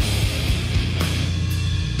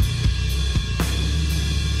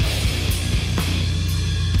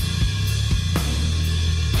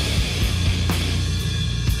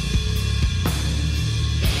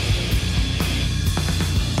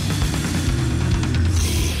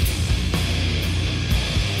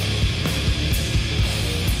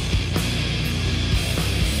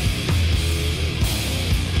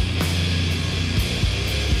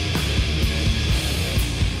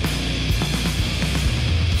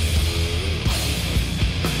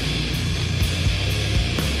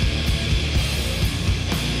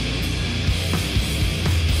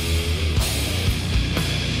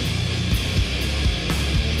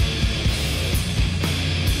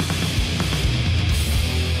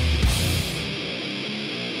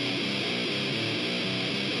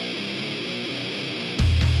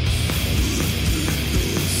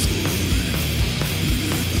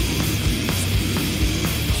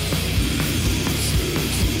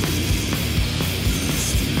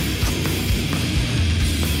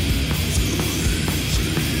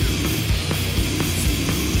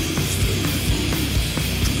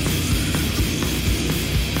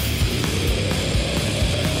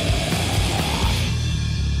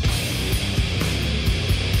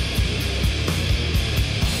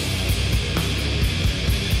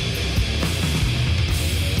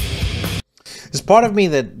 there's part of me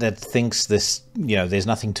that thinks this, you know, there's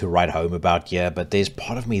nothing to write home about here, but there's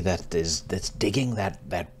part of me that's digging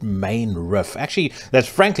that main riff. Actually, that's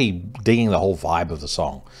frankly digging the whole vibe of the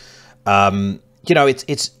song. You know,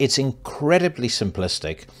 it's incredibly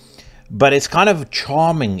simplistic, but it's kind of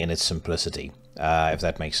charming in its simplicity, if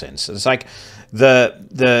that makes sense. It's like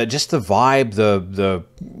just the vibe,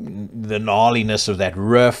 the gnarliness of that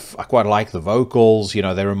riff. I quite like the vocals. You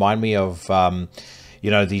know, they remind me of you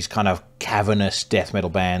know, these kind of cavernous death metal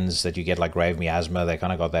bands that you get like Grave Miasma. They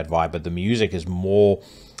kind of got that vibe, but the music is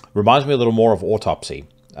reminds me a little more of Autopsy.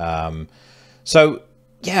 So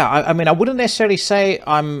yeah, I mean, I wouldn't necessarily say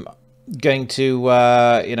I'm going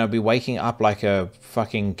to you know, be waking up like a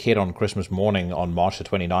fucking kid on Christmas morning on March the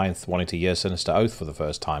 29th wanting to hear Sinister Oath for the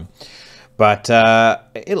first time, but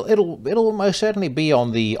it'll most certainly be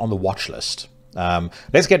on the watch list.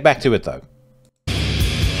 Let's get back to it though.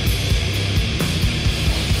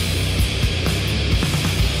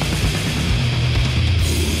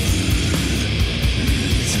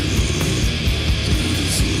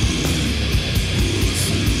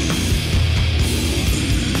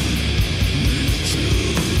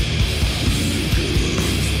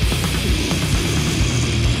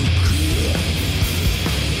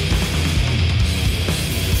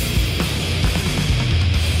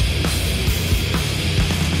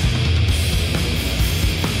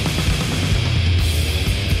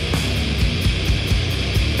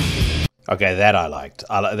 Okay, that I liked.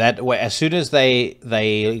 That as soon as as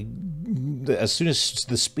soon as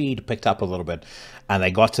the speed picked up a little bit, and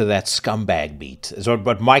they got to that scumbag beat, is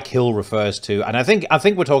what Mike Hill refers to, and I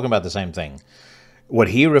think we're talking about the same thing. What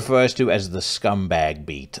he refers to as the scumbag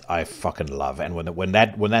beat, I fucking love. And when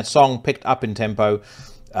that song picked up in tempo,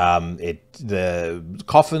 the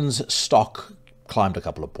Coffin's stock climbed a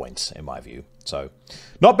couple of points in my view. So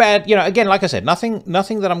not bad. You know, again, like I said, nothing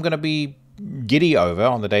that I'm going to be giddy over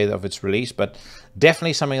on the day of its release, but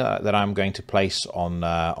definitely something that I'm going to place on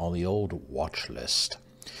the old watch list.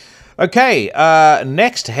 Okay,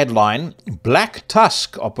 next headline: Black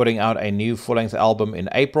Tusk are putting out a new full-length album in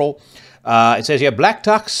April. It says here, Black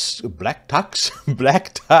Tusk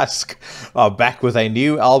are back with a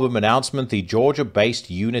new album announcement. The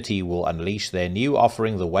Georgia-based Unity will unleash their new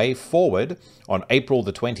offering, The Way Forward, on April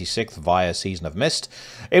the 26th via Season of Mist.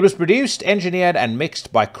 It was produced, engineered, and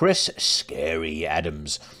mixed by Chris Scary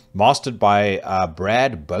Adams, mastered by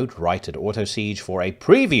Brad Boatwright at Auto Siege. For a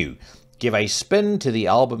preview, give a spin to the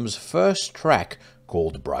album's first track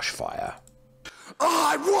called Brushfire.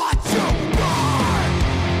 I want to burn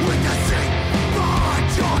with the sing behind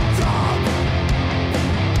your tongue.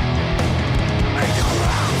 In your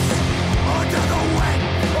house, under the weight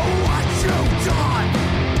of what you've done.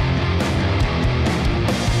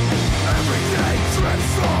 Every day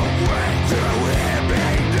drifts away to hear me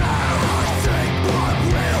now. I sing but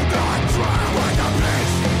will not drown like a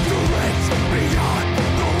beast to reach beyond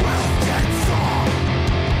the wild and song.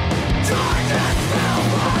 Darkness fill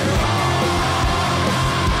my life.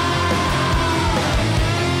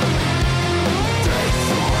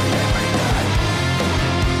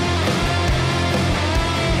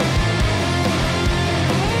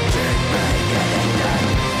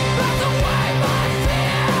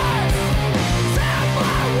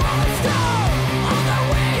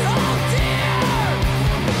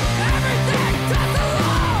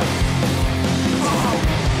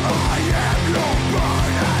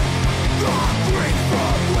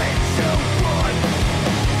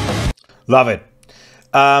 Love it.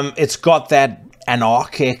 It's got that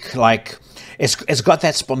anarchic, like, it's got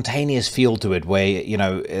that spontaneous feel to it where, you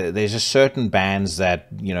know, there's just certain bands that,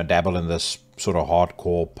 you know, dabble in this sort of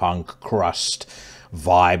hardcore punk crust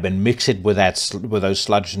vibe and mix it with those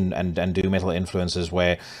sludge and doom metal influences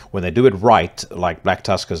where when they do it right, like Black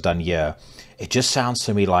Tusk has done here, it just sounds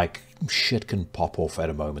to me like shit can pop off at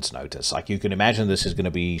a moment's notice. Like, you can imagine this is going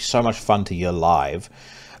to be so much fun to hear live.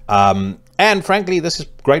 And frankly, this is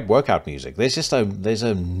great workout music. There's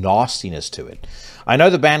a nastiness to it. I know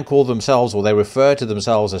the band call themselves, or they refer to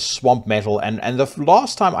themselves as swamp metal, and the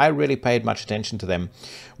last time I really paid much attention to them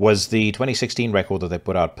was the 2016 record that they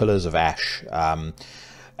put out, Pillars of Ash. And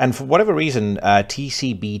for whatever reason,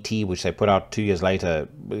 TCBT, which they put out 2 years later,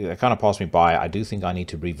 it kind of passed me by. I do think I need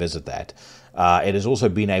to revisit that. It has also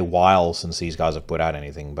been a while since these guys have put out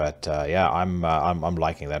anything, but yeah, I'm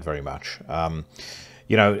liking that very much.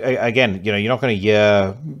 You know, again, you know, you're not going to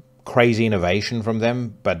hear crazy innovation from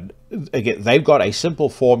them, but again, they've got a simple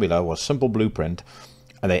formula or simple blueprint,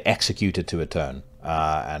 and they execute it to a turn.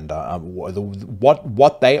 And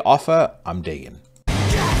what they offer, I'm digging.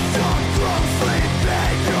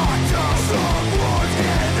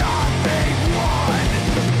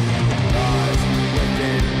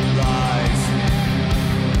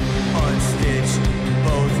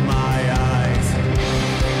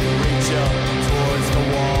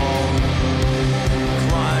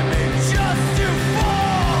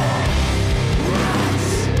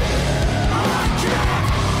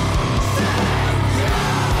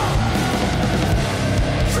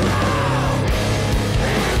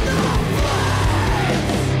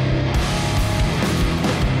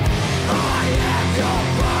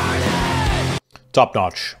 top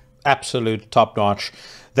notch, absolute top notch.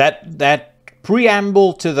 That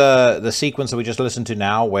preamble to the sequence that we just listened to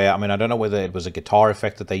now, where, I mean, I don't know whether it was a guitar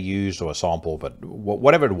effect that they used or a sample, but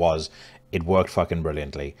whatever it was, it worked fucking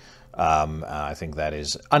brilliantly. I think that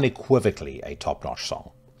is unequivocally a top-notch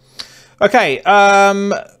song. Okay,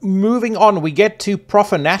 moving on, we get to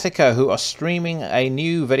Profanatica, who are streaming a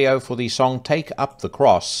new video for the song Take Up the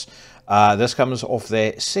Cross. This comes off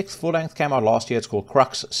their 6th full-length, came out last year. It's called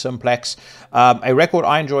Crux Simplex, a record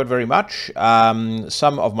I enjoyed very much.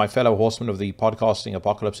 Some of my fellow horsemen of the podcasting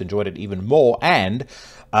apocalypse enjoyed it even more, and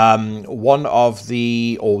one of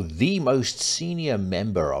the most senior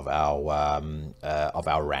member of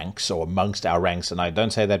our ranks, or amongst our ranks, and I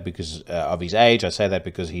don't say that because of his age. I say that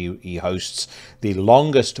because he hosts the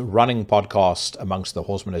longest running podcast amongst the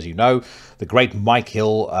horsemen, as you know, the great Mike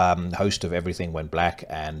Hill, host of Everything Went Black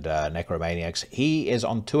and Necromaniacs. He is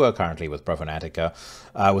on tour currently with Profanatica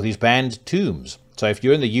with his band Tombs. So if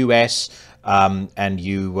you're in the US and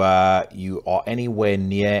you are anywhere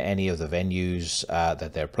near any of the venues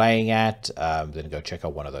that they're playing at, then go check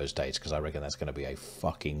out one of those dates, because I reckon that's going to be a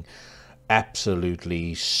fucking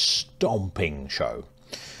absolutely stomping show.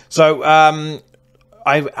 So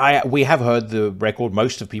we have heard the record.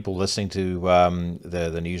 Most of people listening to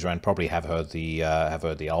the news rant probably have heard the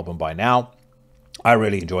album by now. I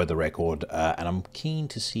really enjoyed the record, and I'm keen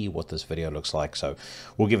to see what this video looks like, so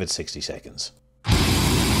we'll give it 60 seconds.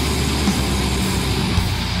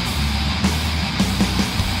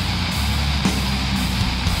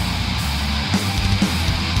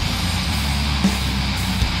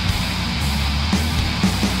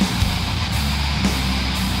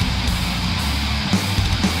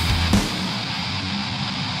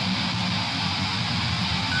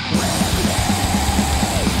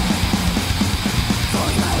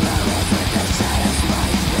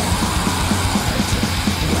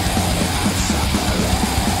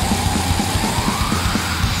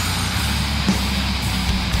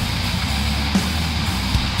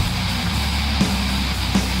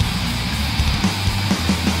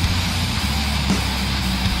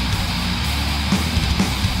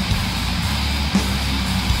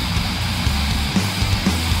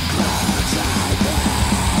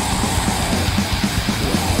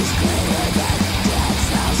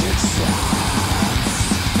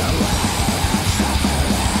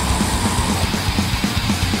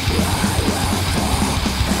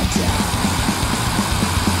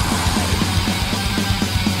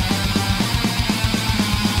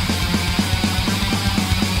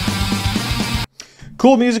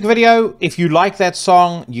 Cool music video. If you like that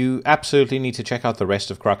song, you absolutely need to check out the rest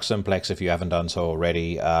of Crux Simplex if you haven't done so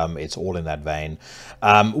already. It's all in that vein.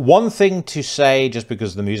 One thing to say, just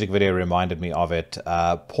because the music video reminded me of it,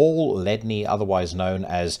 Paul Ledney, otherwise known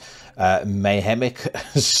as Mayhemic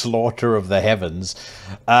Slaughter of the Heavens,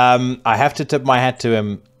 I have to tip my hat to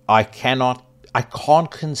him. I can't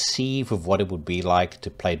conceive of what it would be like to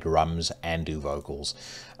play drums and do vocals.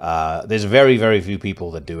 There's very, very few people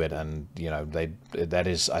that do it, and that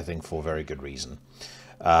is, I think, for very good reason.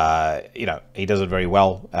 He does it very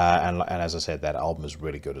well, and as I said, that album is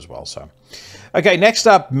really good as well. So, okay, next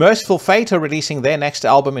up, Merciful Fate are releasing their next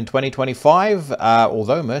album in 2025.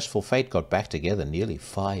 Although Merciful Fate got back together nearly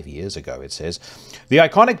 5 years ago, it says. The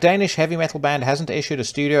iconic Danish heavy metal band hasn't issued a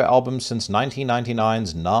studio album since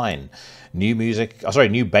 1999's Nine. New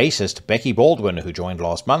bassist Becky Baldwin, who joined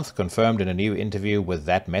last month, confirmed in a new interview with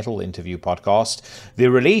That Metal Interview podcast. The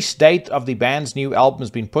release date of the band's new album has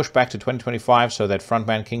been pushed back to 2025 so that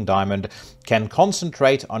frontman King Diamond can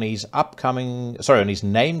concentrate on his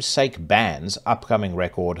namesake band's upcoming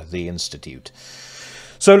record, The Institute.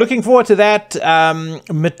 So looking forward to that.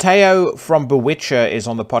 Matteo from Bewitcher is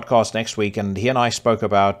on the podcast next week, and he and I spoke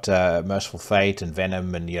about Merciful Fate and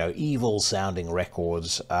Venom and evil-sounding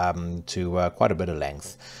records to quite a bit of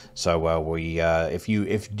length. So if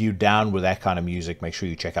you're down with that kind of music, make sure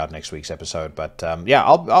you check out next week's episode. But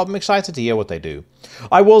I'm excited to hear what they do.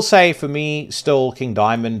 I will say, for me, still King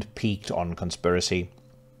Diamond peaked on Conspiracy,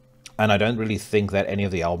 and I don't really think that any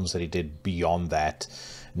of the albums that he did beyond that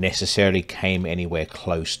necessarily came anywhere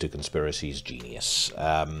close to Conspiracy's genius.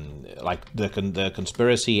 Like the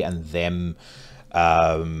Conspiracy and them,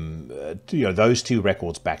 those two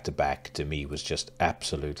records back to back, to me, was just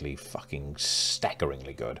absolutely fucking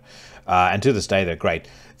staggeringly good. And to this day, they're great.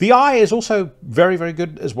 The Eye is also very, very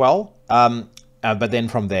good as well. But then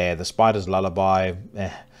from there, The Spider's Lullaby,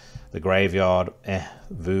 The Graveyard,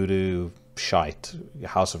 Voodoo, shite.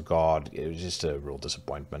 House of God, it was just a real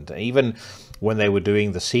disappointment. Even when they were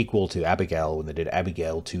doing the sequel to Abigail, when they did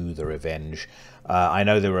Abigail 2 The Revenge, I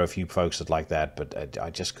know there were a few folks that liked that, but I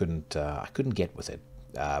just couldn't get with it.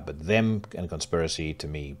 But them and Conspiracy, to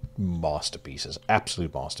me, masterpieces,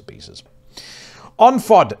 absolute masterpieces.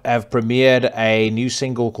 Ondfødt have premiered a new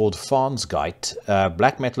single called Fansgeit.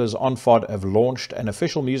 Black metalers Ondfødt have launched an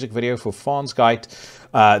official music video for Fansgeit,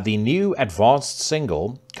 the new advanced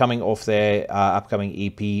single coming off their upcoming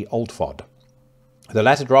EP Oldfod. The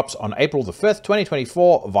latter drops on April the 5th,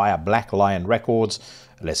 2024 via Black Lion Records.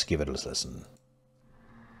 Let's give it a listen.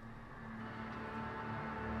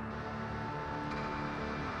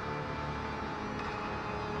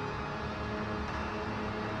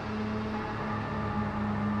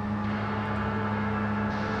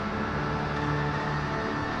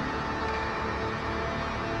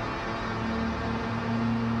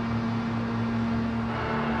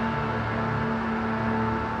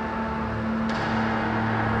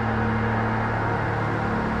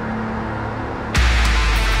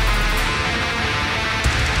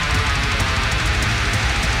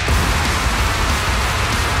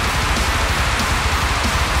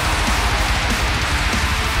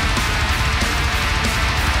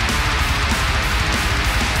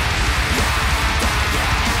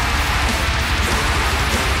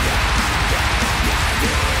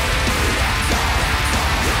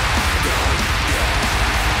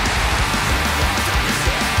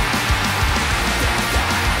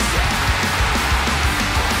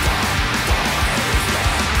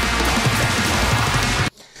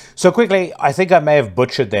 So quickly, I think I may have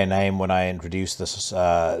butchered their name when I introduced this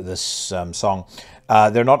song.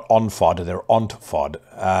 They're not Ondfødt, they're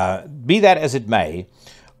Ondfødt. Be that as it may,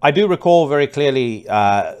 I do recall very clearly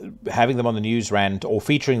having them on the news rant, or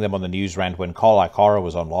featuring them on the news rant when Carl Ikara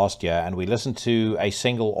was on last year, and we listened to a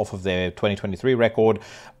single off of their 2023 record,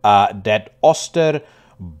 Dat Oster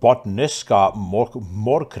Botniska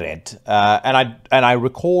Morkred, and I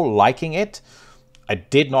recall liking it. I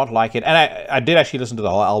did not like it, and I did actually listen to the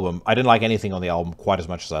whole album. I didn't like anything on the album quite as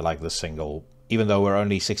much as I like this single, even though we're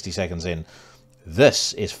only 60 seconds in.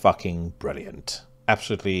 This is fucking brilliant.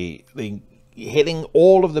 Absolutely hitting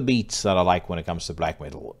all of the beats that I like when it comes to black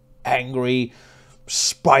metal. Angry,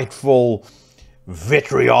 spiteful,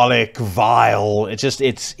 vitriolic, vile.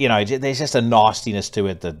 It's you know, there's just a nastiness to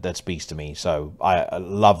it that speaks to me. So I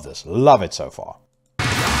love this. Love it so far.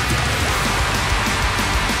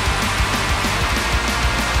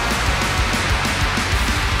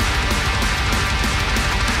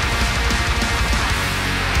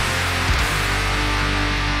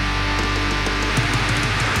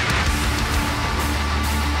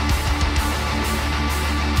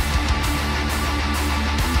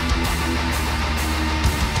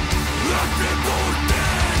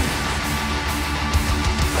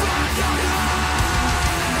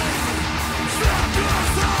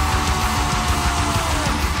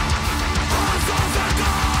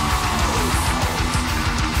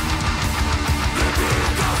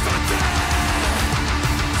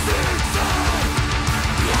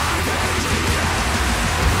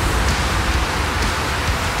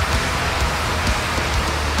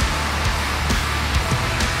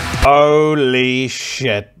 Holy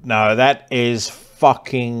shit. No, that is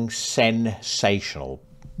fucking sensational.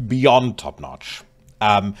 Beyond top notch.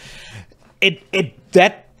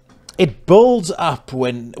 It builds up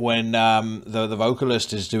when the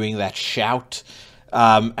vocalist is doing that shout,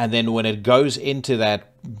 and then when it goes into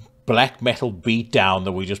that black metal beatdown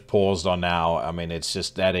that we just paused on now. I mean, it's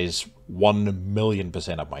just, that is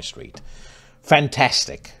 1,000,000% up my street.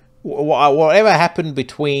 Fantastic. Whatever happened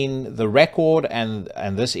between the record and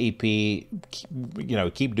this EP, you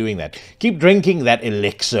know, keep doing that. Keep drinking that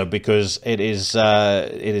elixir, because it is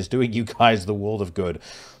doing you guys the world of good.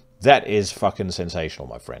 That is fucking sensational,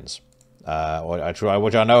 my friends. Which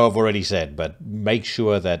I know I've already said, but make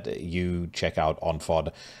sure that you check out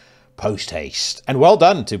Ondfødt post haste. And well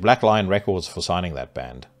done to Black Lion Records for signing that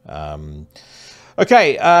band.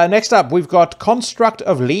 Okay, next up, we've got Construct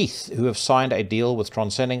of Lethe, who have signed a deal with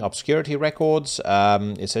Transcending Obscurity Records.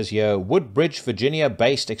 It says here, Woodbridge,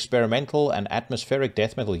 Virginia-based experimental and atmospheric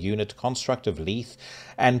death metal unit Construct of Lethe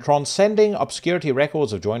and Transcending Obscurity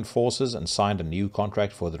Records have joined forces and signed a new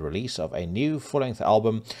contract for the release of a new full-length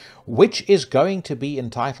album, which is going to be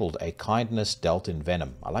entitled A Kindness Dealt in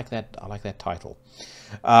Venom. I like that title.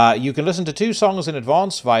 You can listen to 2 songs in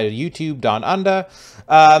advance via YouTube Down Under.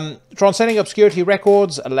 Transcending Obscurity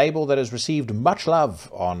Records, a label that has received much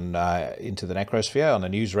love on Into the Necrosphere, on the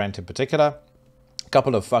news rant in particular. A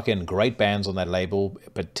couple of fucking great bands on that label,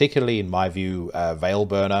 particularly in my view,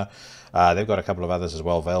 Veilburner. They've got a couple of others as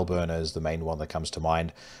well. Veilburner is the main one that comes to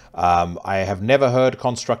mind. I have never heard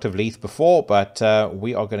Construct of Lethe before, but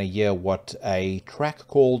we are going to hear what a track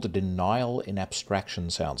called Denial in Abstraction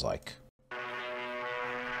sounds like.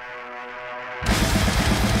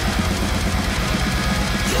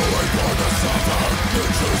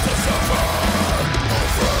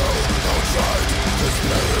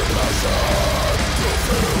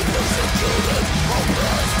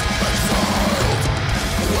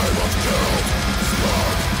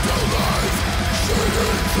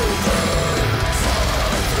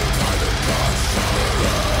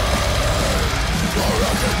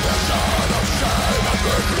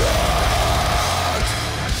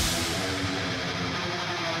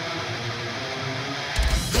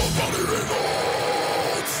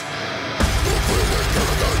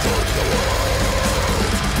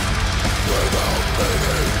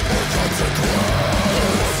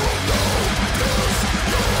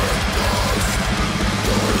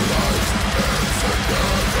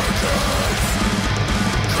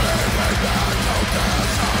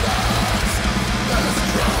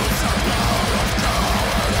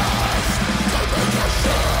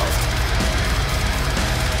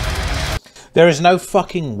 There is no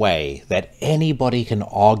fucking way that anybody can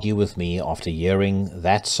argue with me after hearing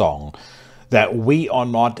that song that we are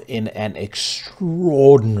not in an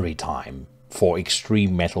extraordinary time for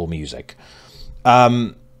extreme metal music.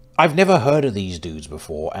 I've never heard of these dudes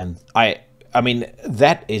before, and I mean,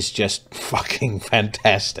 that is just fucking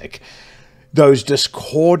fantastic. Those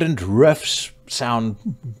discordant riffs sound,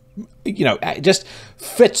 you know, just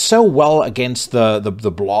fit so well against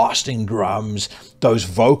the blasting drums. Those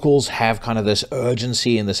vocals have kind of this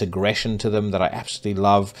urgency and this aggression to them that I absolutely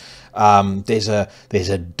love. There's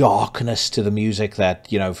a darkness to the music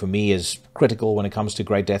that, you know, for me is critical when it comes to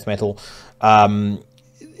great death metal.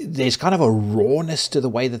 There's kind of a rawness to the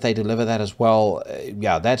way that they deliver that as well.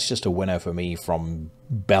 Yeah, that's just a winner for me from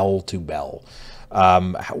bell to bell.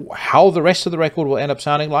 How the rest of the record will end up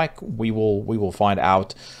sounding like, we will find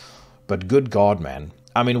out. But good God, man.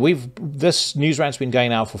 I mean, this news rant's been going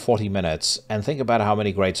now for 40 minutes, and think about how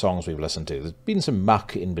many great songs we've listened to. There's been some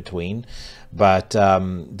muck in between, but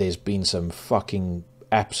there's been some fucking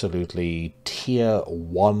absolutely tier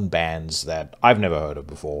 1 bands that I've never heard of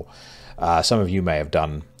before. Some of you may have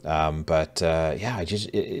done, but yeah,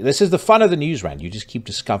 this is the fun of the news rant. You just keep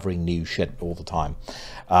discovering new shit all the time.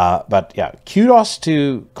 But yeah, kudos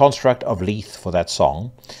to Construct of Lethe for that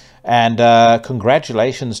song. And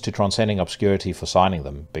congratulations to Transcending Obscurity for signing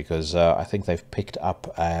them, because I think they've picked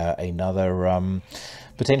up another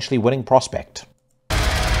potentially winning prospect.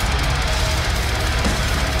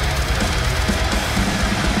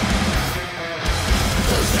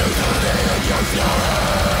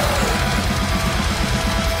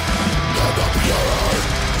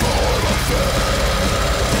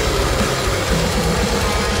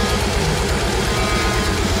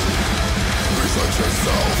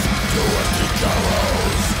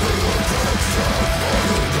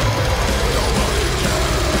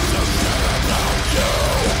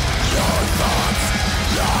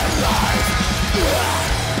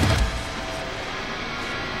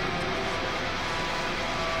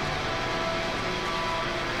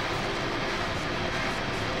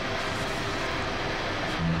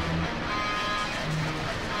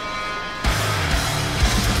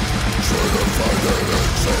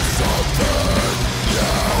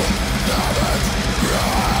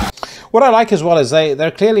 What I like as well is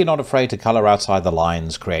they're clearly not afraid to color outside the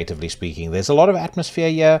lines, creatively speaking. There's a lot of atmosphere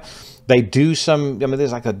here. They do some, I mean,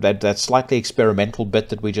 there's like that slightly experimental bit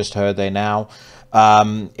that we just heard there now.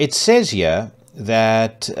 It says here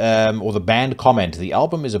that, or the band comment, the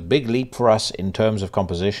album is a big leap for us in terms of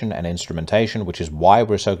composition and instrumentation, which is why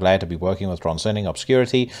we're so glad to be working with Transcending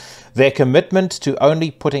Obscurity. Their commitment to only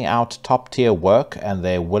putting out top-tier work and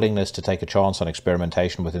their willingness to take a chance on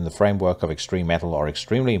experimentation within the framework of extreme metal are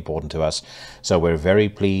extremely important to us, so we're very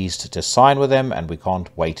pleased to sign with them, and we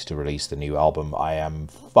can't wait to release the new album. I am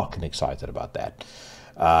fucking excited about that.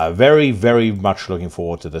 Very, very much looking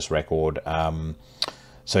forward to this record.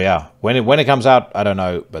 So yeah, when it comes out, I don't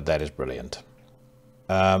know, but that is brilliant.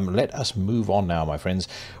 Let us move on now, my friends.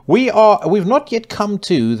 We've not yet come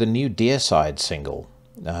to the new Deicide single.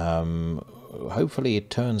 Hopefully it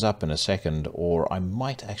turns up in a second, or I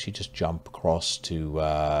might actually just jump across to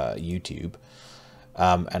YouTube,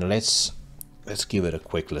 and let's give it a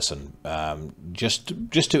quick listen, just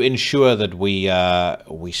to ensure that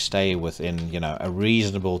we stay within, you know, a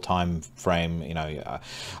reasonable time frame. You know,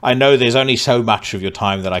 I know there's only so much of your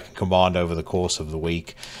time that I can command over the course of the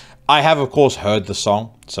week. I have, of course, heard the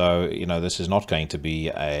song, so you know this is not going to be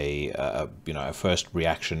a first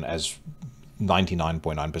reaction, as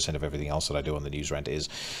 99.9% of everything else that I do on the news rant is.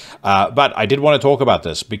 But I did want to talk about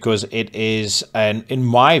this because it is, in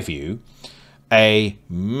my view, a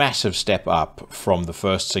massive step up from the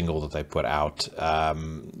first single that they put out.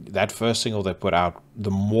 That first single they put out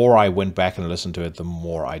the more I went back and listened to it, the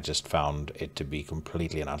more I just found it to be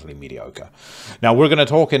completely and utterly mediocre. Now, we're going to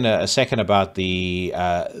talk in a second about the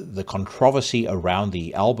controversy around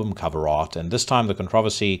the album cover art, and this time the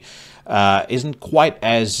controversy isn't quite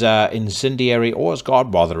as incendiary or as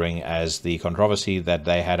god-bothering as the controversy that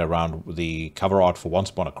they had around the cover art for Once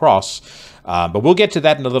Upon a Cross, but we'll get to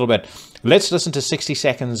that in a little bit. Let's listen to 60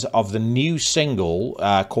 seconds of the new single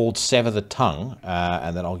called Sever the Tongue,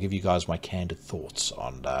 and then I'll give you guys my candid thoughts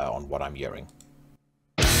on what I'm hearing.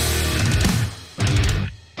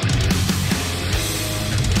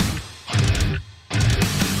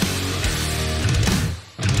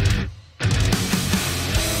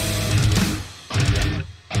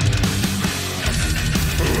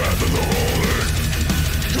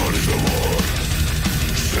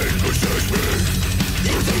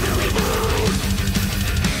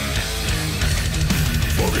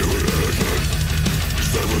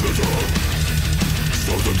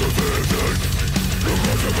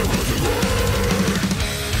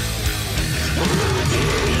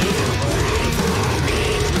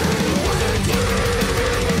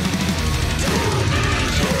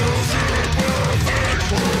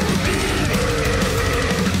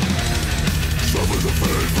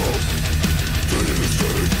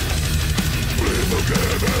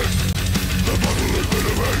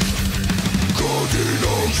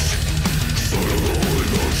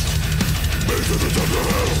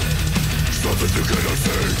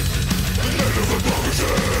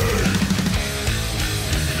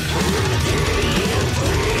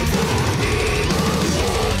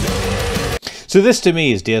 So this to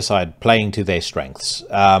me is Deicide playing to their strengths.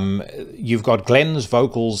 You've got Glenn's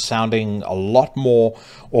vocals sounding a lot more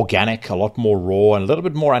organic, a lot more raw, and a little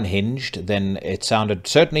bit more unhinged than it sounded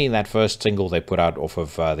certainly in that first single they put out off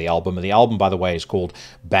of the album. And the album, by the way, is called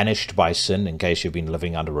Banished by Sin, in case you've been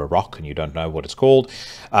living under a rock and you don't know what it's called.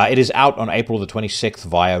 It is out on April the 26th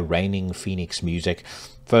via Reigning Phoenix Music.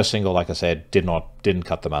 First single, like I said, didn't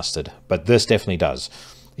cut the mustard, but this definitely does.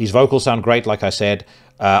 These vocals sound great, like I said.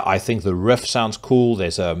 I think the riff sounds cool.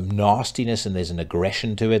 There's a nastiness and there's an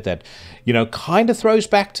aggression to it that, you know, kind of throws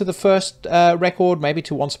back to the first record, maybe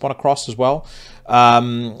to Once Upon a Cross as well.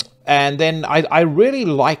 And then I really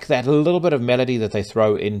like that little bit of melody that they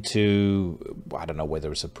throw into, I don't know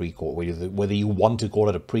whether it's a pre-chorus, whether you want to call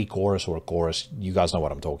it a pre-chorus or a chorus. You guys know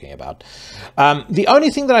what I'm talking about. The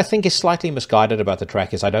only thing that I think is slightly misguided about the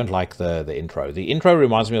track is I don't like the intro. The intro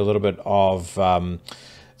reminds me a little bit of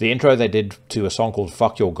the intro they did to a song called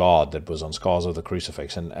Fuck Your God that was on Scars of the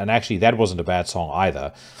Crucifix. And actually, that wasn't a bad song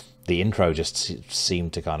either. The intro just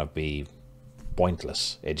seemed to kind of be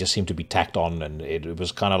pointless. It just seemed to be tacked on, and it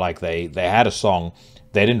was kind of like they had a song.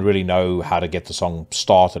 They didn't really know how to get the song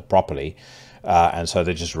started properly. And so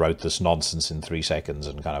they just wrote this nonsense in 3 seconds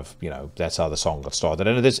and kind of, you know, that's how the song got started.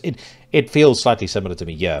 And it feels slightly similar to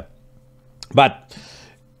me, yeah. But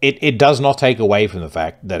it does not take away from the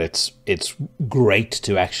fact that it's great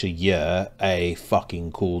to actually hear a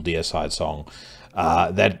fucking cool Deicide song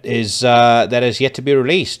that is yet to be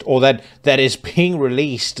released, or that is being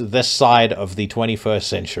released this side of the 21st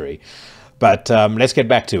century. But let's get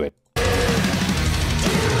back to it.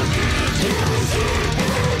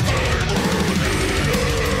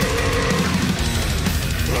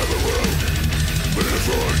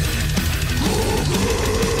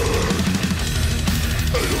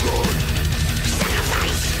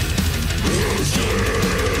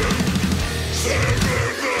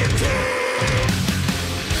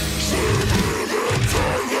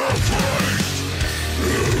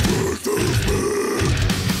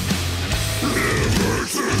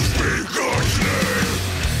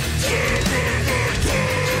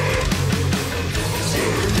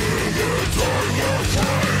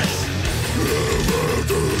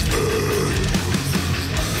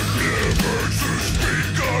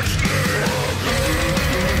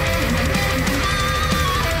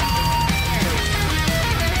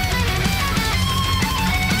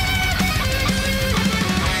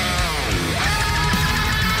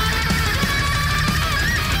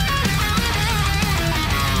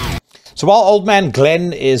 So while Old Man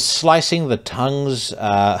Glenn is slicing the tongues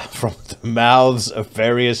from the mouths of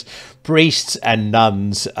various priests and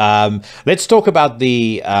nuns, let's talk about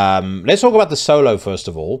the solo first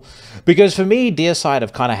of all, because for me, Deicide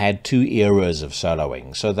have kind of had 2 eras of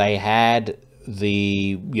soloing. So they had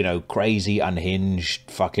the, you know, crazy, unhinged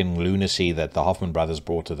fucking lunacy that the Hoffman brothers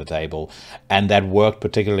brought to the table, and that worked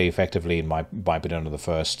particularly effectively in my opinion on the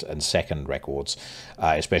first and second records,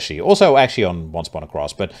 especially. Also, actually on Once Upon a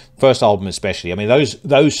Cross, but first album especially. I mean,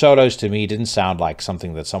 those solos to me didn't sound like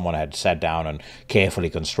something that someone had sat down and carefully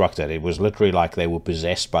constructed. It was literally like they were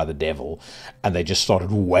possessed by the devil, and they just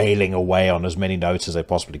started wailing away on as many notes as they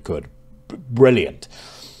possibly could. Brilliant.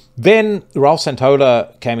 Then Ralph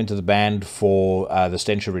Santola came into the band for The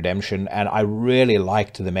Stench of Redemption, and I really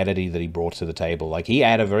liked the melody that he brought to the table. Like, he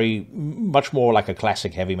had a much more like a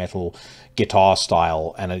classic heavy metal guitar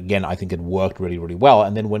style, and again, I think it worked really, really well.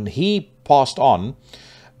 And then when he passed on,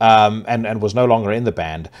 and was no longer in the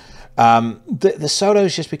band, the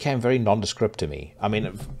solos just became very nondescript to me. I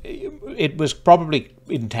mean, it was probably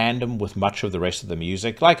in tandem with much of the rest of the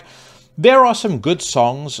music. Like, there are some good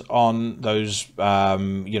songs on those,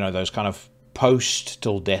 you know, those kind of post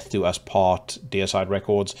Till Death Do Us Part Deicide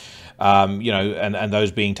records, you know, and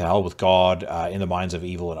those being To Hell With God, In the Minds of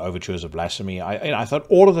Evil, and Overtures of Blasphemy. I thought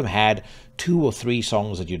all of them had 2 or 3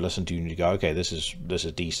 songs that you'd listen to and you go, okay, this is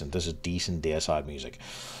decent. This is decent Deicide music.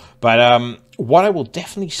 But what I will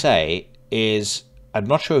definitely say is, I'm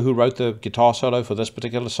not sure who wrote the guitar solo for this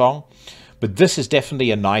particular song, but this is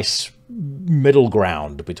definitely a nice middle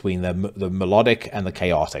ground between the melodic and the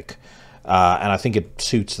chaotic. And I think it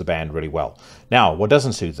suits the band really well. Now, what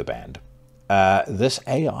doesn't suit the band? This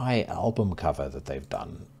AI album cover that they've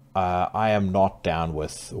done, I am not down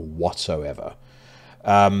with whatsoever.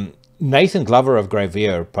 Nathan Glover of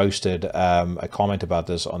Greh posted a comment about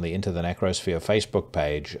this on the Into the Necrosphere Facebook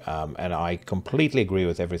page, and I completely agree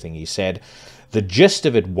with everything he said. The gist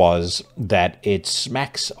of it was that it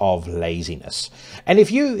smacks of laziness. And if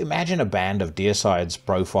you imagine a band of Deicide's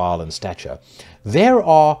profile and stature, there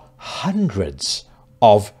are hundreds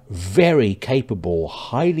of very capable,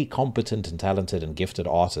 highly competent and talented and gifted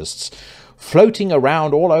artists floating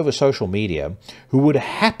around all over social media who would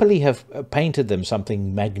happily have painted them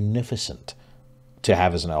something magnificent to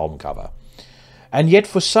have as an album cover. And yet,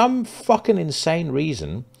 for some fucking insane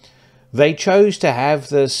reason, they chose to have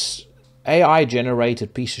this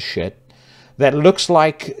AI-generated piece of shit that looks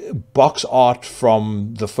like box art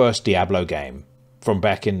from the first Diablo game from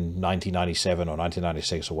back in 1997 or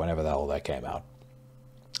 1996 or whenever the hell that came out.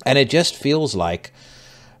 And it just feels like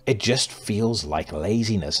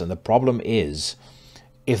laziness. And the problem is,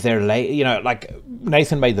 if they're you know, like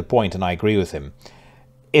Nathan made the point, and I agree with him,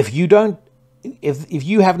 if you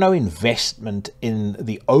have no investment in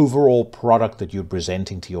the overall product that you're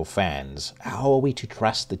presenting to your fans, how are we to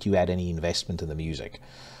trust that you had any investment in the music?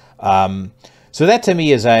 So that to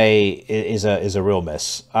me is a real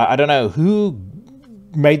miss. I don't know who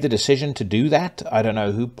made the decision to do that. I don't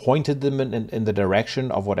know who pointed them in the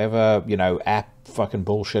direction of whatever, you know, app fucking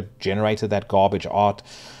bullshit generated that garbage art.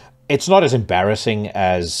 It's not as embarrassing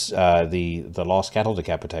as the Last Cattle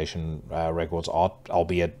Decapitation records art,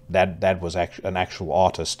 albeit that was an actual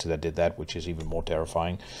artist that did that, which is even more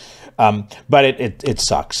terrifying. But it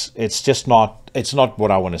sucks. It's just not. It's not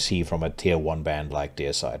what I want to see from a tier 1 band like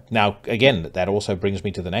Deicide. Now, again, that also brings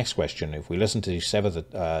me to the next question. If we listen to Sever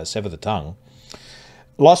the Tongue,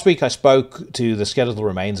 last week I spoke to the Skeletal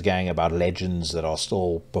Remains gang about legends that are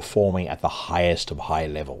still performing at the highest of high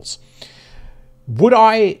levels. Would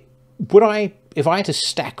I, if I had to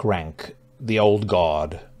stack rank the old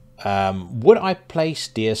guard, would I place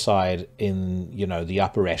Deicide in, you know, the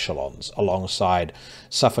upper echelons alongside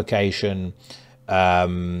Suffocation,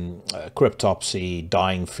 Cryptopsy,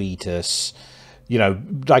 Dying Fetus, you know,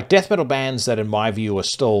 like death metal bands that in my view are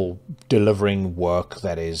still delivering work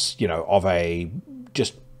that is, you know, of a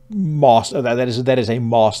just master, that is a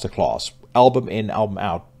masterclass. Album in, album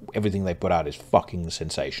out, everything they put out is fucking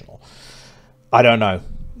sensational. I don't know.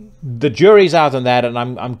 The jury's out on that, and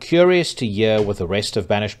I'm curious to hear what the rest of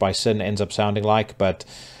Banished by Sin ends up sounding like, but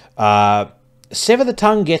Sever the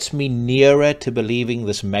Tongue gets me nearer to believing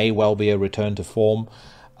this may well be a return to form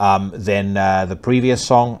than the previous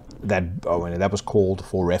song that was called,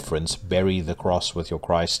 for reference, Bury the Cross with Your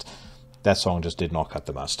Christ. That song just did not cut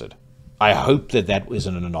the mustard. I hope that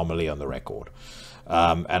isn't an anomaly on the record.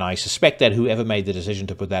 And I suspect that whoever made the decision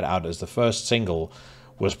to put that out as the first single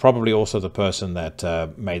was probably also the person that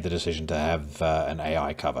made the decision to have an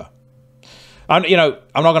AI cover. And, you know,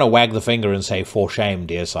 I'm not going to wag the finger and say for shame,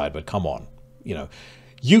 Deicide, but come on, you know,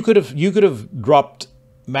 you could have dropped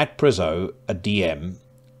Matt Prizzo a DM,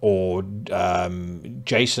 or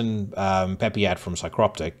Jason Pepiat from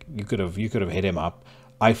Psychroptic. You could have hit him up.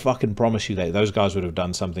 I fucking promise you that those guys would have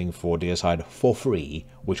done something for Deicide for free,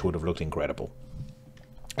 which would have looked incredible.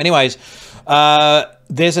 Anyways,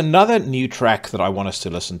 there's another new track that I want us to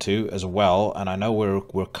listen to as well, and I know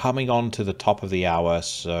we're coming on to the top of the hour,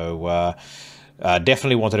 so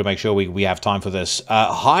definitely wanted to make sure we have time for this.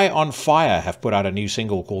 High on Fire have put out a new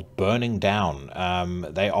single called Burning Down.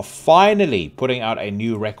 They are finally putting out a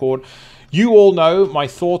new record. You all know my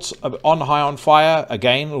thoughts on High on Fire.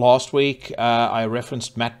 Again, last week I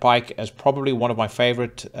referenced Matt Pike as probably one of my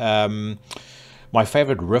favorite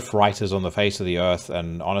riff writers on the face of the earth,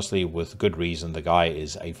 and honestly, with good reason. The guy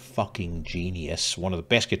is a fucking genius, one of the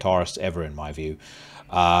best guitarists ever in my view.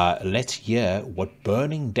 Let's hear what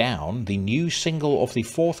Burning Down, the new single of the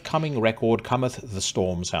forthcoming record Cometh the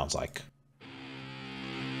Storm, sounds like.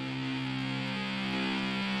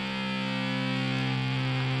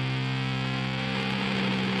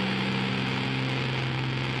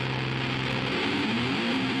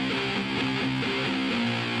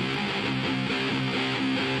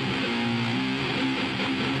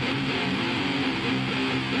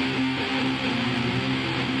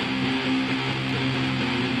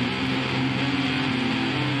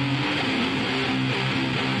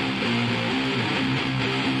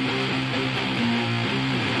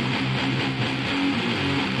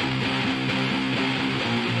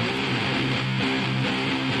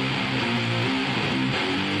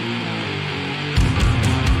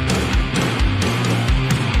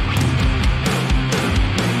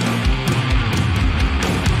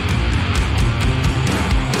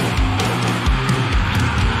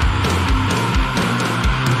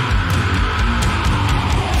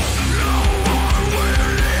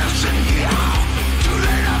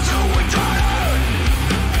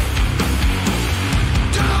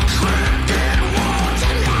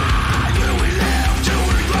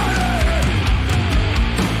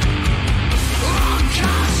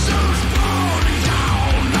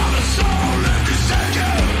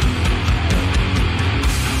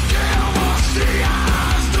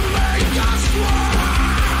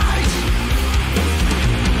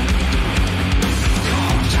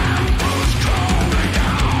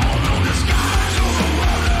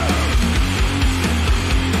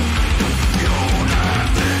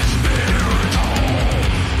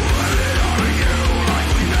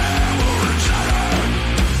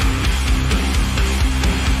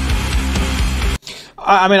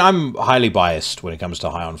 I mean, I'm highly biased when it comes to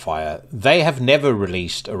High on Fire. They have never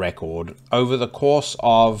released a record over the course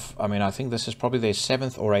of, I mean, I think this is probably their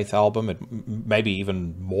 7th or 8th album, maybe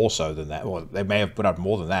even more so than that, or they may have put out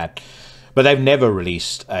more than that, but they've never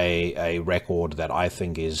released a record that I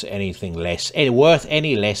think is anything less, worth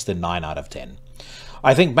any less than 9 out of 10.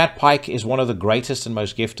 I think Matt Pike is one of the greatest and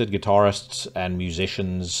most gifted guitarists and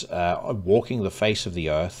musicians walking the face of the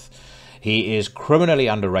earth. He is criminally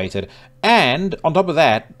underrated, and on top of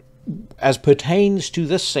that, as pertains to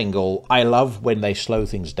this single, I love when they slow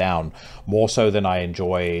things down more so than I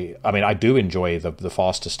enjoy. I mean, I do enjoy the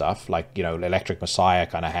faster stuff, like, you know, Electric Messiah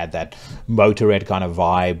kind of had that Motorhead kind of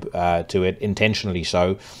vibe to it, intentionally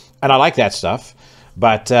so, and I like that stuff.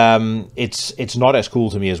 But it's not as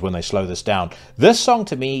cool to me as when they slow this down. This song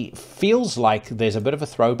to me feels like there's a bit of a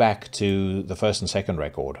throwback to the first and second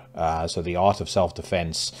record. So The Art of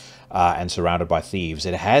Self-Defense and Surrounded by Thieves.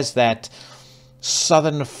 It has that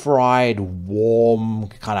southern fried, warm,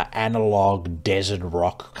 kind of analog desert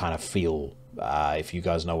rock kind of feel. If you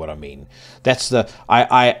guys know what I mean. That's the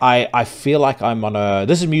I feel like I'm on a,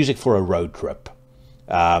 this is music for a road trip.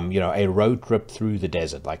 You know, a road trip through the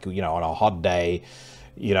desert, like, you know, on a hot day,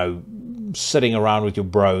 you know, sitting around with your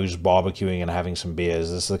bros, barbecuing and having some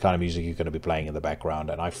beers. This is the kind of music you're going to be playing in the background,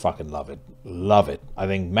 and I fucking love it. Love it. I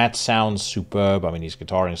think Matt sounds superb. I mean, his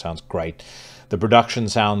guitaring sounds great. The production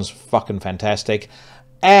sounds fucking fantastic.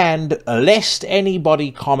 And lest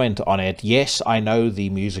anybody comment on it, yes, I know the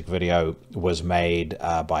music video was made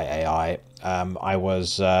by AI. I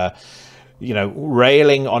was... you know,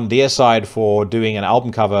 railing on Deicide for doing an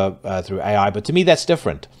album cover through AI, but to me that's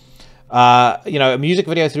different. You know, a music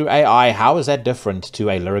video through AI, how is that different to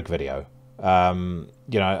a lyric video? You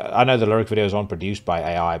know, I know the lyric videos aren't produced by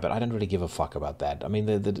AI, but I don't really give a fuck about that. I mean,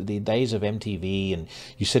 the days of MTV and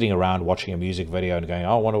you sitting around watching a music video and going,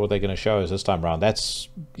 oh, I wonder what they're going to show us this time around. That's,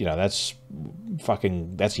 you know, that's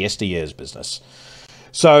yesteryear's business.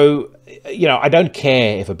 So, you know, I don't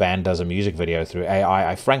care if a band does a music video through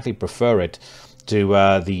AI. I frankly prefer it to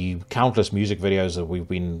the countless music videos that we've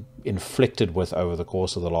been inflicted with over the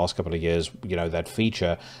course of the last couple of years, you know, that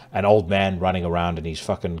feature an old man running around in his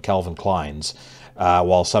fucking Calvin Kleins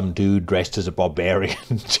while some dude dressed as a barbarian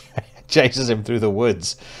chases him through the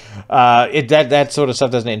woods. That sort of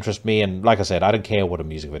stuff doesn't interest me, and like I said, I don't care what a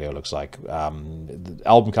music video looks like. The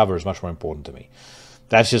album cover is much more important to me.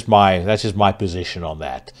 That's just my position on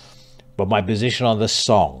that. But my position on this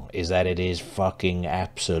song is that it is fucking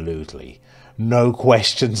absolutely, no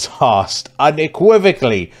questions asked,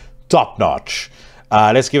 unequivocally top notch.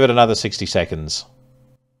 Let's give it another 60 seconds.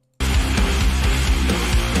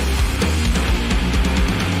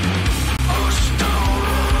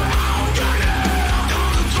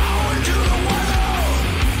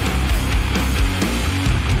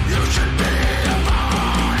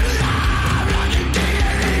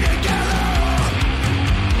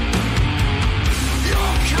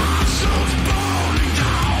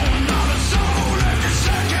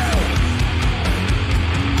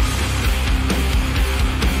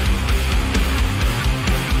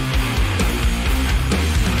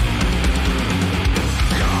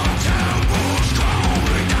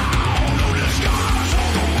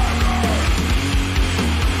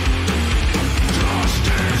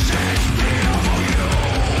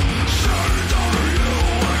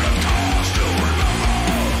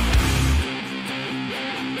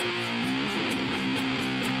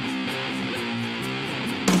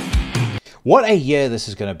 What a year this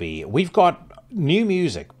is going to be. We've got new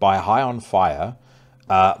music by High on Fire,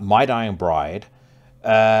 My Dying Bride.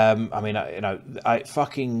 I mean, you know, a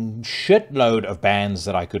fucking shitload of bands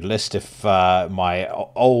that I could list if my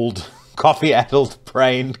old coffee-addled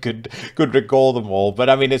brain could recall them all. But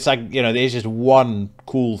I mean, it's like, you know, there's just one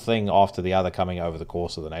cool thing after the other coming over the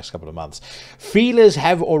course of the next couple of months. Feelers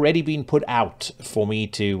have already been put out for me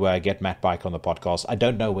to get Matt Bike on the podcast. I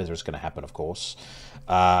don't know whether it's going to happen, of course.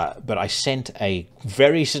 But I sent a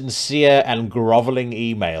very sincere and groveling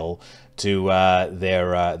email to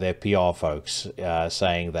their PR folks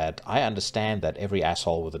saying that I understand that every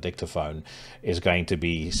asshole with a dictaphone is going to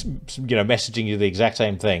be, you know, messaging you the exact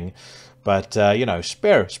same thing, but you know,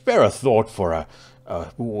 spare a thought for a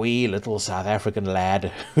wee little South African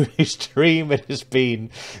lad whose dream it has been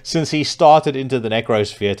since he started into the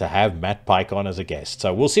Necrosphere to have Matt Pike on as a guest.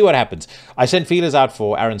 So we'll see what happens. I sent feelers out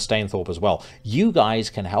for Aaron Stainthorpe as well. You guys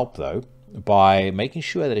can help, though, by making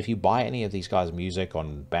sure that if you buy any of these guys' music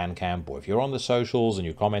on Bandcamp, or if you're on the socials and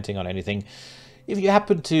you're commenting on anything, if you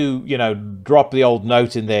happen to, you know, drop the old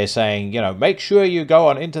note in there saying, you know, make sure you go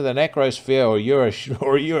on Into the Necrosphere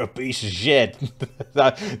or you're a piece of shit,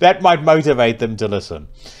 that might motivate them to listen.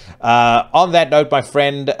 On that note, my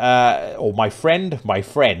friend, or my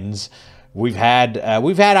friends, we've had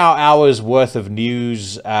our hour's worth of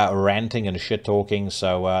news, ranting and shit talking.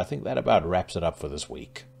 So I think that about wraps it up for this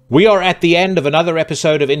week. We are at the end of another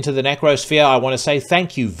episode of Into the Necrosphere. I want to say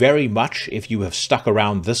thank you very much if you have stuck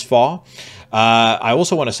around this far. I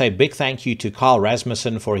also want to say a big thank you to Kyle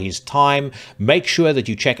Rasmussen for his time. Make sure that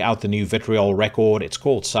you check out the new Vitriol record. It's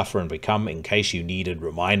called Suffer and Become, in case you needed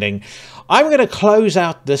reminding. I'm going to close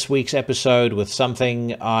out this week's episode with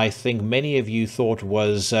something I think many of you thought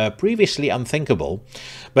was previously unthinkable.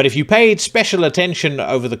 But if you paid special attention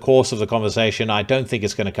over the course of the conversation, I don't think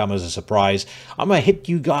it's going to come as a surprise. I'm going to hit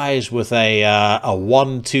you guys with a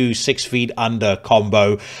 1-2 6 feet under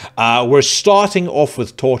combo. We're starting off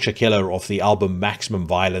with Torture Killer off the album Maximum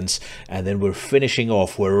Violence, and then we're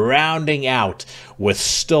rounding out with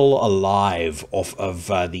Still Alive off of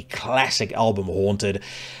the classic album Haunted.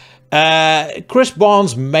 Chris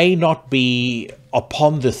Barnes may not be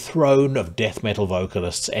upon the throne of death metal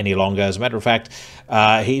vocalists any longer. As a matter of fact,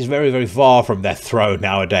 he's very, very far from that throne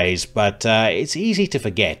nowadays, but it's easy to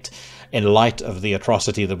forget, in light of the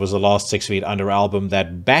atrocity that was the last 6 Feet Under album,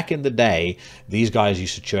 that back in the day, these guys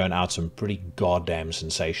used to churn out some pretty goddamn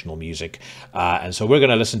sensational music. And so we're going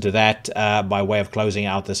to listen to that by way of closing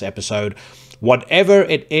out this episode. Whatever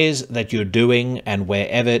it is that you're doing and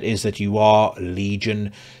wherever it is that you are,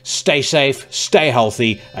 Legion, stay safe, stay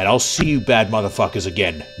healthy, and I'll see you bad motherfuckers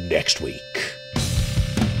again next week.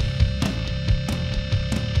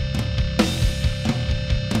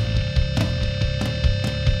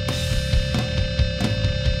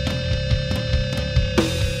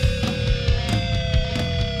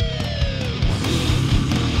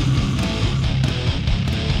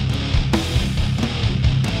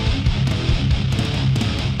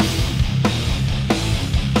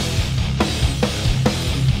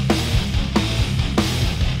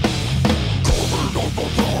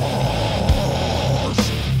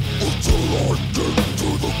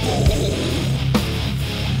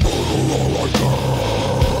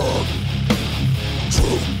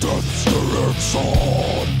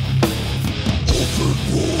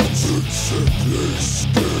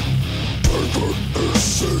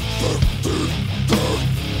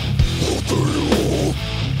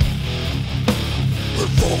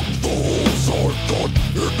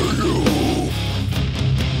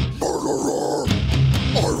 Murderer,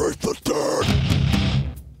 I rape the dead.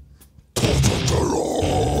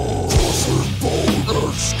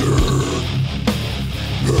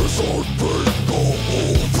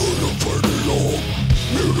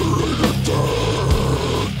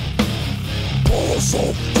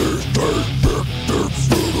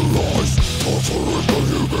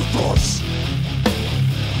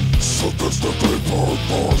 Sadistically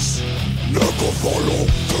purpose, necrophile,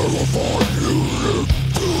 terrified unit,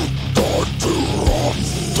 to die to rot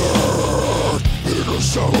dead in a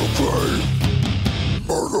shallow grave.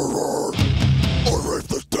 Murderer, I rape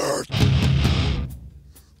the dead,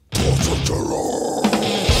 torture terror.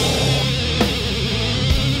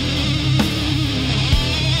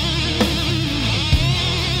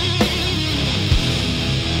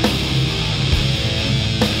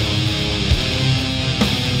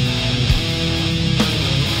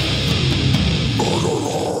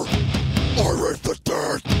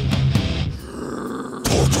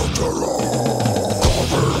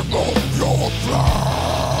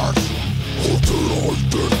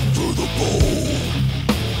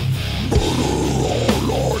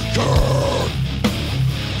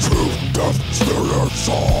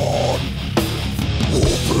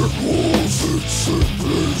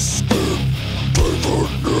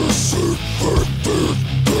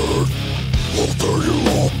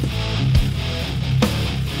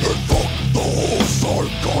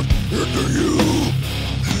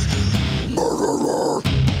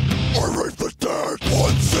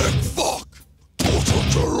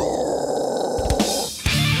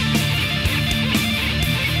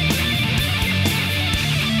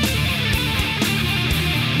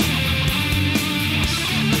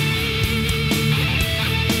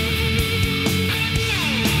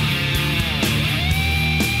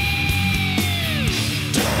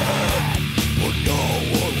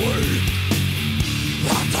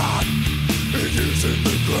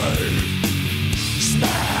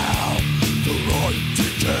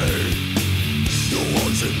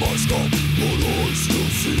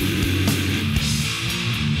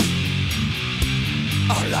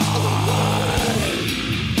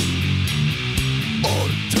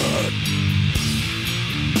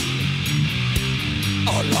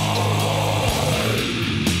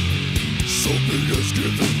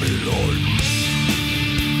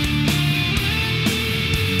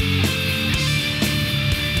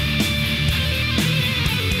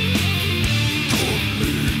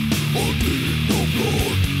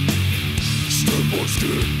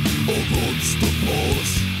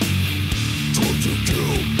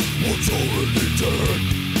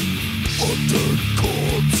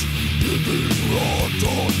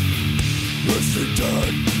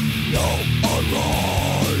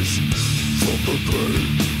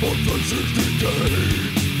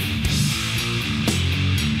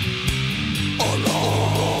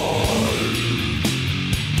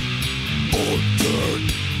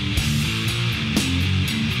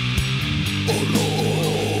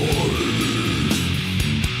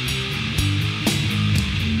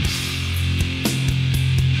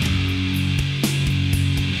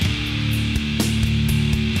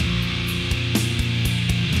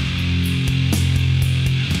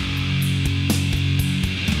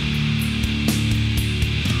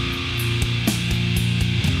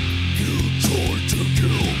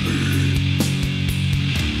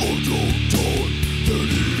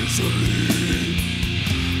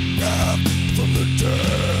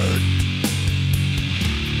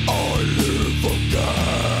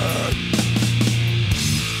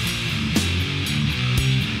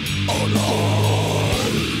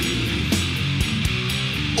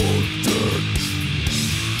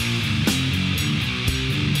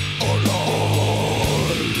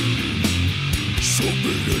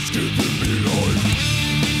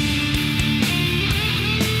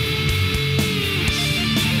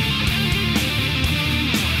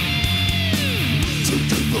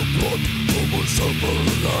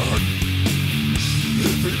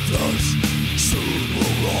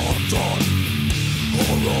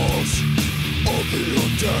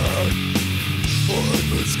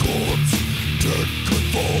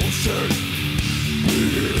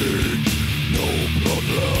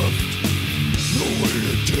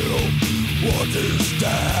 What is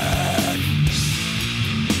that?